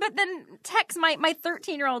then Tex, my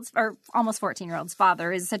 13-year-old's or almost 14-year-old's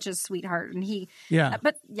father is such a sweetheart, and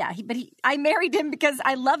I married him because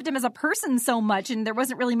I loved him as a person so much, and there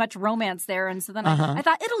wasn't really much romance there, and so then I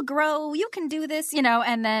thought it'll grow. You can do this, and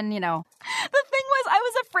then the thing was I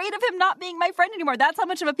was afraid of him not being my friend anymore. That's how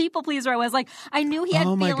much of a people pleaser I was. I knew he had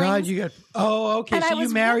feelings. Oh my God, okay. So you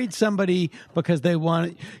married somebody because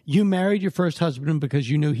you married your first husband because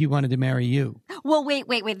you knew he wanted to marry you. Well, wait.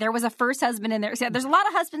 There was a first husband in there. So there's a lot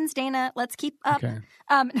of husbands, Dana. Let's keep up. Okay.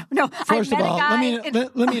 No. First of all, let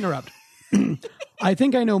me interrupt. I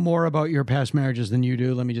think I know more about your past marriages than you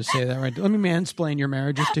do. Let me just say that right. Let me mansplain your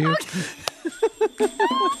marriages to you.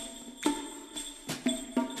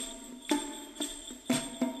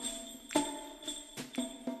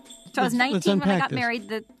 So I was 19 when I got married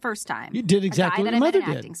the first time. You did exactly what your mother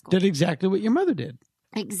did. Did exactly what your mother did.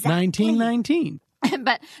 Exactly. 1919.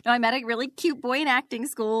 But no, I met a really cute boy in acting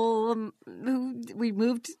school who we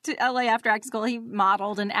moved to LA after acting school. He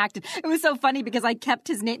modeled and acted. It was so funny because I kept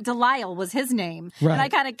his name. Delisle was his name. Right. And I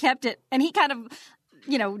kind of kept it. And he kind of,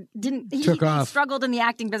 he struggled in the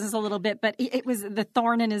acting business a little bit, but it was the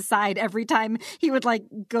thorn in his side every time he would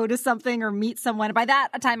go to something or meet someone. By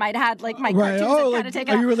that time I'd had my cartoons kind of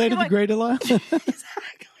taken. Are you related to Grey Delisle?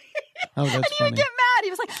 Exactly. Oh, that's and he would get mad. He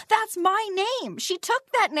was like, that's my name. She took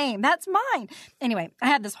that name. That's mine. Anyway, I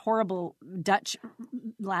had this horrible Dutch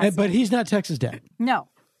last name. But he's not Tex's dad. No.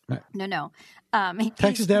 Right. No.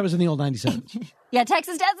 Tex's dad was in the old 97s. Yeah,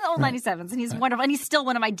 Tex's dad's in the old 97s. And he's wonderful. And he's still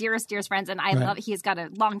one of my dearest friends. And I love he's got a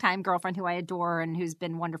longtime girlfriend who I adore and who's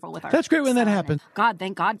been wonderful with our That's great when that happens. God,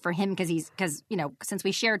 thank God for him because since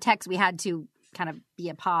we share Tex, we had to kind of be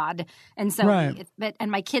a pod, and so and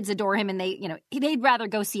my kids adore him, and they'd rather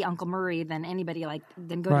go see Uncle Murray than anybody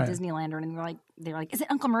than go to Disneyland, and they're like, is it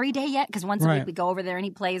Uncle Murray Day yet? Because once a week we go over there and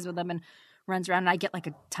he plays with them and runs around, and I get a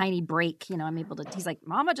tiny break. I'm able to. He's like,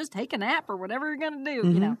 Mama, just take a nap or whatever you're gonna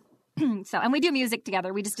do. Mm-hmm. So and we do music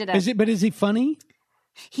together. We just did But is he funny?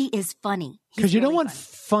 He is funny because you don't want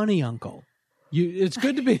funny uncle. It's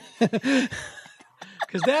good to be.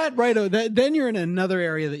 Because then you're in another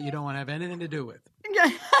area that you don't want to have anything to do with. Yeah,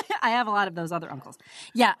 I have a lot of those other uncles.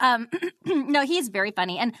 Yeah, no, he's very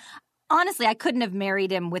funny, and honestly, I couldn't have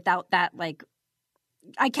married him without that.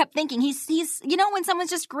 I kept thinking he's when someone's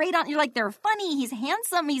just great on, you're like, they're funny, he's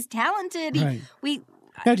handsome, he's talented. Right.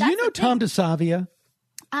 Now, do you know Tom DeSavia?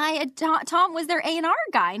 Tom was their A&R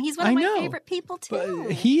guy, and he's one of my favorite people too.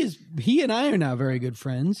 But he and I are now very good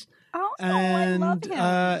friends. Oh, and I love him.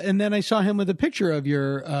 And then I saw him with a picture of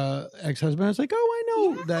your ex-husband. I was like, oh, I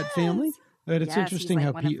know that family. But it's interesting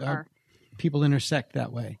how people intersect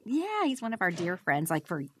that way. Yeah, he's one of our dear friends, like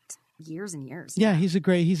for years and years. Yeah, he's a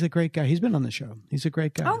great guy. He's been on the show. He's a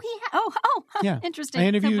great guy. Yeah, interesting. I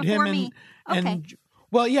interviewed him and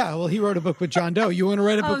well, he wrote a book with John Doe. You want to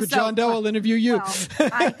write a book with John Doe? I'll interview you.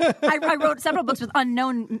 Well, I wrote several books with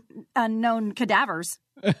unknown cadavers.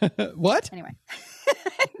 What? Anyway,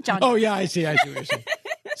 John. Oh yeah, I see what you're saying.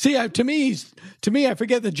 See, to me, I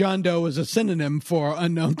forget that John Doe was a synonym for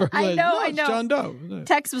unknown person. I know. It's John Doe.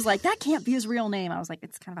 Tex was like, that can't be his real name. I was like,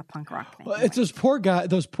 it's kind of a punk rock thing. Well, it's those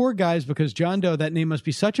poor guys, because John Doe, that name must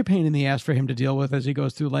be such a pain in the ass for him to deal with as he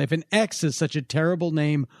goes through life. And X is such a terrible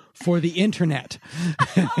name for the internet.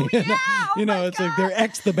 It's like they're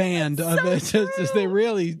X the band. They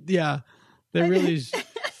really.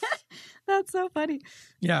 That's so funny.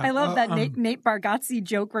 Yeah, I love that Nate Bargatze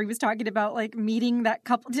joke where he was talking about like meeting that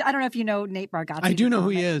couple. I don't know if you know Nate Bargatze. I do know who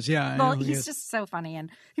he is. Yeah. Well, he's just so funny, and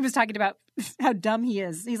he was talking about how dumb he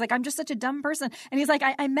is. He's like, I'm just such a dumb person, and he's like,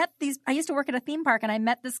 I met these. I used to work at a theme park, and I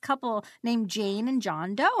met this couple named Jane and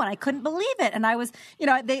John Doe, and I couldn't believe it. And I was,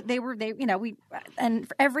 and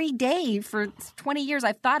for every day for 20 years,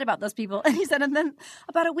 I've thought about those people. And he said, and then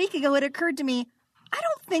about a week ago, it occurred to me, I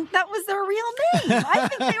don't think that was their real name. I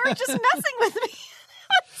think they were just messing with me.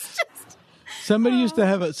 Somebody used to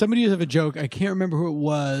have a joke. I can't remember who it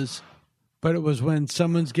was, but it was when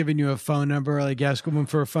someone's giving you a phone number, like ask them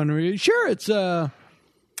for a phone number. Sure, it's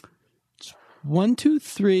 1, 2,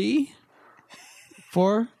 3,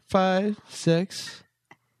 4, 5, 6,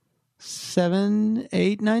 7,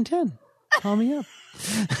 8, 9, 10. Call me up.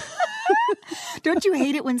 Don't you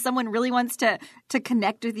hate it when someone really wants to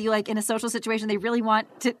connect with you, like in a social situation? They really want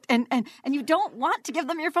to, and you don't want to give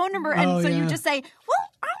them your phone number, and you just say, "Well,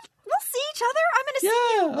 we'll see each other. I'm going to see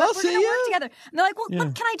you. We're going to work together." And they're like, "Well,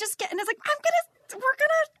 look, can I just get?" And it's like, we're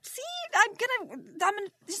gonna see. I'm gonna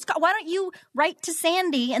just. Why don't you write to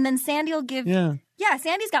Sandy, and then Sandy will give. Yeah,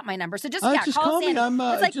 Sandy's got my number, so just call me. Sandy. I'm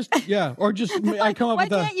I come up why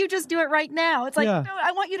with can't you just do it right now? It's like, no,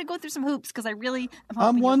 I want you to go through some hoops because I really.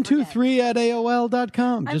 I'm 123 at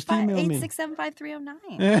AOL.com. Just email me.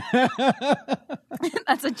 8675309.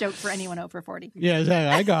 That's a joke for anyone over 40.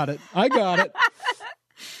 Yeah, I got it.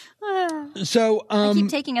 So I keep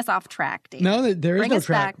taking us off track, Dave. No, there is no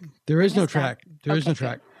track. There is no track. There is no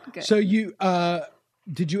track. Good. So you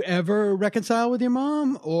did you ever reconcile with your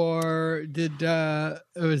mom, or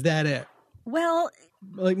was that it? Well,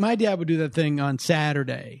 like my dad would do that thing on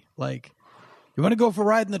Saturday. Like, you want to go for a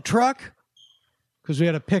ride in the truck? Because we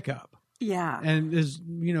had a pickup. Yeah. And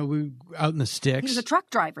we out in the sticks. He was a truck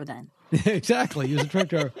driver then. Exactly. He was a truck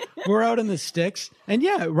driver. We're out in the sticks, and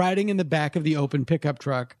riding in the back of the open pickup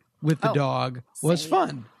truck with the dog was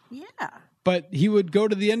fun. Yeah. But he would go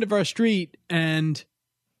to the end of our street and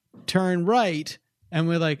turn right, and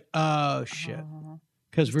we're like, oh, shit.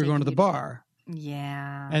 Because we're going to the bar.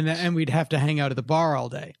 Yeah. And we'd have to hang out at the bar all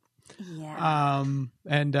day. Yeah.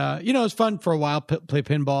 It was fun for a while, play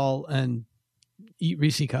pinball and eat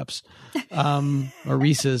Reese cups, or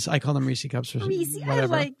Reese's. I call them Reese cups. Or Reese, whatever. I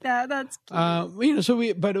like that. That's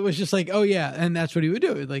cute. But it was just like, oh yeah, and that's what he would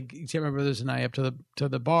do. Like, he'd take my brothers and I up to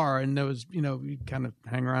the bar, and there was, we kind of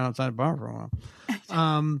hang around outside the bar for a while.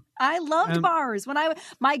 I loved bars. When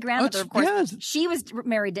my grandmother, of course, she was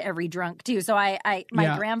married to every drunk too. So my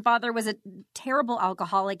grandfather was a terrible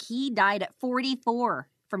alcoholic. He died at 44.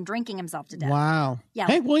 From drinking himself to death. Wow. Yeah.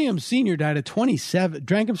 Hank Williams Sr. died at 27,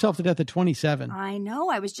 drank himself to death at 27. I know.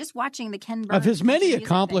 I was just watching the Ken Burns. Of his many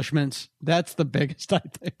accomplishments, that's the biggest, I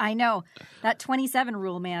think. I know. That 27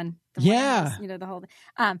 rule, man. Yeah. The whole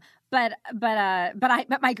thing. But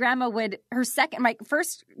my grandma my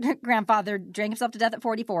first grandfather drank himself to death at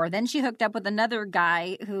 44. Then she hooked up with another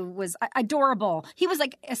guy who was adorable. He was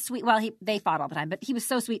like a sweet, they fought all the time, but he was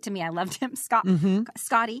so sweet to me. I loved him.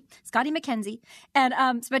 Scotty McKenzie.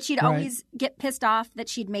 And, but she'd always get pissed off that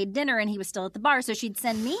she'd made dinner and he was still at the bar. So she'd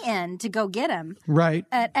send me in to go get him. Right.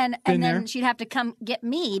 And then she'd have to come get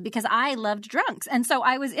me because I loved drunks. And so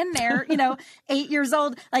I was in there, 8 years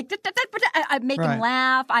old, like, I'd make him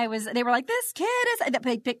laugh. They were like, this kid is,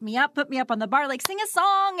 they picked me up, put me up on the bar, like, sing a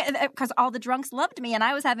song, because all the drunks loved me and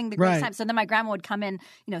I was having the greatest time. So then my grandma would come in,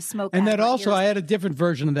 smoke. And that also, I had a different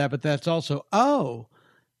version of that, but that's also,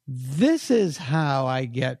 this is how I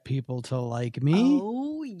get people to like me.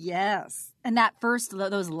 Oh, yes. And that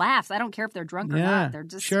those laughs, I don't care if they're drunk or not. They're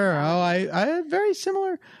just. Sure. I had very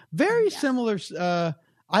similar.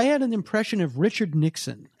 I had an impression of Richard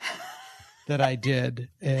Nixon. That I did.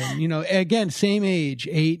 And, again, same age,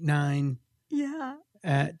 8, 9. Yeah.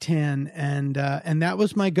 at 10, and that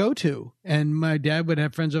was my go-to. And my dad would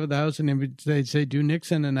have friends over the house, and they'd say, do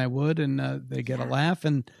Nixon, and I would, and they get a laugh,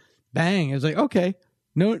 and bang. It was like, okay,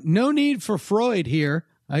 no need for Freud here.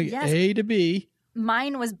 A to B.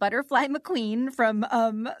 Mine was Butterfly McQueen from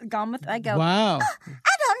Gone with... I go, wow.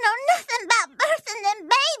 I don't know nothing about birthing them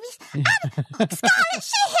babies. Scarlett,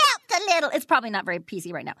 she helped a little. It's probably not very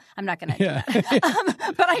PC right now. I'm not going to do Yeah.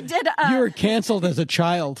 that. But I did... You were canceled as a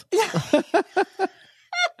child.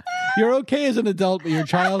 You're okay as an adult, but your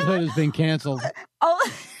childhood has been canceled.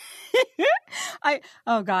 Oh,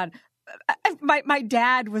 oh God. My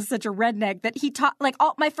dad was such a redneck that he taught, like,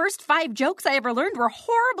 all my first 5 jokes I ever learned were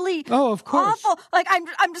horribly awful. Like,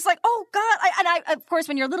 I'm just like, oh God. I of course,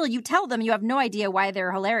 when you're little, you tell them, you have no idea why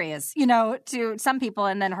they're hilarious, to some people,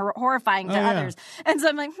 and then horrifying to others. And so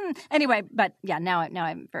I'm like, Anyway, but yeah, now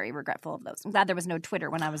I'm very regretful of those. I'm glad there was no Twitter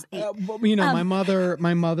when I was 8.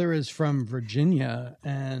 My mother is from Virginia,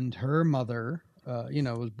 and her mother,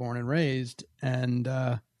 was born and raised, and,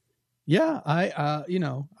 I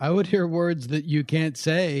would hear words that you can't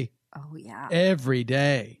say. Oh yeah. Every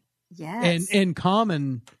day. Yes. And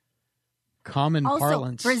common also,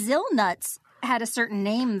 parlance. Brazil nuts had a certain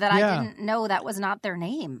name that I didn't know that was not their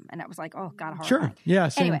name, and it was like, oh God, horrifying. Sure. Yeah.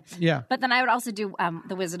 Anyway, yeah. But then I would also do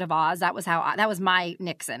The Wizard of Oz. That was my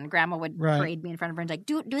Nixon. Grandma would parade me in front of friends like,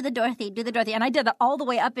 do the Dorothy, and I did that all the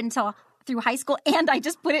way up until through high school, and I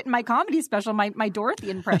just put it in my comedy special, my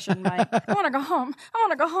Dorothy impression. I want to go home.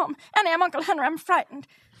 And I'm Uncle Henry. I'm frightened.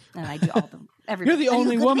 And I do all the everybody. You're the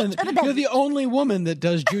only woman. You're the only woman that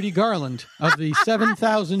does Judy Garland of the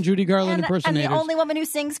 7,000 Judy Garland impersonators. And the only woman who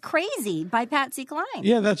sings "Crazy" by Patsy Cline.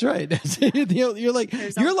 Yeah, that's right. you're like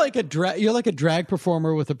a drag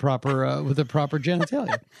performer with a proper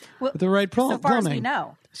genitalia, with the right plumbing. So far as we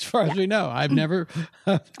know. As far as we know, I've never.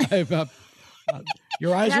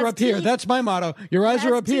 Your eyes are up here. That's my motto. Your eyes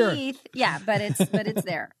are up here. Yeah, but it's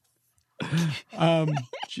there.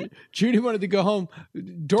 Judy wanted to go home.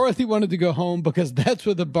 Dorothy wanted to go home because that's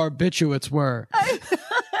where the barbiturates were.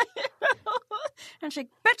 And she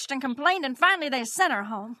bitched and complained, and finally they sent her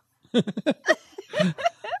home. That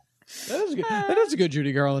is a good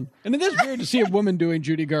Judy Garland. And it is weird to see a woman doing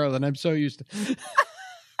Judy Garland. I'm so used to.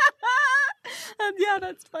 Yeah,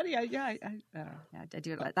 that's funny. I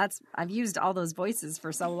do it. I've used all those voices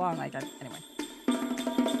for so long. Anyway.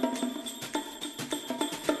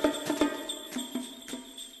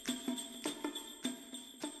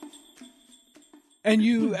 And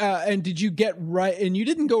you and did you get right? And you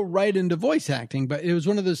didn't go right into voice acting, but it was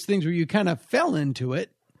one of those things where you kind of fell into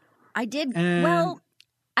it. I did. Well,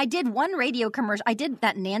 I did one radio commercial. I did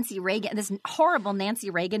that Nancy Reagan, this horrible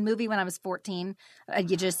Nancy Reagan movie when I was 14.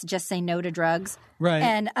 You just say no to drugs, right?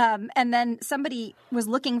 And then somebody was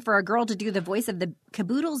looking for a girl to do the voice of the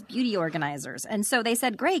Caboodles beauty organizers, and so they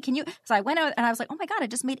said, "Great, can you?" So I went out and I was like, "Oh my God, I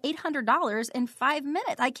just made $800 in 5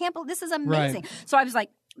 minutes! I can't believe this is amazing!" Right. So I was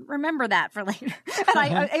like, remember that for later. And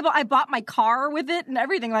I bought my car with it and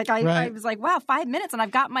everything. Like I was like, wow, 5 minutes, and I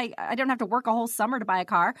don't have to work a whole summer to buy a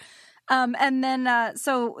car. And then,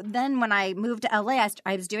 so then when I moved to LA,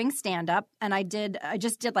 I was doing stand up, and I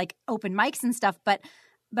just did like open mics and stuff. But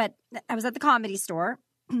I was at the Comedy Store,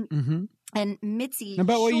 and Mitzi.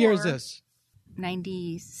 About what year is this?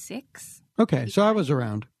 96. Okay, so I was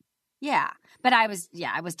around. Yeah, but I was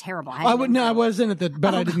terrible. I wasn't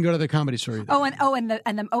but I didn't go to the Comedy Store either. And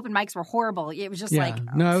the open mics were horrible. It was just like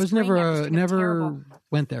I was never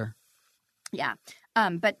went there. Yeah.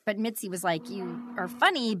 But Mitzi was like, you are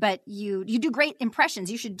funny, but you do great impressions.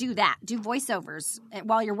 You should do that. Do voiceovers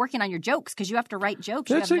while you're working on your jokes, because you have to write jokes.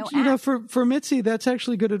 That's for Mitzi, that's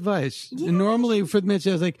actually good advice. Yeah. And normally for Mitzi,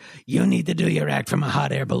 I was like, you need to do your act from a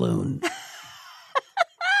hot air balloon.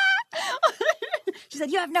 She said,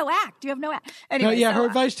 you have no act. Anyway, her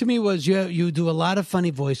advice to me was, you do a lot of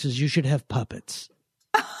funny voices. You should have puppets.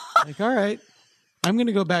 Like, all right, I'm going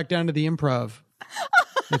to go back down to the improv.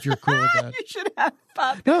 If you're cool with that. You should have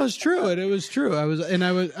puppets. No, it's true. It was true. I went to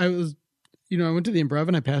the improv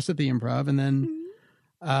and I passed at the improv, and then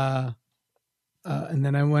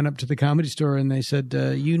I went up to the Comedy Store and they said,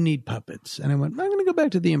 you need puppets. And I went, I'm going to go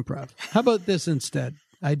back to the improv. How about this instead?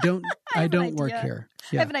 I don't work here.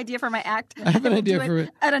 Yeah. I have an idea for my act. I have an idea for it.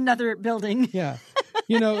 At another building. Yeah.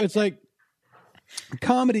 It's like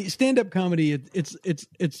comedy, stand-up comedy. It's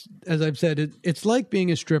as I've said, it's like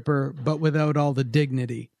being a stripper, but without all the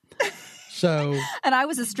dignity. So, and I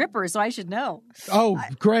was a stripper, so I should know. Oh,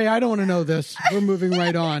 Gray, I don't want to know this. We're moving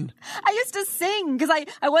right on. I used to sing because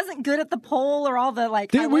I wasn't good at the pole or all the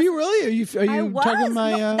like. Were you really? Are you talking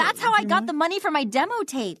my? That's how I got the money for my demo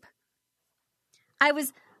tape.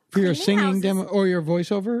 For your singing demo or your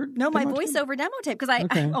voiceover? No, my demo tape? voiceover demo tape. Because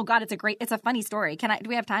oh God, it's a funny story. Do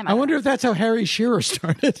we have time? I wonder if that's how Harry Shearer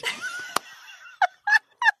started.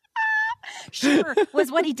 Shearer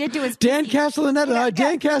was what he did to his Dan Castellaneta.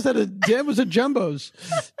 Dan was at Jumbo's.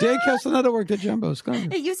 Dan Castellaneta worked at Jumbo's.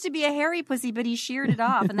 It used to be a hairy pussy, but he sheared it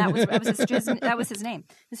off, and that was his name.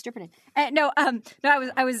 His stripper name. I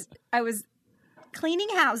was cleaning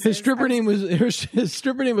houses. His stripper name was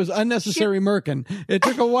Unnecessary Merkin. It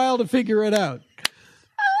took a while to figure it out.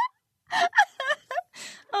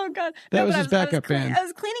 Oh God, that was his backup band. I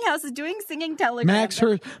was cleaning houses, doing singing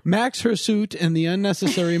telegrams. Max Hirsute and the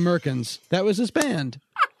Unnecessary Merkins. That was his band.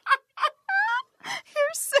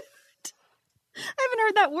 Hirsute. I haven't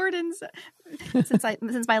heard that word since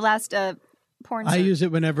my last porn. I use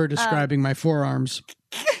it whenever describing my forearms.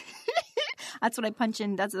 That's what I punch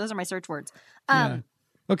in. Those are my search words. Yeah.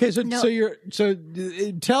 Okay, so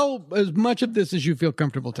tell as much of this as you feel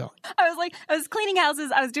comfortable telling. I was cleaning houses.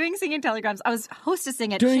 I was doing singing telegrams. I was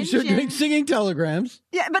hostessing at doing singing telegrams.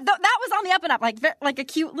 Yeah, but that was on the up and up, like a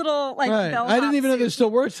cute little Right. I didn't even know there's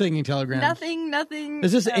still worth singing telegrams. Nothing.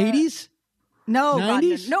 Is this 80s? No,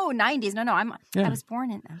 90s? God, no, 90s. No. I was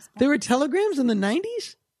born in. There were telegrams in the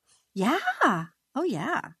 90s? Yeah. Oh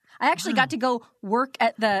yeah. I actually got to go work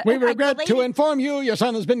at the... We regret to inform you your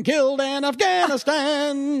son has been killed in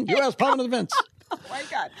Afghanistan. U.S. Parliament events. Oh, my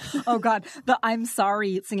God. Oh, God. The I'm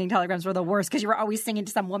sorry singing telegrams were the worst because you were always singing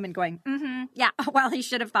to some woman going, yeah, well, he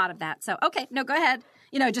should have thought of that. So, okay, no, go ahead.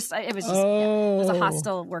 It was a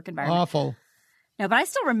hostile work environment. Awful. No, but I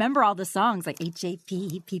still remember all the songs like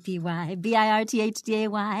H-A-P-P-P-Y,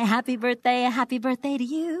 B-I-R-T-H-D-A-Y, happy birthday to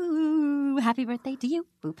you, happy birthday to you.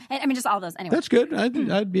 Boop. I mean, just all those. Anyway. That's good.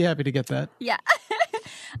 I'd be happy to get that. Yeah.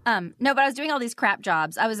 No, but I was doing all these crap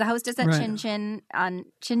jobs. I was a hostess at Chin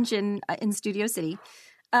Chin in Studio City.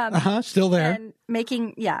 Still there. And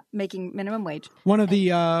making minimum wage. One of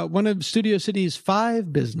Studio City's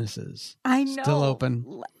 5 businesses. I know. Still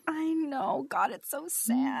open. I know. God, it's so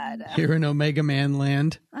sad. Here in Omega Man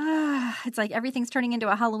land. It's like everything's turning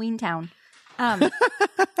into a Halloween town.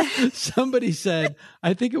 Somebody said,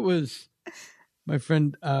 I think it was my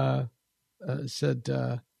friend said,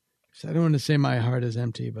 I don't want to say my heart is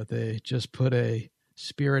empty, but they just put a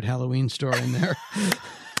Spirit Halloween store in there. That's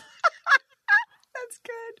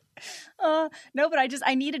good. No, but I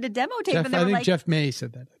needed a demo tape. Jeff, and they I were think like, Jeff May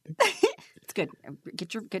said that. I think. It's good.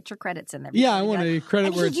 Get your credits in there. Yeah, I want to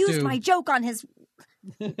credit where it's due. He used my joke on his.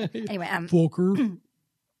 Anyway, Volker. Got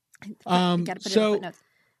to put it in the footnotes.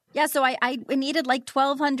 Yeah, so I needed like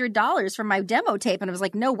 $1,200 for my demo tape, and I was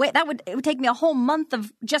like, no way, it would take me a whole month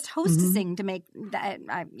of just hostessing to make that.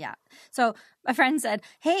 So my friend said,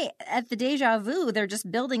 hey, at the Deja Vu, they're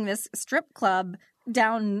just building this strip club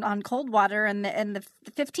down on Coldwater, and the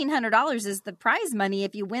 $1,500 is the prize money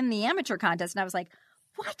if you win the amateur contest. And I was like,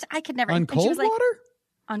 what? I could never. On Coldwater?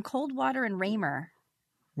 On Coldwater and Raymer.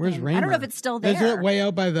 Where's Raymer? I don't know if it's still there. Is it way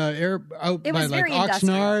out by the air? It was very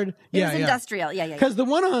Oxnard. It was industrial. Yeah. Because the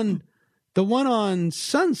one on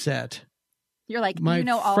Sunset. You're like,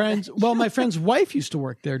 all friends. Well, my friend's wife used to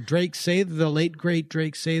work there. Drake Sather, the late great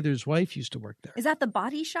Drake Sather's wife, used to work there. Is that the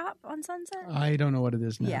body shop on Sunset? I don't know what it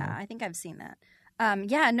is now. Yeah, I think I've seen that.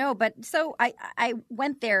 But so I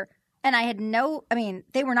went there. And I had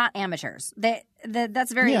they were not amateurs.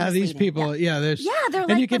 That's very misleading. These people, they're like,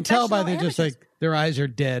 and you can tell by they're amateurs. just like their eyes are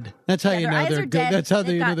dead. That's how you know they're good. Dead. That's how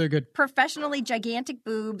you know they're good. Professionally gigantic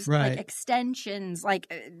boobs, like extensions, like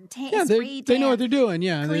they know what they're doing.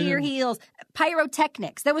 Yeah, clear heels,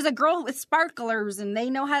 pyrotechnics. There was a girl with sparklers, and they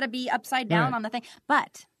know how to be upside down on the thing.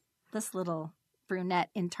 But this little brunette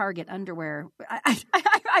in Target underwear,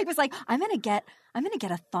 I was like, I'm gonna get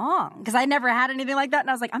a thong because I never had anything like that, and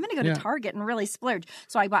I was like, I'm gonna go to Target and really splurge.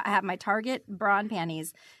 So I have my Target bra and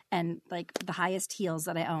panties and like the highest heels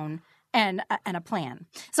that I own. And a plan.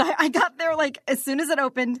 So I got there like as soon as it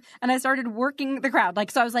opened, and I started working the crowd.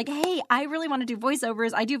 Like, so I was like, "Hey, I really want to do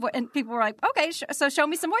voiceovers. I do," and people were like, "Okay, so show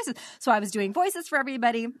me some voices." So I was doing voices for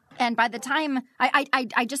everybody, and by the time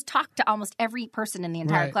I just talked to almost every person in the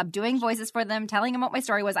entire club, doing voices for them, telling them what my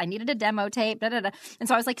story was. I needed a demo tape, and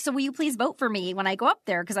so I was like, "So will you please vote for me when I go up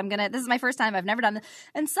there? Because this is my first time. I've never done this."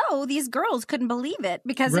 And so these girls couldn't believe it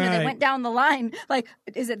because they went down the line like,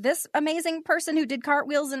 "Is it this amazing person who did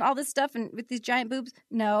cartwheels and all this stuff and with these giant boobs?"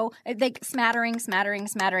 No, they smattering,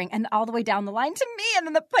 and all the way down the line to me, and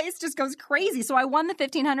then the place just goes crazy. So I won the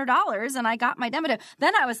 $1,500, and I got my demo.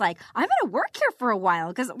 Then I was like, I'm going to work here for a while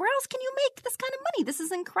because where else can you make this kind of money? This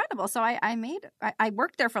is incredible. So I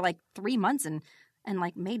worked there for like 3 months and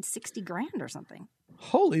like made $60,000 or something.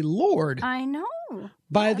 Holy Lord! I know.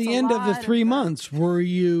 By the end of the 3 months, were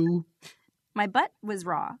you My butt was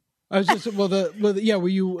raw. I was just were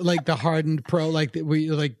you like the hardened pro, like were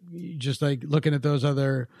you like just like looking at those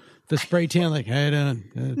other the spray tan like hey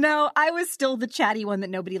No, I was still the chatty one that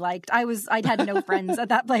nobody liked. I'd had no friends at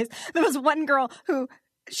that place. There was one girl who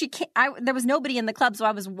there was nobody in the club, so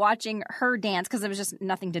I was watching her dance because there was just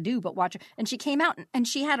nothing to do but watch her. And she came out and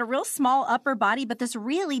she had a real small upper body but this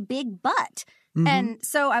really big butt. Mm-hmm. And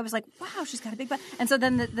so I was like, wow, she's got a big butt. And so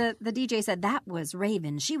then the DJ said, that was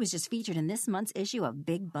Raven. She was just featured in this month's issue of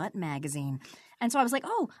Big Butt Magazine. And so I was like,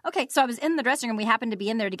 oh, okay. So I was in the dressing room. We happened to be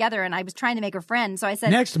in there together, and I was trying to make her friend. So I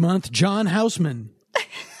said, next month, John Houseman.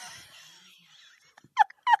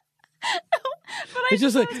 It's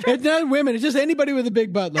just like, it's not women. It's just anybody with a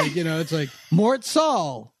big butt. Like, it's like Mort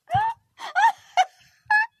Saul.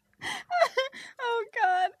 Oh,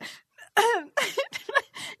 God.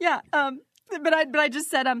 Yeah. But I just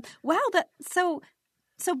said, wow, so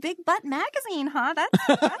Big Butt Magazine, huh?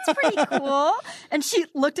 That's pretty cool. And she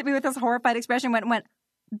looked at me with this horrified expression, went,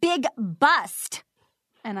 big bust.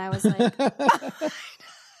 And I was like,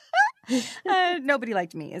 nobody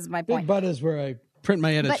liked me, is my point. Big butt is where I print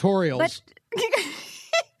my editorials.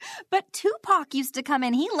 But Tupac used to come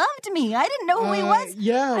in. He loved me. I didn't know who he was.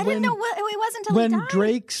 Yeah, I didn't know who he was until he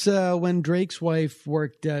died. When Drake's wife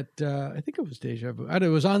worked at, I think it was Deja Vu. It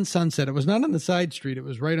was on Sunset. It was not on the side street. It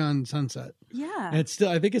was right on Sunset. Yeah, and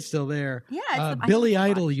I think it's still there. Yeah, Billy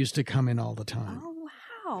Idol used to come in all the time. Oh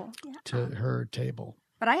wow! Yeah. To her table.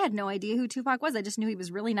 But I had no idea who Tupac was. I just knew he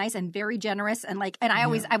was really nice and very generous, and I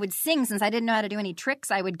would sing since I didn't know how to do any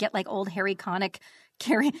tricks. I would get like old Harry Connick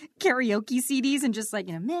karaoke CDs and just like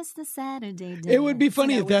miss the Saturday dance. It would be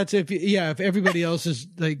funny if everybody else is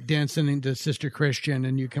like dancing into Sister Christian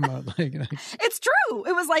and you come out like it's true.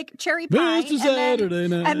 It was like Cherry Pie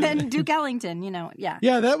and then Duke Ellington. Yeah.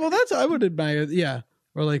 That's I would admire. Yeah,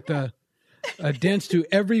 or like the. Dance to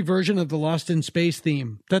every version of the Lost in Space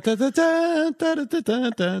theme. Da da da da da da da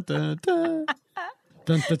da da da.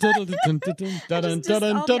 All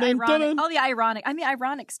the ironic. I'm the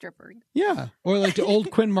ironic stripper. Yeah, or like the old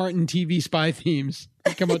Quinn Martin TV spy themes.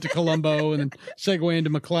 They come out to Columbo and then segue into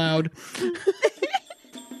McLeod.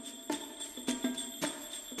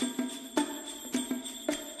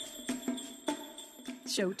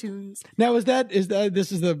 Show tunes. Now,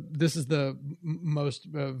 this is the most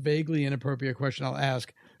vaguely inappropriate question I'll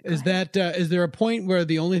ask. Is there a point where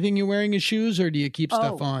the only thing you're wearing is shoes, or do you keep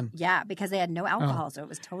stuff on? Yeah, because they had no alcohol, so it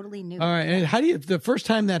was totally new. All right, and how do you? The first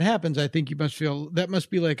time that happens, I think you must feel that must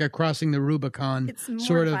be like a crossing the Rubicon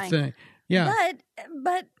sort of thing. Yeah,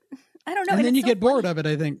 but I don't know. And then you get bored of it,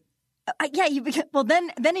 I think.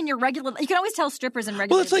 Then in your regular, you can always tell strippers in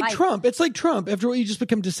regular. Well, it's like life. Trump. It's like Trump. After all, you just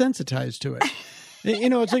become desensitized to it.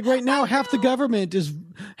 It's like right now, half the government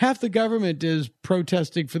is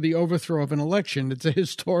protesting for the overthrow of an election. It's a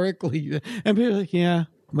historically, and people are like, yeah,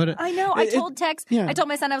 but I know. I told Tex. Yeah. I told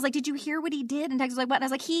my son. I was like, "Did you hear what he did?" And Tex was like, "What?" And I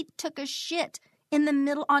was like, "He took a shit in the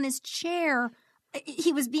middle on his chair.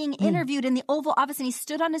 He was being interviewed in the Oval Office, and he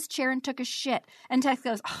stood on his chair and took a shit." And Tex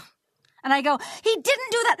goes, "Oh." And I go, he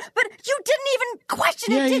didn't do that, but you didn't even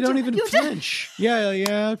question it, did you? Yeah, you don't even flinch.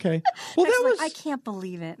 Yeah, okay. Well, that was... I can't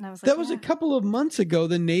believe it. And I was like, that was a couple of months ago.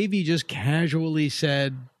 The Navy just casually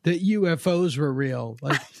said that UFOs were real.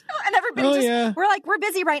 Like, and everybody we're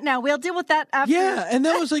busy right now. We'll deal with that after. Yeah, and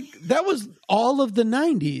that was all of the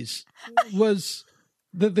 90s was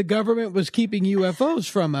that the government was keeping UFOs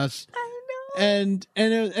from us. I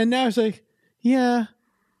know. And now it's like, yeah.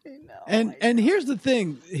 And here's the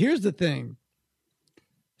thing.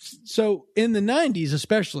 So in the 90s,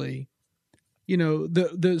 especially,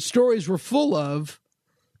 the stories were full of,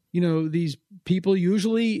 these people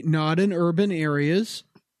usually not in urban areas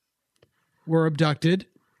were abducted.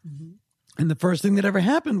 Mm-hmm. And the first thing that ever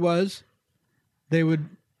happened was they would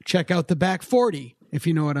check out the back 40, if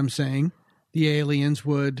you know what I'm saying. The aliens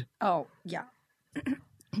would. Oh, yeah.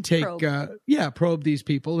 probe these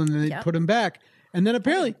people and then they'd put them back. And then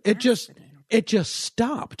apparently it just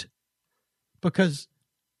stopped because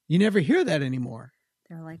you never hear that anymore.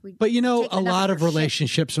 They're like, but a lot of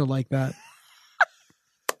relationships are like that.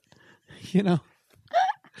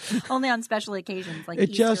 Only on special occasions, like it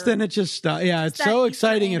Easter. It just stops. Yeah, it's so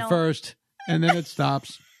exciting at first, and then it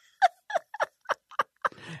stops.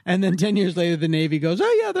 And then 10 years later, the Navy goes,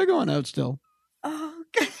 "Oh yeah, they're going out still." Oh.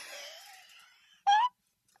 God.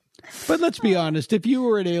 But let's be honest, if you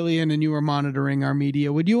were an alien and you were monitoring our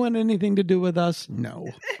media, would you want anything to do with us? No.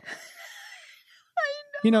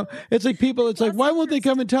 I know. It's like why won't they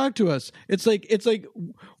come and talk to us? It's like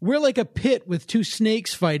we're like a pit with two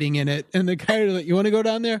snakes fighting in it, and the guy like, "You want to go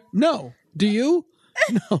down there?" No. Do you?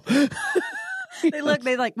 No. They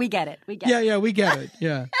like, we get it. We get it. Yeah, we get it.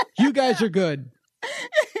 Yeah. You guys are good.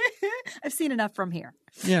 I've seen enough from here.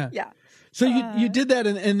 Yeah. Yeah. So you did that,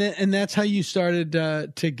 and that's how you started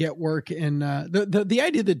to get work. And the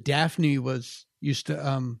idea that Daphne used to.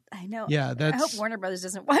 I know. Yeah, I hope Warner Brothers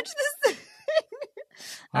doesn't watch this.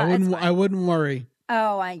 I wouldn't worry.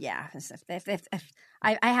 Oh, yeah. If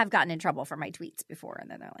I have gotten in trouble for my tweets before, and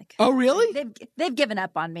then they're like, "Oh, really?" They've given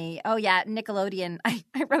up on me. Oh, yeah, Nickelodeon. I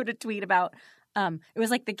wrote a tweet about it was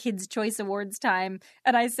like the Kids' Choice Awards time,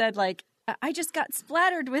 and I said like I just got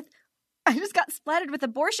splattered with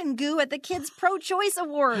abortion goo at the Kids Pro-Choice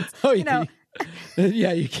Awards. Oh, you know.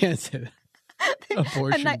 Yeah, you can't say that.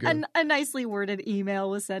 Abortion goo. A nicely worded email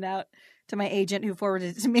was sent out to my agent, who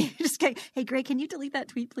forwarded it to me. Just kidding. Hey, Greg, can you delete that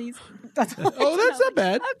tweet, please? That's that's not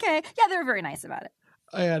bad. Okay, yeah, they were very nice about it.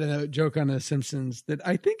 I had a joke on The Simpsons that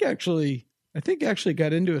I think actually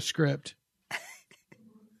got into a script.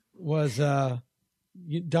 Was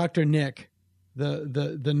Dr. Nick,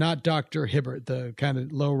 the not Dr. Hibbert, the kind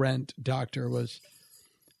of low rent doctor, was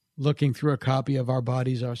looking through a copy of Our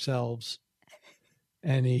Bodies Ourselves,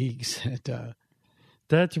 and he said,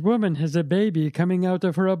 "That woman has a baby coming out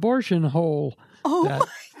of her abortion hole." Oh my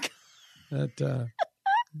God!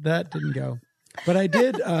 That didn't go. But I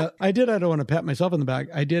did. I don't want to pat myself on the back.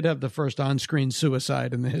 I did have the first on-screen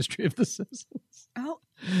suicide in the history of The Simpsons. Oh,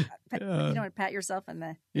 you don't want to pat yourself on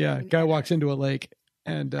the. Yeah, guy walks into a lake,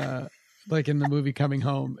 and like in the movie Coming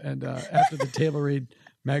Home, and after the table read,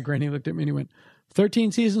 Matt Groening looked at me and he went,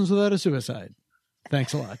 13 seasons without a suicide.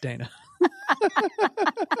 Thanks a lot, Dana.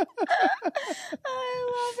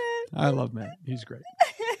 I love Matt. He's great.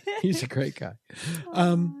 He's a great guy.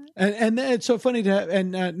 And it's so funny to have,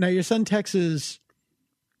 and now your son Tex is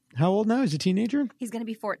how old now? He's a teenager? He's going to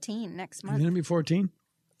be 14 next month. He's going to be 14.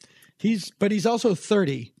 But he's also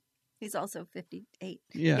 30. He's also 58.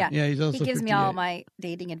 Yeah, he's also He gives 58. me all my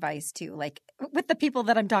dating advice too. Like with the people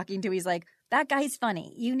that I'm talking to, he's like, that guy's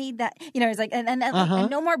funny. You need that. You know, he's like, and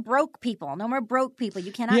no more broke people. No more broke people.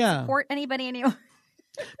 You cannot support anybody anymore.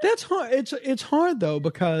 That's hard. It's hard though,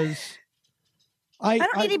 because I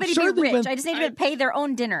don't need anybody to be rich. I just need to pay their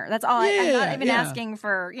own dinner. That's all. I'm not even asking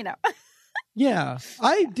for, you know. Yeah,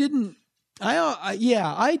 I didn't. I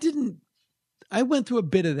went through a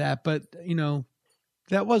bit of that, but you know,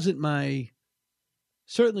 that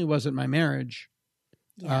certainly wasn't my marriage.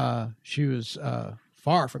 Yeah. She was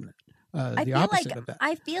far from it. The opposite of that.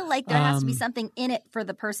 I feel like there has to be something in it for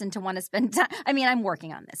the person to want to spend time. I mean, I'm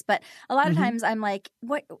working on this, but a lot of times I'm like,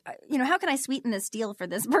 what, you know, how can I sweeten this deal for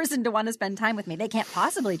this person to want to spend time with me? They can't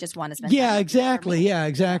possibly just want to spend time with me. Exactly. Yeah,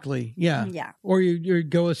 exactly. Yeah. Yeah. Or you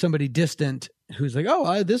go with somebody distant who's like,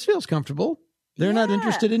 oh, this feels comfortable. They're not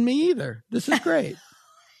interested in me either. This is great.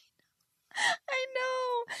 I know.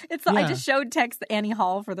 I just showed Tex the Annie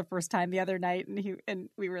Hall for the first time the other night, and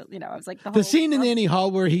we were, you know, I was like the scene in Annie Hall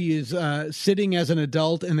where he is sitting as an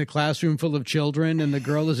adult in a classroom full of children, and the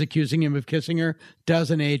girl is accusing him of kissing her,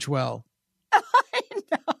 doesn't age well. I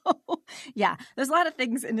know. Yeah, there's a lot of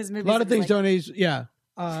things in his movie. A lot of things don't age. Yeah.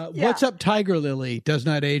 What's Up, Tiger Lily does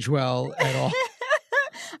not age well at all.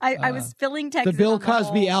 I was filling Tex. The Bill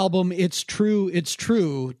Cosby album, It's True,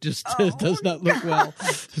 just does not look well.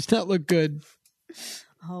 Does not look good.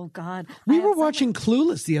 Oh, God. We were watching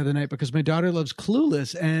Clueless the other night because my daughter loves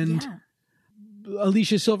Clueless, and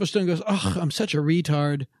Alicia Silverstone goes, oh, I'm such a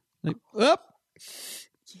retard. Like,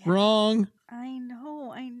 wrong. I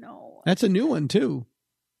know. That's a new one, too.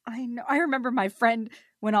 I know. I remember my friend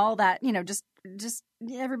when all that, you know, just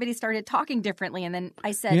everybody started talking differently. And then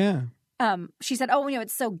I said, she said, oh, you know,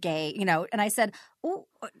 it's so gay, you know. And I said, oh,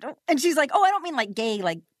 and she's like, oh, I don't mean like gay,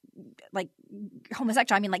 like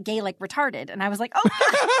homosexual. I mean like gay, like retarded. And I was like, oh,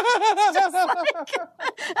 just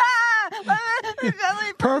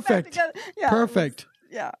like, perfect. Yeah, perfect.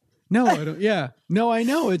 Yeah. No, I don't. Yeah. No, I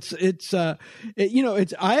know. You know,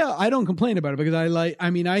 I don't complain about it because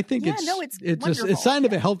I think it's just a sign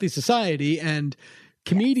of a healthy society, and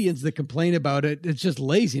comedians that complain about it, it's just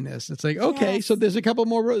laziness. It's like, okay, so there's a couple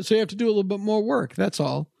more roads, so you have to do a little bit more work. That's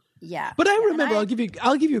all. Yeah. But I remember, I'll give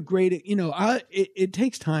you a great, you know, it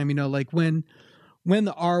takes time, you know, like when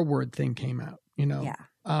the R word thing came out, you know,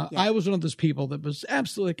 I was one of those people that was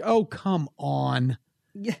absolutely like, oh, come on.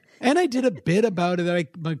 Yeah. And I did a bit about it.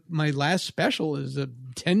 My last special is a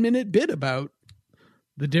 10-minute bit about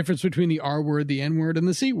the difference between the R word, the N word, and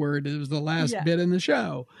the C word. It was the last bit in the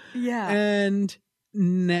show. Yeah. And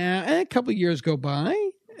now a couple of years go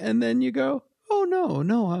by, and then you go, oh,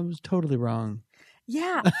 no, I was totally wrong.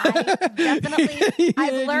 Yeah, I definitely.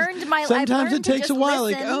 I've learned my. Sometimes it takes a while.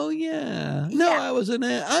 Listen. Like, oh yeah, no, I wasn't.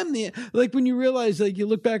 I'm the like when you realize, like, you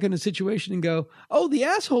look back on a situation and go, oh, the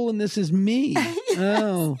asshole in this is me.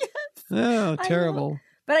 Oh, oh, terrible.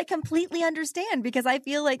 But I completely understand because I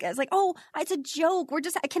feel like it's like, oh, it's a joke.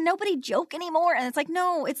 Can nobody joke anymore? And it's like,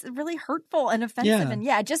 no, it's really hurtful and offensive. And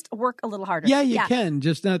just work a little harder. Yeah, you can,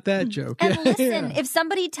 just not that joke. And listen, if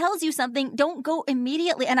somebody tells you something, don't go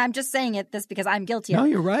immediately. And I'm just saying this because I'm guilty of it. No,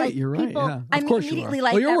 you're right. Like, you're right. People, Yeah. I'm course immediately you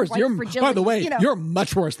are. like, you're worse. By the way, you know. you're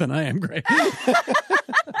much worse than I am, Gray.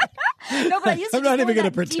 No, but I used to I'm not even going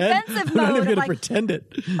to pretend. Defensive I'm not even going to like, pretend it.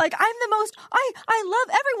 Like, I'm the most, I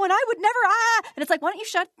love everyone. I would never, And it's like, why don't you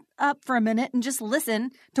shut up for a minute and just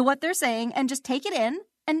listen to what they're saying and just take it in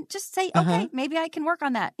and just say, okay, maybe I can work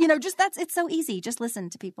on that. You know, it's so easy. Just listen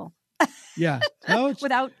to people. Yeah. No,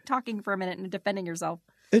 without talking for a minute and defending yourself.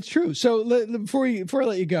 It's true. So before I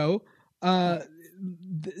let you go,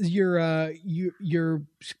 you're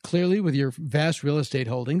clearly with your vast real estate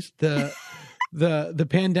holdings, the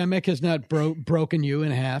pandemic has not broken you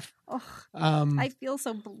in half. I feel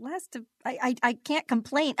so blessed. I can't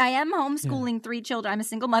complain. I am homeschooling 3 children. I'm a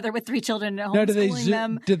single mother with 3 children. Now, do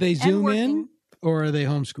they zoom in or are they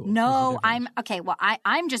homeschooled? No, I'm okay. Well,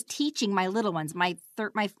 I'm just teaching my little ones. My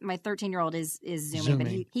 13-year-old is zooming, but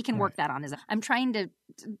he can work that on his own. I'm trying to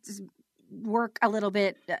work a little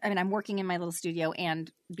bit. I mean, I'm working in my little studio and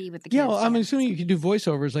be with the kids. Yeah, well, I'm assuming you can do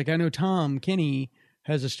voiceovers. Like I know Tom Kinney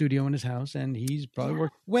has a studio in his house, and he's probably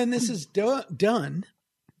working. When this is done,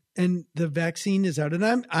 and the vaccine is out,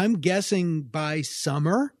 and I'm guessing by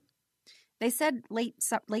summer. They said late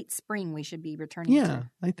spring we should be returning. Yeah,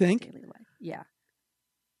 I think. Daily life. Yeah.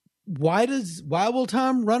 Why will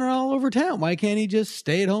Tom run all over town? Why can't he just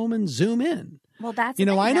stay at home and zoom in? Well, that's I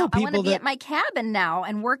know now, people I want to be at my cabin now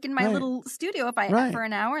and work in my little studio for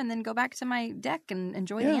an hour, and then go back to my deck and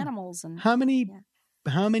enjoy the animals. And how many?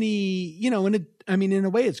 In a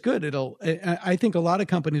way it's good. I think a lot of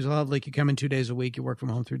companies will have like you come in 2 days a week, you work from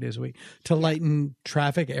home 3 days a week to lighten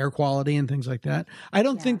traffic, air quality and things like that. I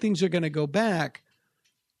don't think things are going to go back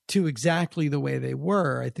to exactly the way they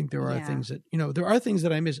were. I think there are things that, there are things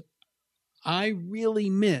that I miss. I really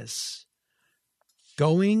miss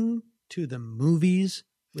going to the movies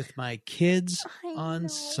with my kids on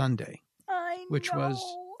Sunday, which was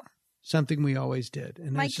something we always did.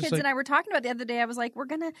 And my kids and I were talking about the other day. I was like,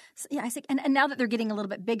 I said, and now that they're getting a little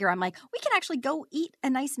bit bigger, I'm like, we can actually go eat a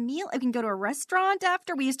nice meal. We can go to a restaurant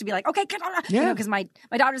after. We used to be like, okay, because my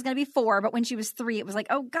daughter's going to be 4, but when she was 3, it was like,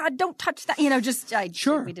 oh God, don't touch that. We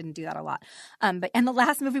didn't do that a lot. And the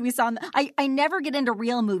last movie we saw, I never get into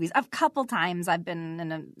real movies. A couple times I've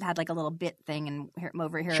been had like a little bit thing and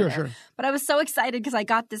over here. Sure, and there. sure. But I was so excited because I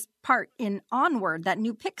got this part in Onward, that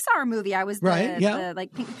new Pixar movie. I was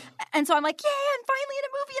and so I'm like, yeah, I'm finally in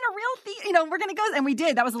a movie in a real theater. We're going to go. And we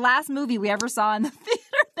did. That was the last movie we ever saw in the theater.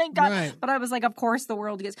 Thank God. Right. But I was like, of course the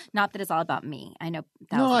world goes. Not that it's all about me. I know.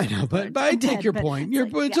 No, I know. But I take your point.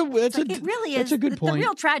 It really is. It's a good point. The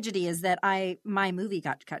real tragedy is that my movie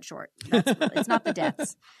got cut short. It's not the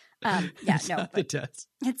deaths. The deaths.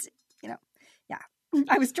 It's,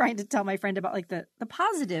 I was trying to tell my friend about like the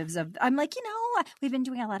positives of, I'm like, we've been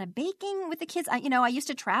doing a lot of baking with the kids. I used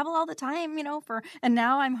to travel all the time, and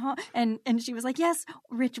now I'm home. And she was like, yes,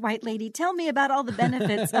 rich white lady, tell me about all the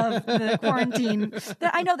benefits of the quarantine.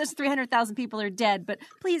 I know there's 300,000 people are dead, but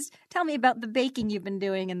please tell me about the baking you've been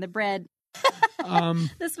doing and the bread.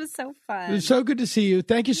 This was so fun. It was so good to see you.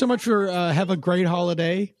 Thank you so much for have a great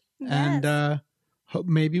holiday. Yes. And hope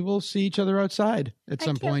maybe we'll see each other outside at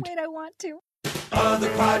some point. Wait, I want to. Other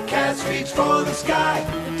podcasts reach for the sky.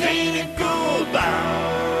 Dana Gould.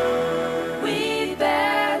 We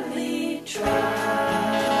barely try.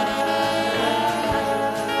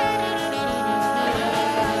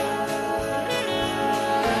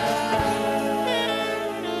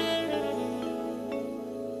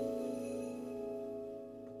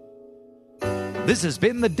 This has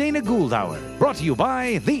been the Dana Gould Hour, brought to you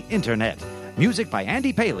by the Internet. Music by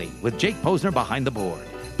Andy Paley, with Jake Posner behind the board.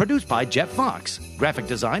 Produced by Jeff Fox. Graphic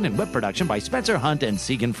design and web production by Spencer Hunt and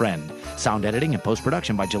Segan Friend. Sound editing and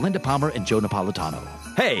post-production by Jalinda Palmer and Joe Napolitano.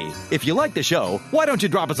 Hey, if you like the show, why don't you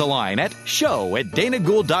drop us a line at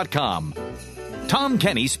show@danagould.com. Tom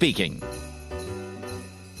Kenny speaking.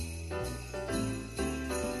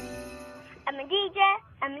 I'm a DJ,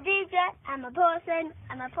 I'm a person,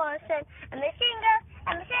 I'm a singer,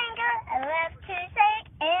 I love to sing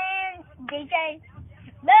and DJ.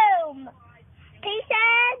 Boom! Peace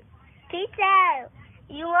out!